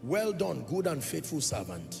 well done, good and faithful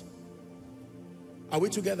servant. Are we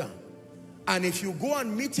together? And if you go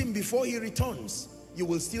and meet him before he returns, you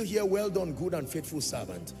will still hear, well done, good and faithful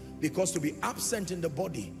servant. Because to be absent in the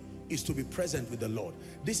body is to be present with the Lord.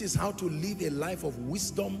 This is how to live a life of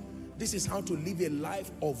wisdom. This is how to live a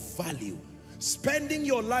life of value. Spending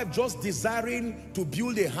your life just desiring to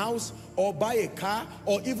build a house or buy a car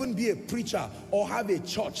or even be a preacher or have a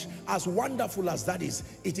church, as wonderful as that is,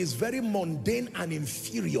 it is very mundane and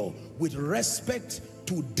inferior with respect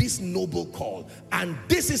to this noble call. And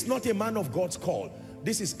this is not a man of God's call.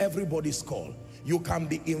 This is everybody's call. You can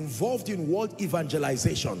be involved in world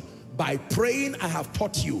evangelization by praying, I have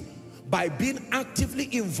taught you, by being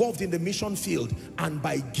actively involved in the mission field, and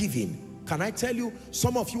by giving. Can I tell you,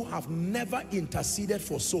 some of you have never interceded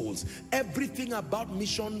for souls. Everything about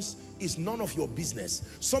missions is none of your business.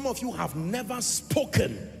 Some of you have never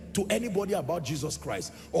spoken to anybody about Jesus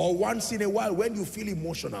Christ. Or once in a while when you feel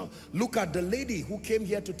emotional. Look at the lady who came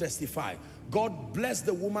here to testify. God bless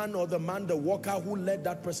the woman or the man, the worker who led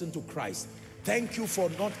that person to Christ. Thank you for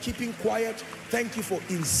not keeping quiet. Thank you for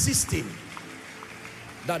insisting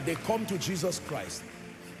that they come to Jesus Christ.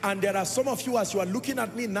 And there are some of you, as you are looking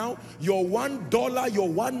at me now, your $1, your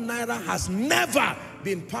 ₦1 has never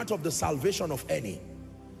been part of the salvation of any.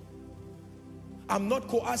 I'm not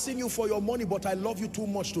coercing you for your money, but I love you too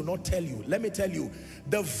much to not tell you. Let me tell you,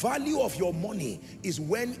 the value of your money is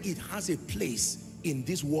when it has a place in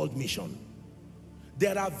this world mission.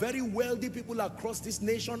 There are very wealthy people across this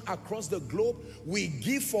nation, across the globe. We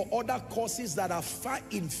give for other causes that are far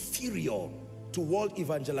inferior to world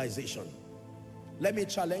evangelization. Let me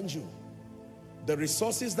challenge you. The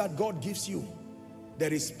resources that God gives you,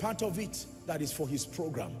 there is part of it that is for his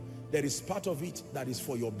program. There is part of it that is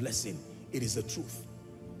for your blessing. It is the truth.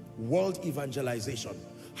 World evangelization.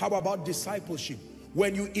 How about discipleship?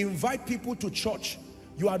 When you invite people to church,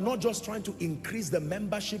 you are not just trying to increase the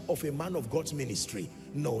membership of a man of God's ministry.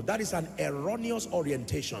 No, that is an erroneous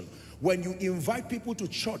orientation. When you invite people to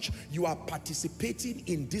church, you are participating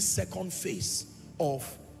in this second phase of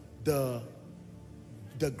the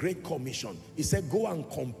Great Commission. He said, go and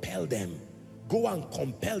compel them. Go and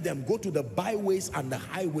compel them. Go to the byways and the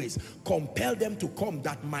highways. Compel them to come,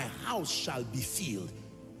 that my house shall be filled.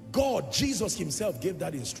 God, Jesus himself gave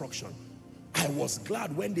that instruction. I was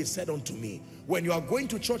glad when they said unto me, when you are going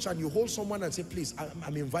to church and you hold someone and say, please,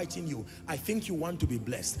 I'm inviting you. I think you want to be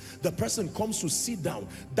blessed. The person comes to sit down.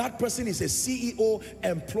 That person is a CEO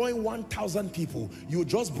employing 1,000 people. You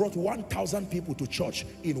just brought 1,000 people to church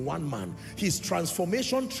in one man. His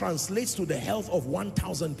transformation translates to the health of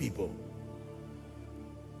 1,000 people.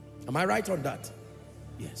 Am I right on that?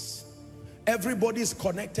 Yes. Everybody is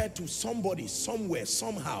connected to somebody, somewhere,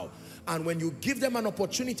 somehow. And when you give them an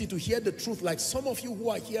opportunity to hear the truth, like some of you who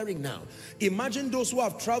are hearing now, imagine those who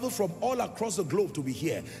have traveled from all across the globe to be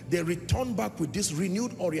here. They return back with this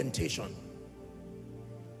renewed orientation.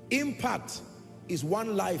 Impact is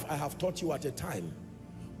one life I have taught you at a time.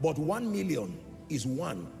 But 1 million is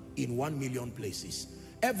one in 1 million places.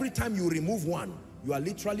 Every time you remove one, you are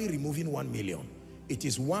literally removing 1 million. It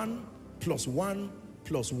is 1 plus 1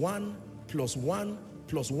 plus 1 plus 1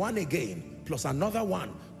 plus 1 again, plus another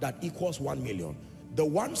 1 that equals 1 million. The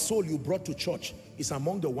one soul you brought to church is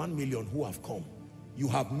among the 1 million who have come. You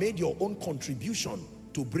have made your own contribution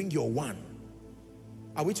to bring your one.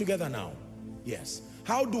 Are we together now? Yes.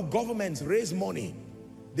 How do governments raise money?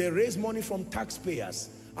 They raise money from taxpayers,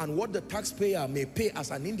 and what the taxpayer may pay as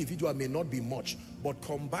an individual may not be much, but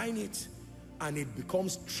combine it and it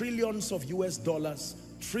becomes trillions of US dollars,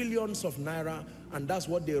 trillions of naira, and that's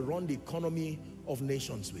what they run the economy of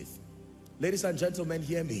nations with. Ladies and gentlemen,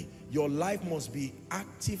 hear me. Your life must be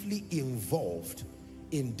actively involved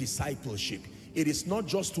in discipleship. It is not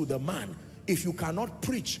just to the man. If you cannot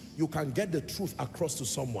preach, you can get the truth across to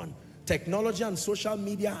someone. Technology and social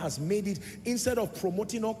media has made it, instead of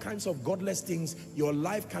promoting all kinds of godless things, your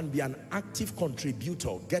life can be an active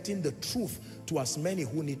contributor, getting the truth to as many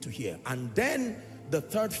who need to hear. And then The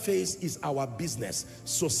third phase is our business,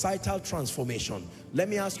 societal transformation. Let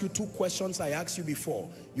me ask you two questions I asked you before.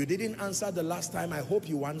 You didn't answer the last time. I hope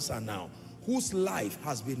you answer now. Whose life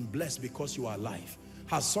has been blessed because you are alive?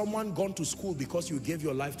 Has someone gone to school because you gave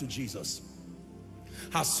your life to Jesus?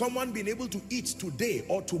 Has someone been able to eat today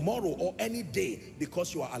or tomorrow or any day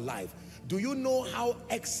because you are alive? Do you know how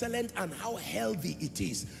excellent and how healthy it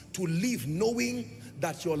is to live knowing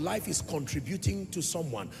that your life is contributing to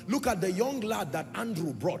someone? Look at the young lad that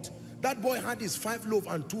Andrew brought. That boy had his 5 loaves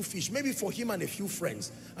and 2 fish, maybe for him and a few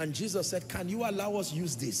friends. And Jesus said, can you allow us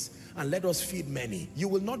use this and let us feed many? You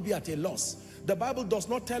will not be at a loss. The Bible does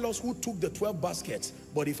not tell us who took the 12 baskets,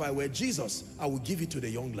 but if I were Jesus, I would give it to the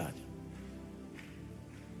young lad.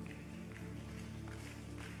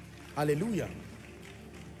 Hallelujah.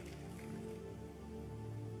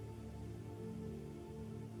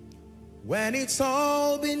 When it's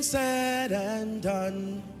all been said and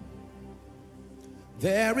done,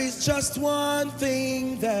 there is just one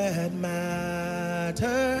thing that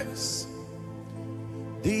matters.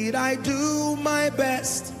 Did I do my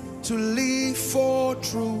best to live for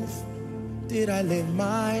truth? Did I live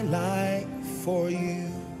my life for you?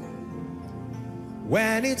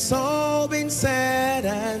 When it's all been said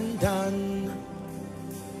and done,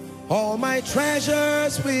 all my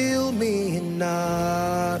treasures will mean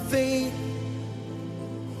nothing.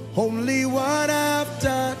 Only what I've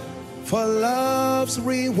done for love's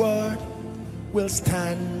reward will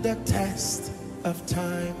stand the test of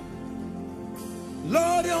time.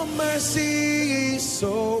 Lord, your mercy is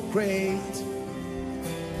so great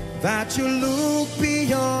that you look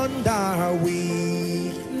beyond our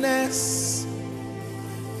weakness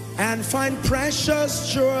and find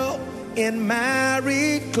precious jewel in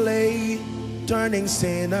married clay, turning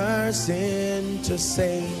sinners into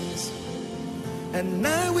saints. And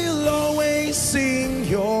I will always sing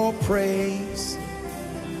your praise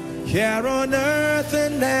here on earth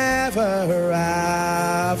and ever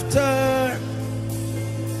after.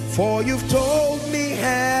 For you've told me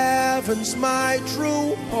heaven's my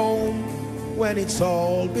true home. When it's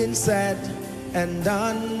all been said and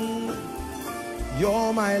done,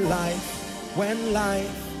 you're my life when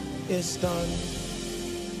life is done.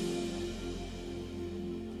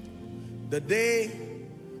 The day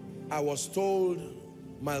I was told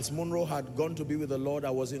Miles Monroe had gone to be with the Lord,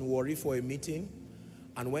 I was in Warri for a meeting,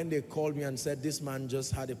 and when they called me and said this man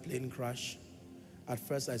just had a plane crash, at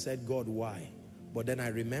first I said, God, why? But then I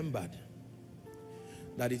remembered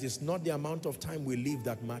that it is not the amount of time we live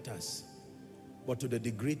that matters, but to the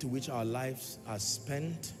degree to which our lives are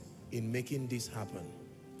spent in making this happen.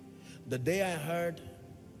 The day I heard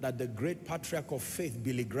that the great patriarch of faith,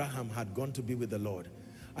 Billy Graham, had gone to be with the Lord,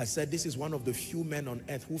 I said, this is one of the few men on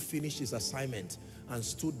earth who finished his assignment and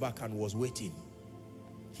stood back and was waiting.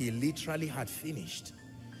 He literally had finished.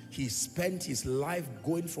 He spent his life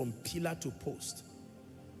going from pillar to post.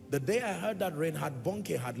 The day I heard that Reinhard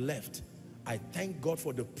Bonnke had left, I thank God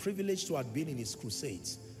for the privilege to have been in his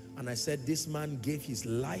crusades. And I said, this man gave his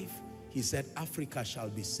life. He said, Africa shall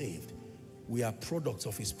be saved. We are products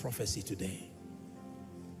of his prophecy today.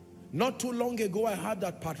 Not too long ago, I heard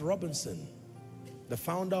that Pat Robinson, the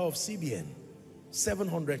founder of CBN,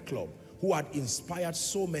 700 Club, who had inspired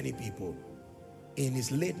so many people, in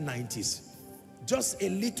his late 90s, just a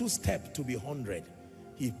little step to be 100,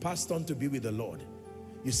 he passed on to be with the Lord.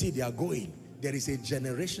 You see, they are going. There is a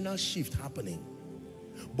generational shift happening.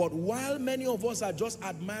 But while many of us are just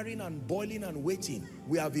admiring and boiling and waiting,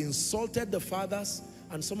 we have insulted the fathers,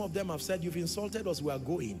 and some of them have said, you've insulted us, we are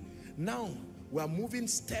going. Now, we are moving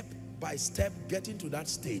step by step, getting to that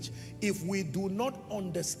stage. If we do not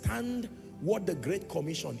understand what the Great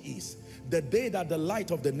Commission is, the day that the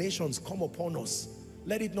light of the nations come upon us,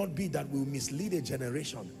 let it not be that we will mislead a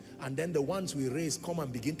generation, and then the ones we raise come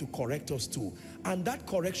and begin to correct us too. And that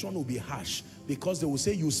correction will be harsh, because they will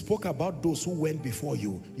say, you spoke about those who went before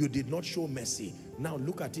you. You did not show mercy. Now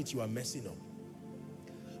look at it, you are messing up.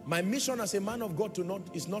 My mission as a man of God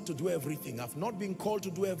is not to do everything. I've not been called to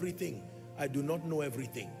do everything. I do not know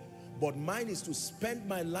everything. But mine is to spend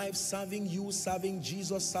my life serving you, serving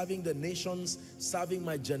Jesus, serving the nations, serving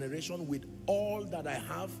my generation with all that I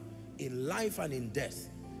have in life and in death.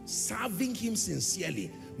 Serving him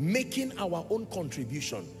sincerely, making our own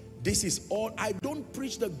contribution. This is all. I don't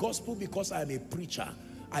preach the gospel because I'm a preacher.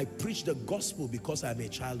 I preach the gospel because I'm a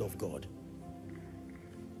child of God.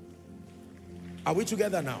 Are we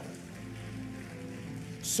together now?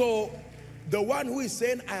 So, the one who is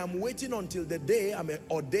saying, I am waiting until the day I'm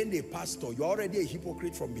ordained a pastor, you're already a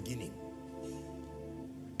hypocrite from beginning.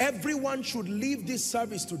 Everyone should leave this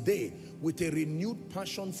service today with a renewed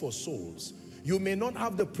passion for souls. You may not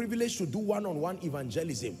have the privilege to do one-on-one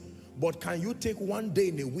evangelism, but can you take one day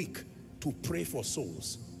in a week to pray for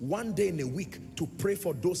souls? One day in a week to pray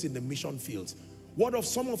for those in the mission fields? What of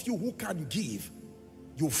some of you who can give?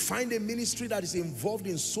 You find a ministry that is involved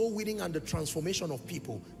in soul winning and the transformation of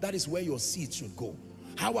people. That is where your seeds should go.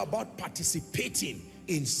 How about participating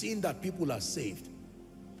in seeing that people are saved?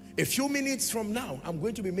 A few minutes from now, I'm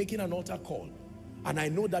going to be making an altar call. And I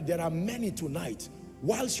know that there are many tonight.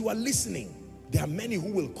 Whilst you are listening, there are many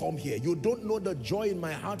who will come here. You don't know the joy in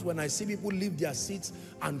my heart when I see people leave their seats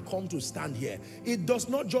and come to stand here. It does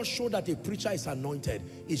not just show that a preacher is anointed.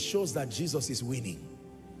 It shows that Jesus is winning.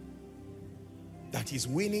 That he's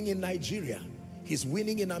winning in Nigeria. He's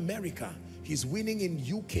winning in America. He's winning in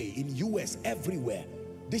UK, in US, everywhere.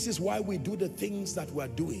 This is why we do the things that we're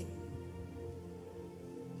doing.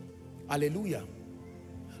 Hallelujah.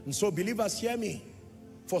 And so believers, hear me.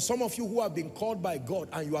 For some of you who have been called by God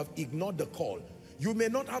and you have ignored the call, you may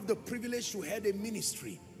not have the privilege to head a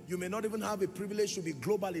ministry. You may not even have a privilege to be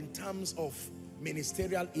global in terms of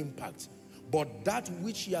ministerial impact. But that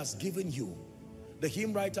which he has given you, the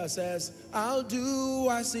hymn writer says, I'll do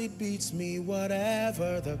as it beats me,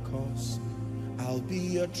 whatever the cost. I'll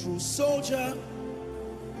be a true soldier.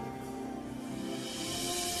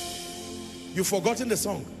 You've forgotten the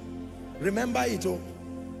song. Remember it, oh.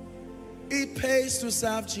 It pays to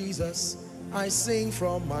serve Jesus. I sing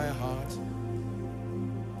from my heart.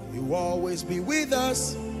 You always be with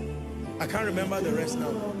us. I can't remember the rest now.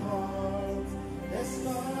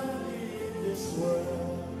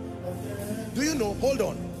 Do you know, hold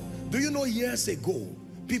on. Do you know years ago,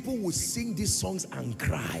 people would sing these songs and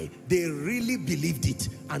cry. They really believed it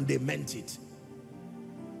and they meant it.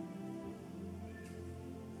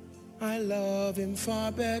 I love him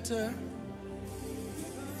far better.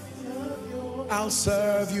 I'll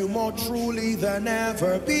serve you more truly than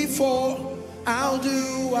ever before. I'll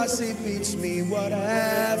do as it beats me,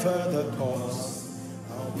 whatever the cost.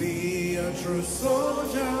 I'll be a true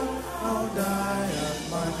soldier. I'll die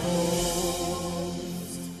at my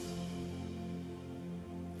post.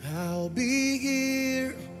 I'll be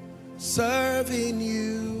here serving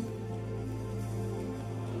you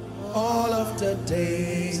all of the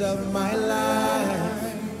days of my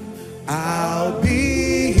life. I'll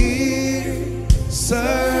be here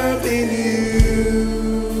serving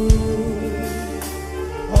you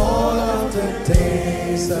all of the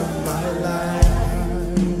days of my life.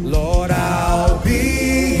 Lord, I'll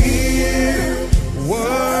be here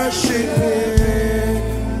worshiping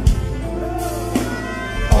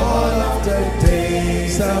all of the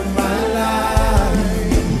days of my life.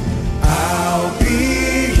 I'll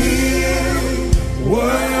be here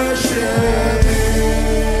worshiping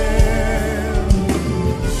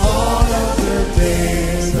all of the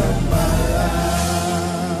days of my life.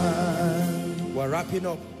 We're wrapping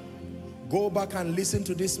up. Go back and listen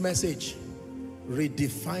to this message.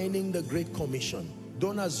 Redefining the Great Commission.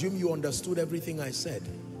 Don't assume you understood everything I said.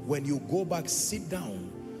 When you go back, sit down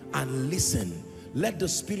and listen. Let the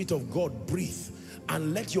Spirit of God breathe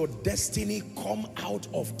and let your destiny come out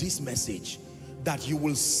of this message. That you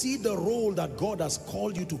will see the role that God has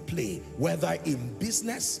called you to play, whether in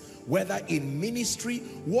business, whether in ministry.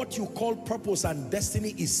 What you call purpose and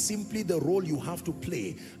destiny is simply the role you have to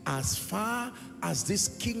play as far as this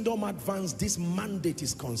kingdom advance, this mandate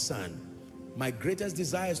is concerned. My greatest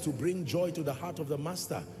desire is to bring joy to the heart of the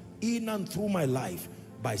Master in and through my life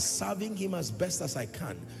by serving him as best as I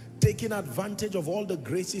can, taking advantage of all the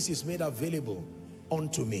graces he's made available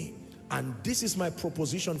unto me. And this is my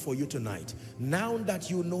proposition for you tonight. Now that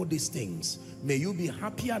you know these things, may you be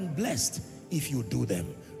happy and blessed if you do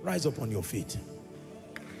them. Rise up on your feet.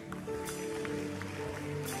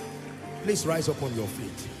 Please rise up on your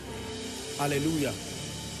feet. Hallelujah.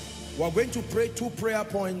 We're going to pray 2 prayer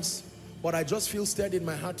points, but I just feel stirred in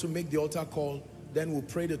my heart to make the altar call. Then we'll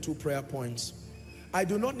pray the 2 prayer points. I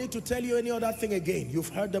do not need to tell you any other thing again. You've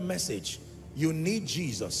heard the message. You need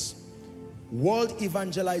Jesus. World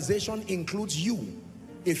evangelization includes you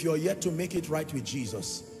if you're yet to make it right with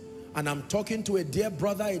Jesus. And I'm talking to a dear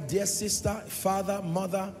brother, a dear sister, father,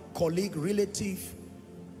 mother, colleague, relative.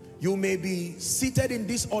 You may be seated in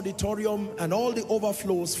this auditorium and all the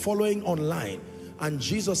overflows following online, and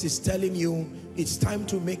Jesus is telling you it's time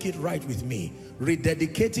to make it right with me.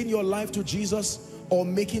 Rededicating your life to Jesus or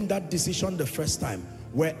making that decision the first time.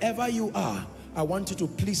 Wherever you are, I want you to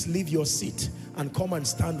please leave your seat and come and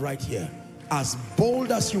stand right here. As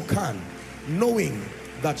bold as you can, knowing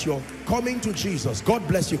that you're coming to Jesus. God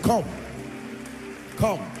bless you. Come.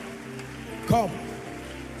 Come. Come.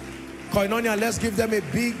 Koinonia, let's give them a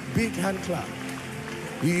big, big hand clap.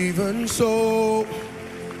 Even so,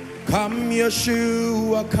 Come,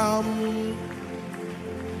 Yeshua, come.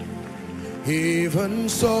 Even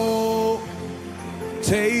so,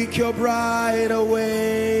 take your bride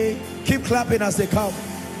away. Keep clapping as they come.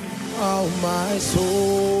 Oh, my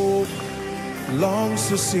soul longs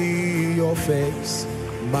to see your face,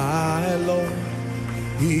 my Lord.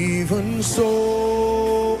 Even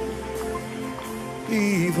so,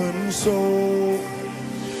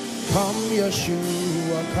 come,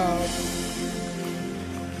 Yeshua, come.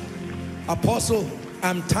 Apostle,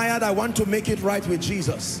 I'm tired. I want to make it right with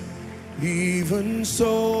Jesus. Even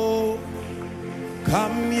so,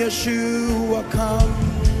 come, Yeshua, come.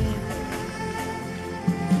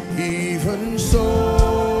 Even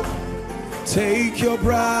so, take your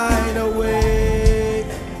bride away.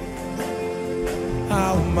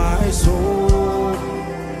 How my soul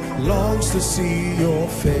longs to see your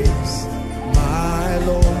face, my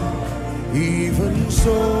Lord. Even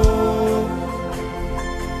so,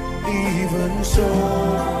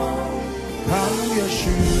 come,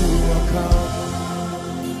 Yeshua, come.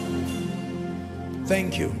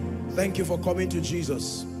 Thank you. Thank you for coming to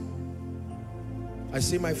Jesus. I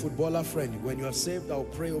see my footballer friend. When you are saved, I'll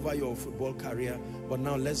pray over your football career. But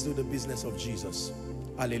now let's do the business of Jesus.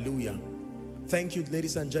 Hallelujah. Thank you,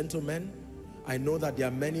 ladies and gentlemen. I know that there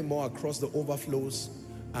are many more across the overflows,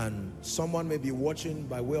 and someone may be watching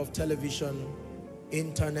by way of television,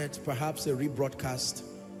 internet, perhaps a rebroadcast.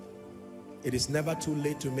 It is never too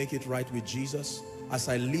late to make it right with Jesus. As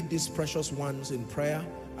I lead these precious ones in prayer,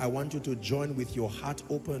 I want you to join with your heart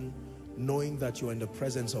open, knowing that you're in the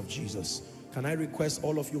presence of Jesus. Can I request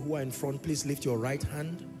all of you who are in front, please lift your right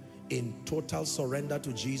hand in total surrender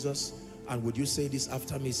to Jesus. And would you say this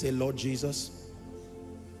after me? Say, Lord Jesus,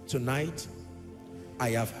 tonight I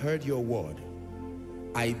have heard your word.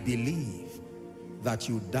 I believe that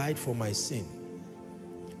you died for my sin.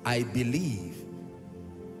 I believe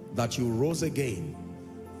that you rose again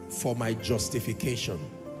for my justification.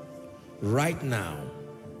 Right now,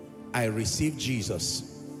 I receive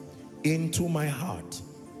Jesus into my heart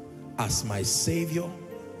as my Savior,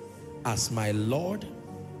 as my Lord,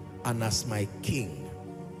 and as my King.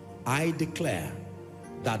 I declare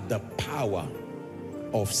that the power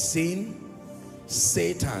of sin,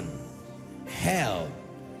 Satan, hell,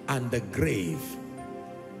 and the grave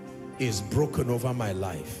is broken over my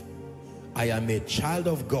life. I am a child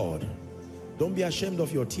of God. Don't be ashamed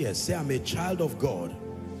of your tears. Say, I'm a child of God.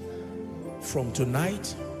 From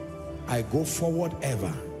tonight, I go forward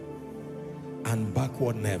ever and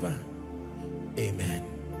backward never. Amen.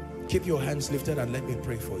 Keep your hands lifted and let me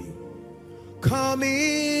pray for you. Come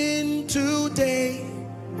in today,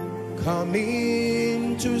 come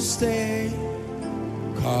in to stay,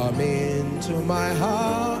 come into my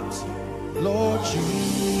heart, Lord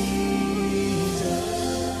Jesus.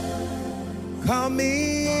 Come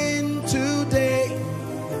in today,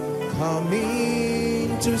 come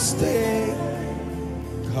in to stay,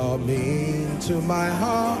 come into my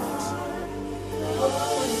heart.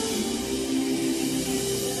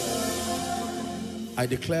 I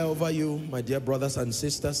declare over you, my dear brothers and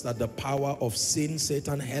sisters, that the power of sin,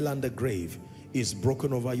 Satan, hell, and the grave is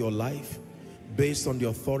broken over your life. Based on the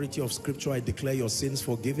authority of Scripture, I declare your sins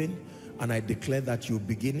forgiven, and I declare that you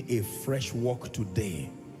begin a fresh walk today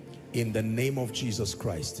in the name of Jesus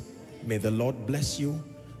Christ. May the Lord bless you.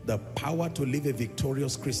 The power to live a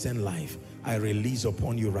victorious Christian life, I release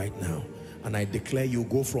upon you right now. And I declare you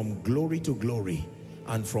go from glory to glory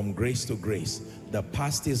and from grace to grace. The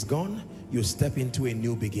past is gone. You step into a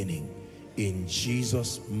new beginning. In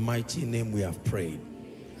Jesus' mighty name we have prayed.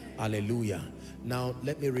 Hallelujah. Now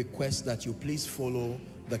let me request that you please follow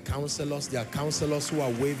the counselors. There are counselors who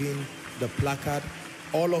are waving the placard.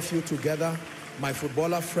 All of you together. My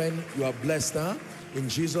footballer friend, you are blessed, huh? In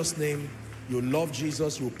Jesus' name. You love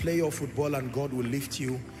Jesus, you play your football, and God will lift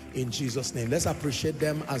you in Jesus' name. Let's appreciate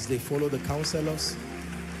them as they follow the counselors.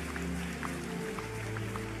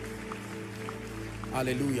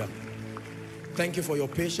 Hallelujah. Thank you for your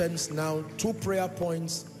patience. Now, 2 prayer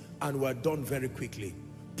points, and we're done very quickly.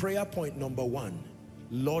 Prayer point number 1,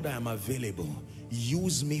 Lord, I am available.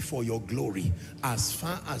 Use me for your glory as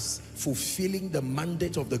far as fulfilling the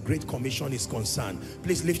mandate of the Great Commission is concerned.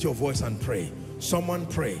 Please lift your voice and pray. Someone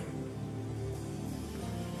pray.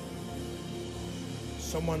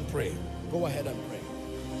 Someone pray. Go ahead and pray.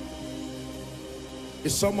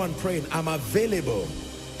 Is someone praying? I'm available.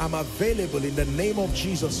 I'm available in the name of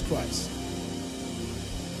Jesus Christ.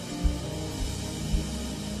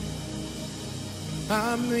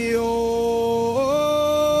 I'm yours,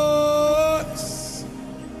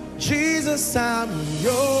 Jesus, I'm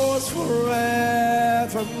yours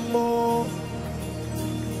forevermore.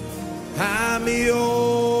 I'm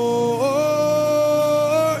yours.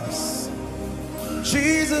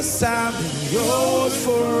 Jesus, I'm yours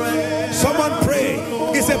forever. Someone pray.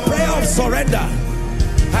 It's a prayer of surrender.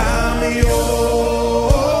 I'm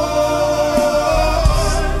yours.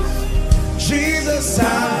 Jesus,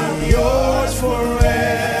 I'm yours forevermore.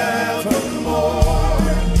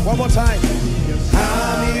 One more time.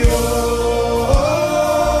 I'm yours.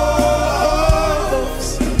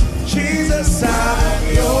 Jesus,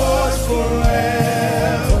 I'm yours forevermore.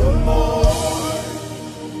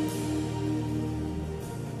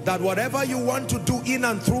 That whatever you want to do in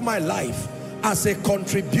and through my life as a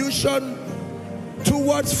contribution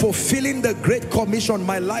towards fulfilling the Great Commission,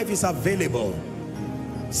 my life is available.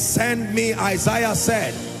 Send me, Isaiah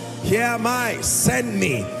said. Here am I, send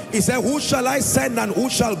me. He said, who shall I send and who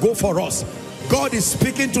shall go for us? God is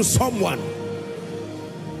speaking to someone.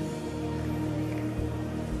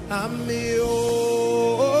 I'm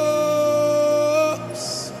yours.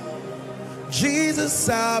 Jesus,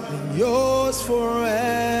 I'm yours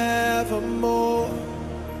forevermore.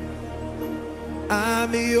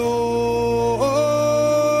 I'm yours.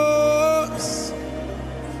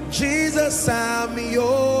 Jesus, I'm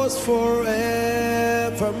yours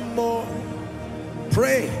forevermore.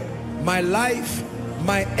 Pray. My life,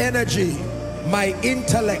 my energy, my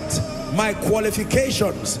intellect, my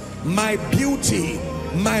qualifications, my beauty,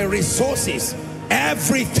 my resources,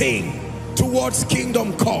 everything towards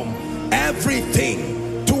kingdom come,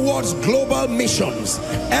 everything towards global missions,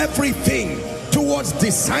 everything towards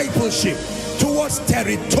discipleship, towards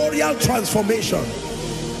territorial transformation.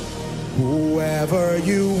 Whoever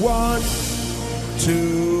you want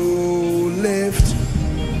to lift,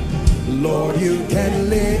 Lord, you can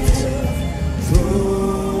lift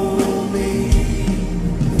through me.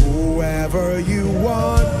 Whoever you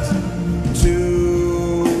want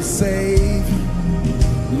to save,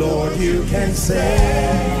 Lord, you can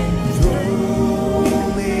save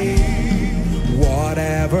through me.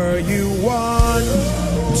 Whatever you want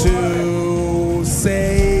to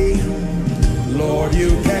say, Lord,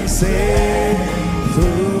 you can say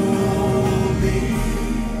through me.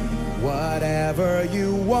 Whatever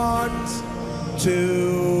you want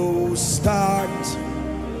to start,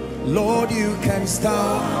 Lord, you can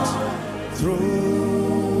start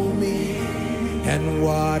through me. And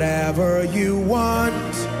whatever you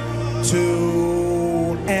want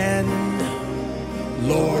to end,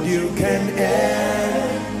 Lord, you can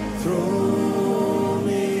end through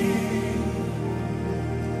me.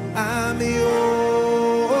 I'm yours.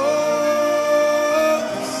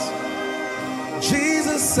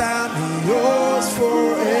 Jesus, I'm yours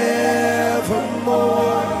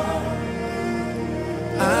forevermore.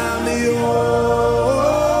 I'm yours.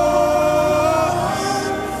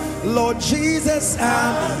 Lord Jesus,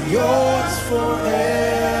 I'm yours forevermore.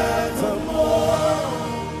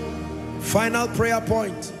 Final prayer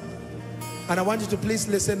point. And I want you to please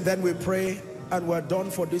listen, then we pray and we're done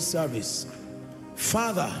for this service.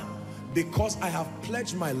 Father, because I have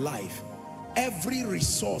pledged my life, every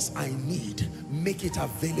resource I need, make it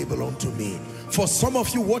available unto me. For some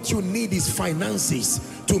of you, what you need is finances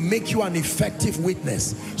to make you an effective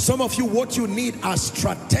witness. Some of you, what you need are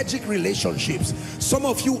strategic relationships. Some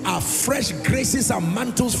of you are fresh graces and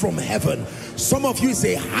mantles from heaven. Some of you is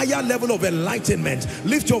a higher level of enlightenment.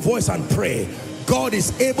 Lift your voice and pray. God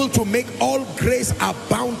is able to make all grace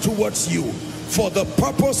abound towards you for the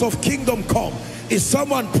purpose of kingdom come. Is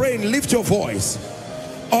someone praying? Lift your voice.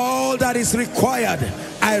 All that is required,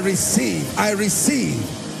 I receive. I receive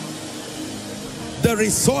the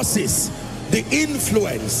resources, the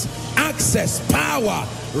influence, access, power,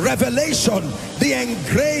 revelation, the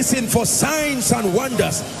engracing for signs and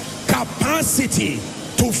wonders, capacity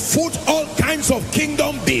to foot all kinds of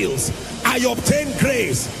kingdom bills. I obtain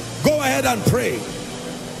grace. Go ahead and pray.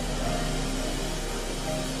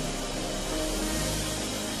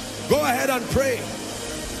 Go ahead and pray.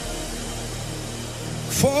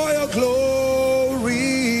 For your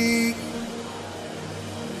glory,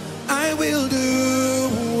 I will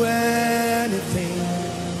do anything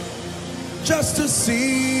just to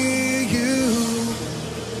see you,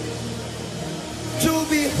 to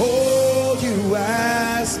behold you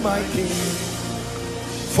as my King.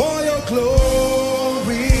 For your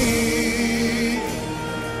glory,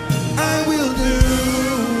 I will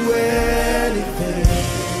do anything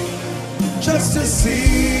just to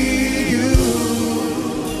see you,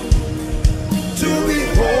 to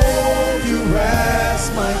behold you as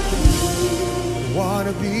my King.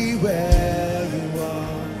 Wanna be where you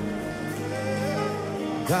are,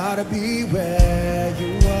 gotta be where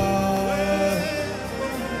you are.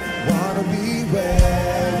 Wanna be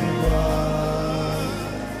where you are,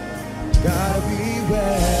 gotta be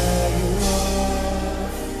where you are.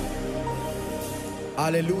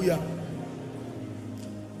 Hallelujah.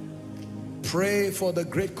 Pray for the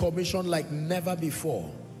Great Commission like never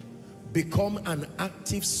before. Become an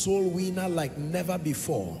active soul winner like never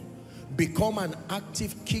before. Become an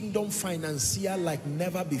active kingdom financier like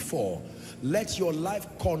never before. Let your life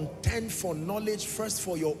contend for knowledge, first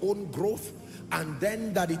for your own growth, and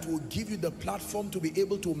then that it will give you the platform to be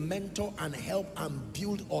able to mentor and help and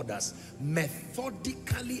build others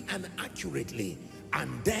methodically and accurately.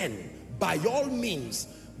 And then, by all means,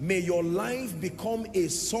 may your life become a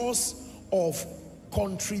source of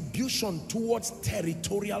contribution towards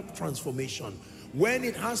territorial transformation. When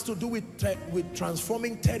it has to do with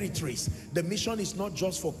transforming territories, the mission is not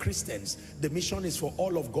just for Christians. The mission is for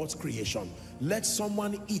all of God's creation. Let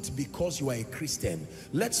someone eat because you are a Christian.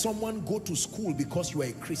 Let someone go to school because you are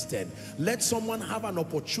a Christian. Let someone have an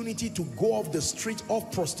opportunity to go off the street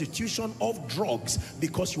of prostitution, of drugs,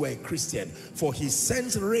 because you are a Christian. For he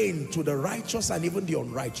sends rain to the righteous and even the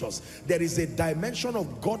unrighteous. There is a dimension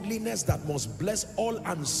of godliness that must bless all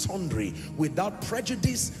and sundry without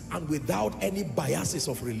prejudice and without any biases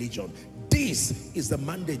of religion. This is the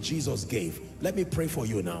mandate Jesus gave. Let me pray for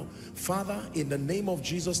you now. Father, in the name of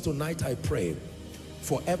Jesus tonight, I pray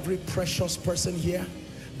for every precious person here,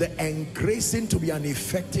 the engracing to be an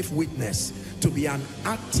effective witness, to be an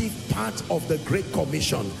active part of the Great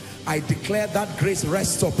Commission. I declare that grace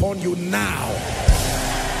rests upon you now.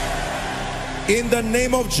 In the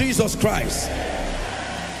name of Jesus Christ.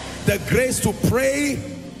 The grace to pray,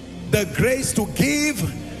 the grace to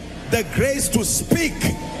give, the grace to speak,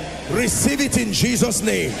 receive it in Jesus'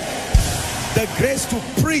 name. The grace to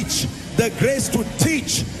preach, the grace to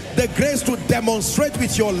teach, the grace to demonstrate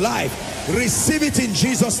with your life, receive it in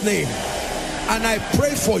Jesus' name. And I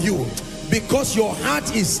pray for you, because your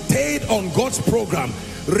heart is stayed on God's program,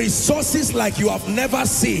 resources like you have never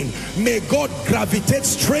seen, may God gravitate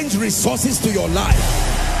strange resources to your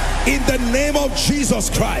life. In the name of Jesus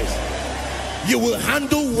Christ. You will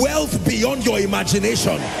handle wealth beyond your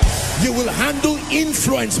imagination. You will handle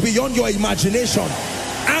influence beyond your imagination.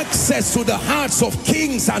 Access to the hearts of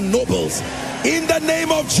kings and nobles. In the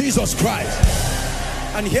name of Jesus Christ.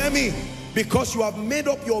 And hear me, because you have made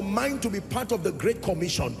up your mind to be part of the Great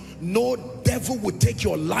Commission, no devil will take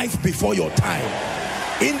your life before your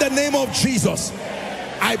time. In the name of Jesus,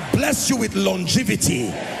 I bless you with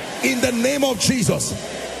longevity. In the name of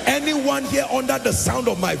Jesus. Anyone here under the sound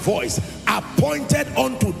of my voice appointed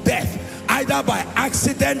unto death, either by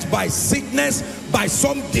accident, by sickness, by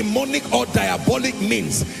some demonic or diabolic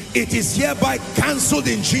means, it is hereby cancelled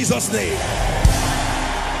in Jesus' name.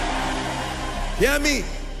 Hear me.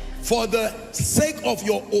 For the sake of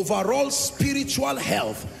your overall spiritual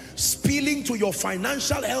health, spilling to your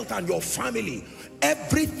financial health and your family,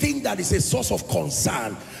 everything that is a source of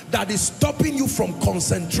concern, that is stopping you from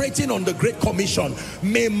concentrating on the Great Commission,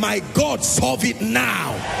 may my God solve it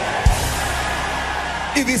now.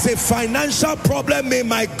 If it's a financial problem, may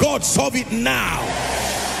my God solve it now.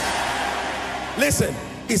 Listen,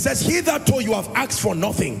 it says, hitherto you have asked for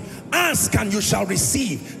nothing. Ask and you shall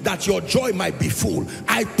receive, that your joy might be full.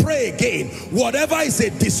 I pray again, whatever is a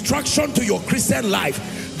distraction to your Christian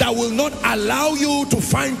life that will not allow you to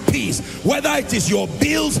find peace, whether it is your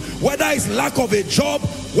bills, whether it's lack of a job,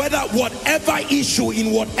 whether whatever issue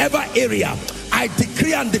in whatever area, I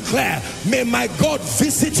decree and declare, may my God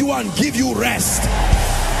visit you and give you rest.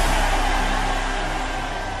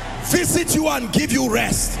 Visit you and give you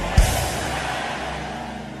rest.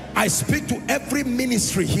 I speak to every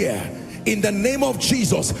ministry here in the name of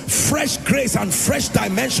Jesus, fresh grace and fresh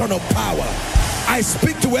dimension of power. I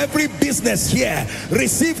speak to every business here,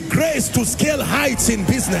 receive grace to scale heights in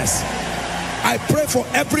business. I pray for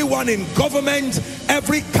everyone in government,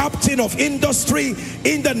 every captain of industry,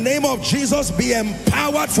 in the name of Jesus, be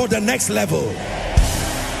empowered for the next level.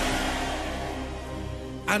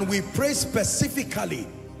 And we pray specifically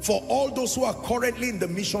for all those who are currently in the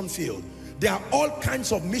mission field. There are all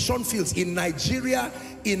kinds of mission fields in Nigeria,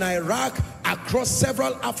 in Iraq, across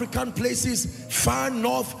several African places, far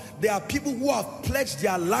north. There are people who have pledged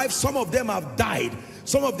their lives. Some of them have died.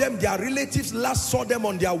 Some of them, their relatives last saw them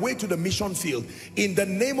on their way to the mission field. In the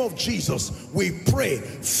name of Jesus, we pray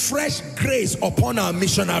fresh grace upon our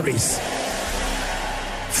missionaries.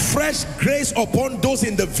 Fresh grace upon those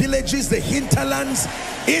in the villages, the hinterlands,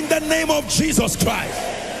 in the name of Jesus Christ.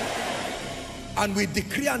 And we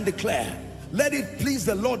decree and declare, let it please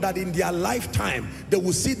the Lord that in their lifetime they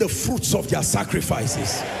will see the fruits of their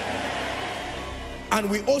sacrifices. And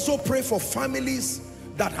we also pray for families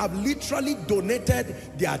that have literally donated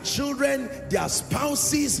their children, their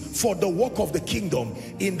spouses for the work of the kingdom.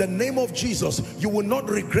 In the name of Jesus, you will not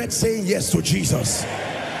regret saying yes to Jesus.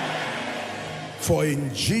 For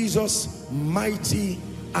in Jesus' mighty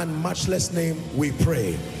and matchless name we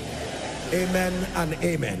pray. Amen and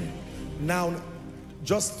amen. Now,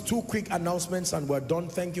 just 2 quick announcements and we're done.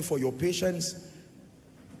 Thank you for your patience.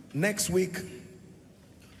 Next week,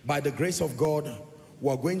 by the grace of God,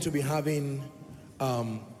 we're going to be having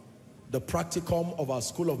the practicum of our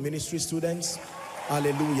School of Ministry students.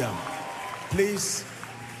 Hallelujah. Please,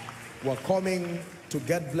 we're coming to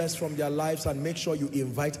get blessed from their lives, and make sure you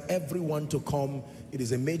invite everyone to come. It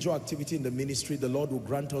is a major activity in the ministry. The Lord will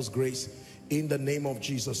grant us grace in the name of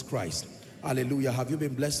Jesus Christ. Hallelujah. Have you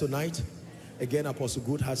been blessed tonight? Again, Apostle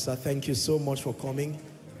Goodheart, sir, thank you so much for coming.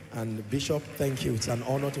 And Bishop, thank you. It's an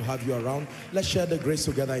honor to have you around. Let's share the grace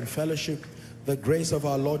together in fellowship. The grace of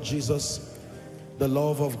our Lord Jesus, the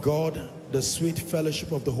love of God, the sweet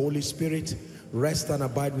fellowship of the Holy Spirit, rest and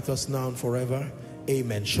abide with us now and forever.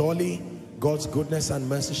 Amen. Surely God's goodness and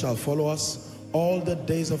mercy shall follow us all the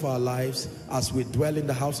days of our lives as we dwell in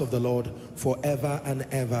the house of the Lord forever and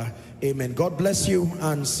ever. Amen. God bless you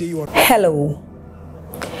and see you on. Hello.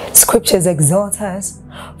 Scriptures exhort us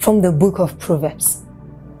from the book of Proverbs.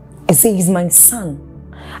 It says, my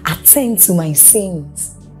son, attend to my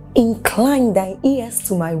sayings, incline thy ears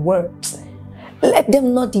to my words, let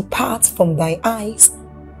them not depart from thy eyes,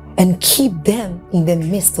 and keep them in the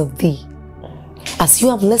midst of thee. As you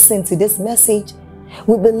have listened to this message,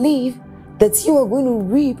 we believe that you are going to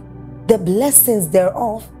reap the blessings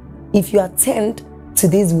thereof if you attend to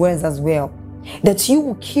these words as well. That you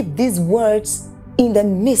will keep these words in the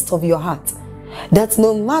midst of your heart. That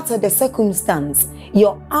no matter the circumstance,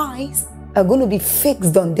 your eyes are going to be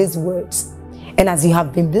fixed on these words. And as you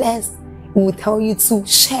have been blessed, we will tell you to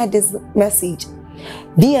share this message.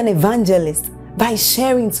 Be an evangelist by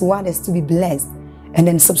sharing to others to be blessed. And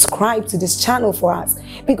then subscribe to this channel for us,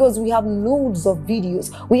 because we have loads of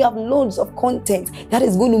videos, we have loads of content that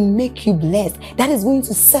is going to make you blessed, that is going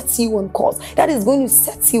to set you on course, that is going to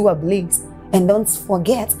set you ablaze. And don't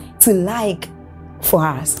forget to like for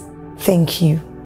us. Thank you.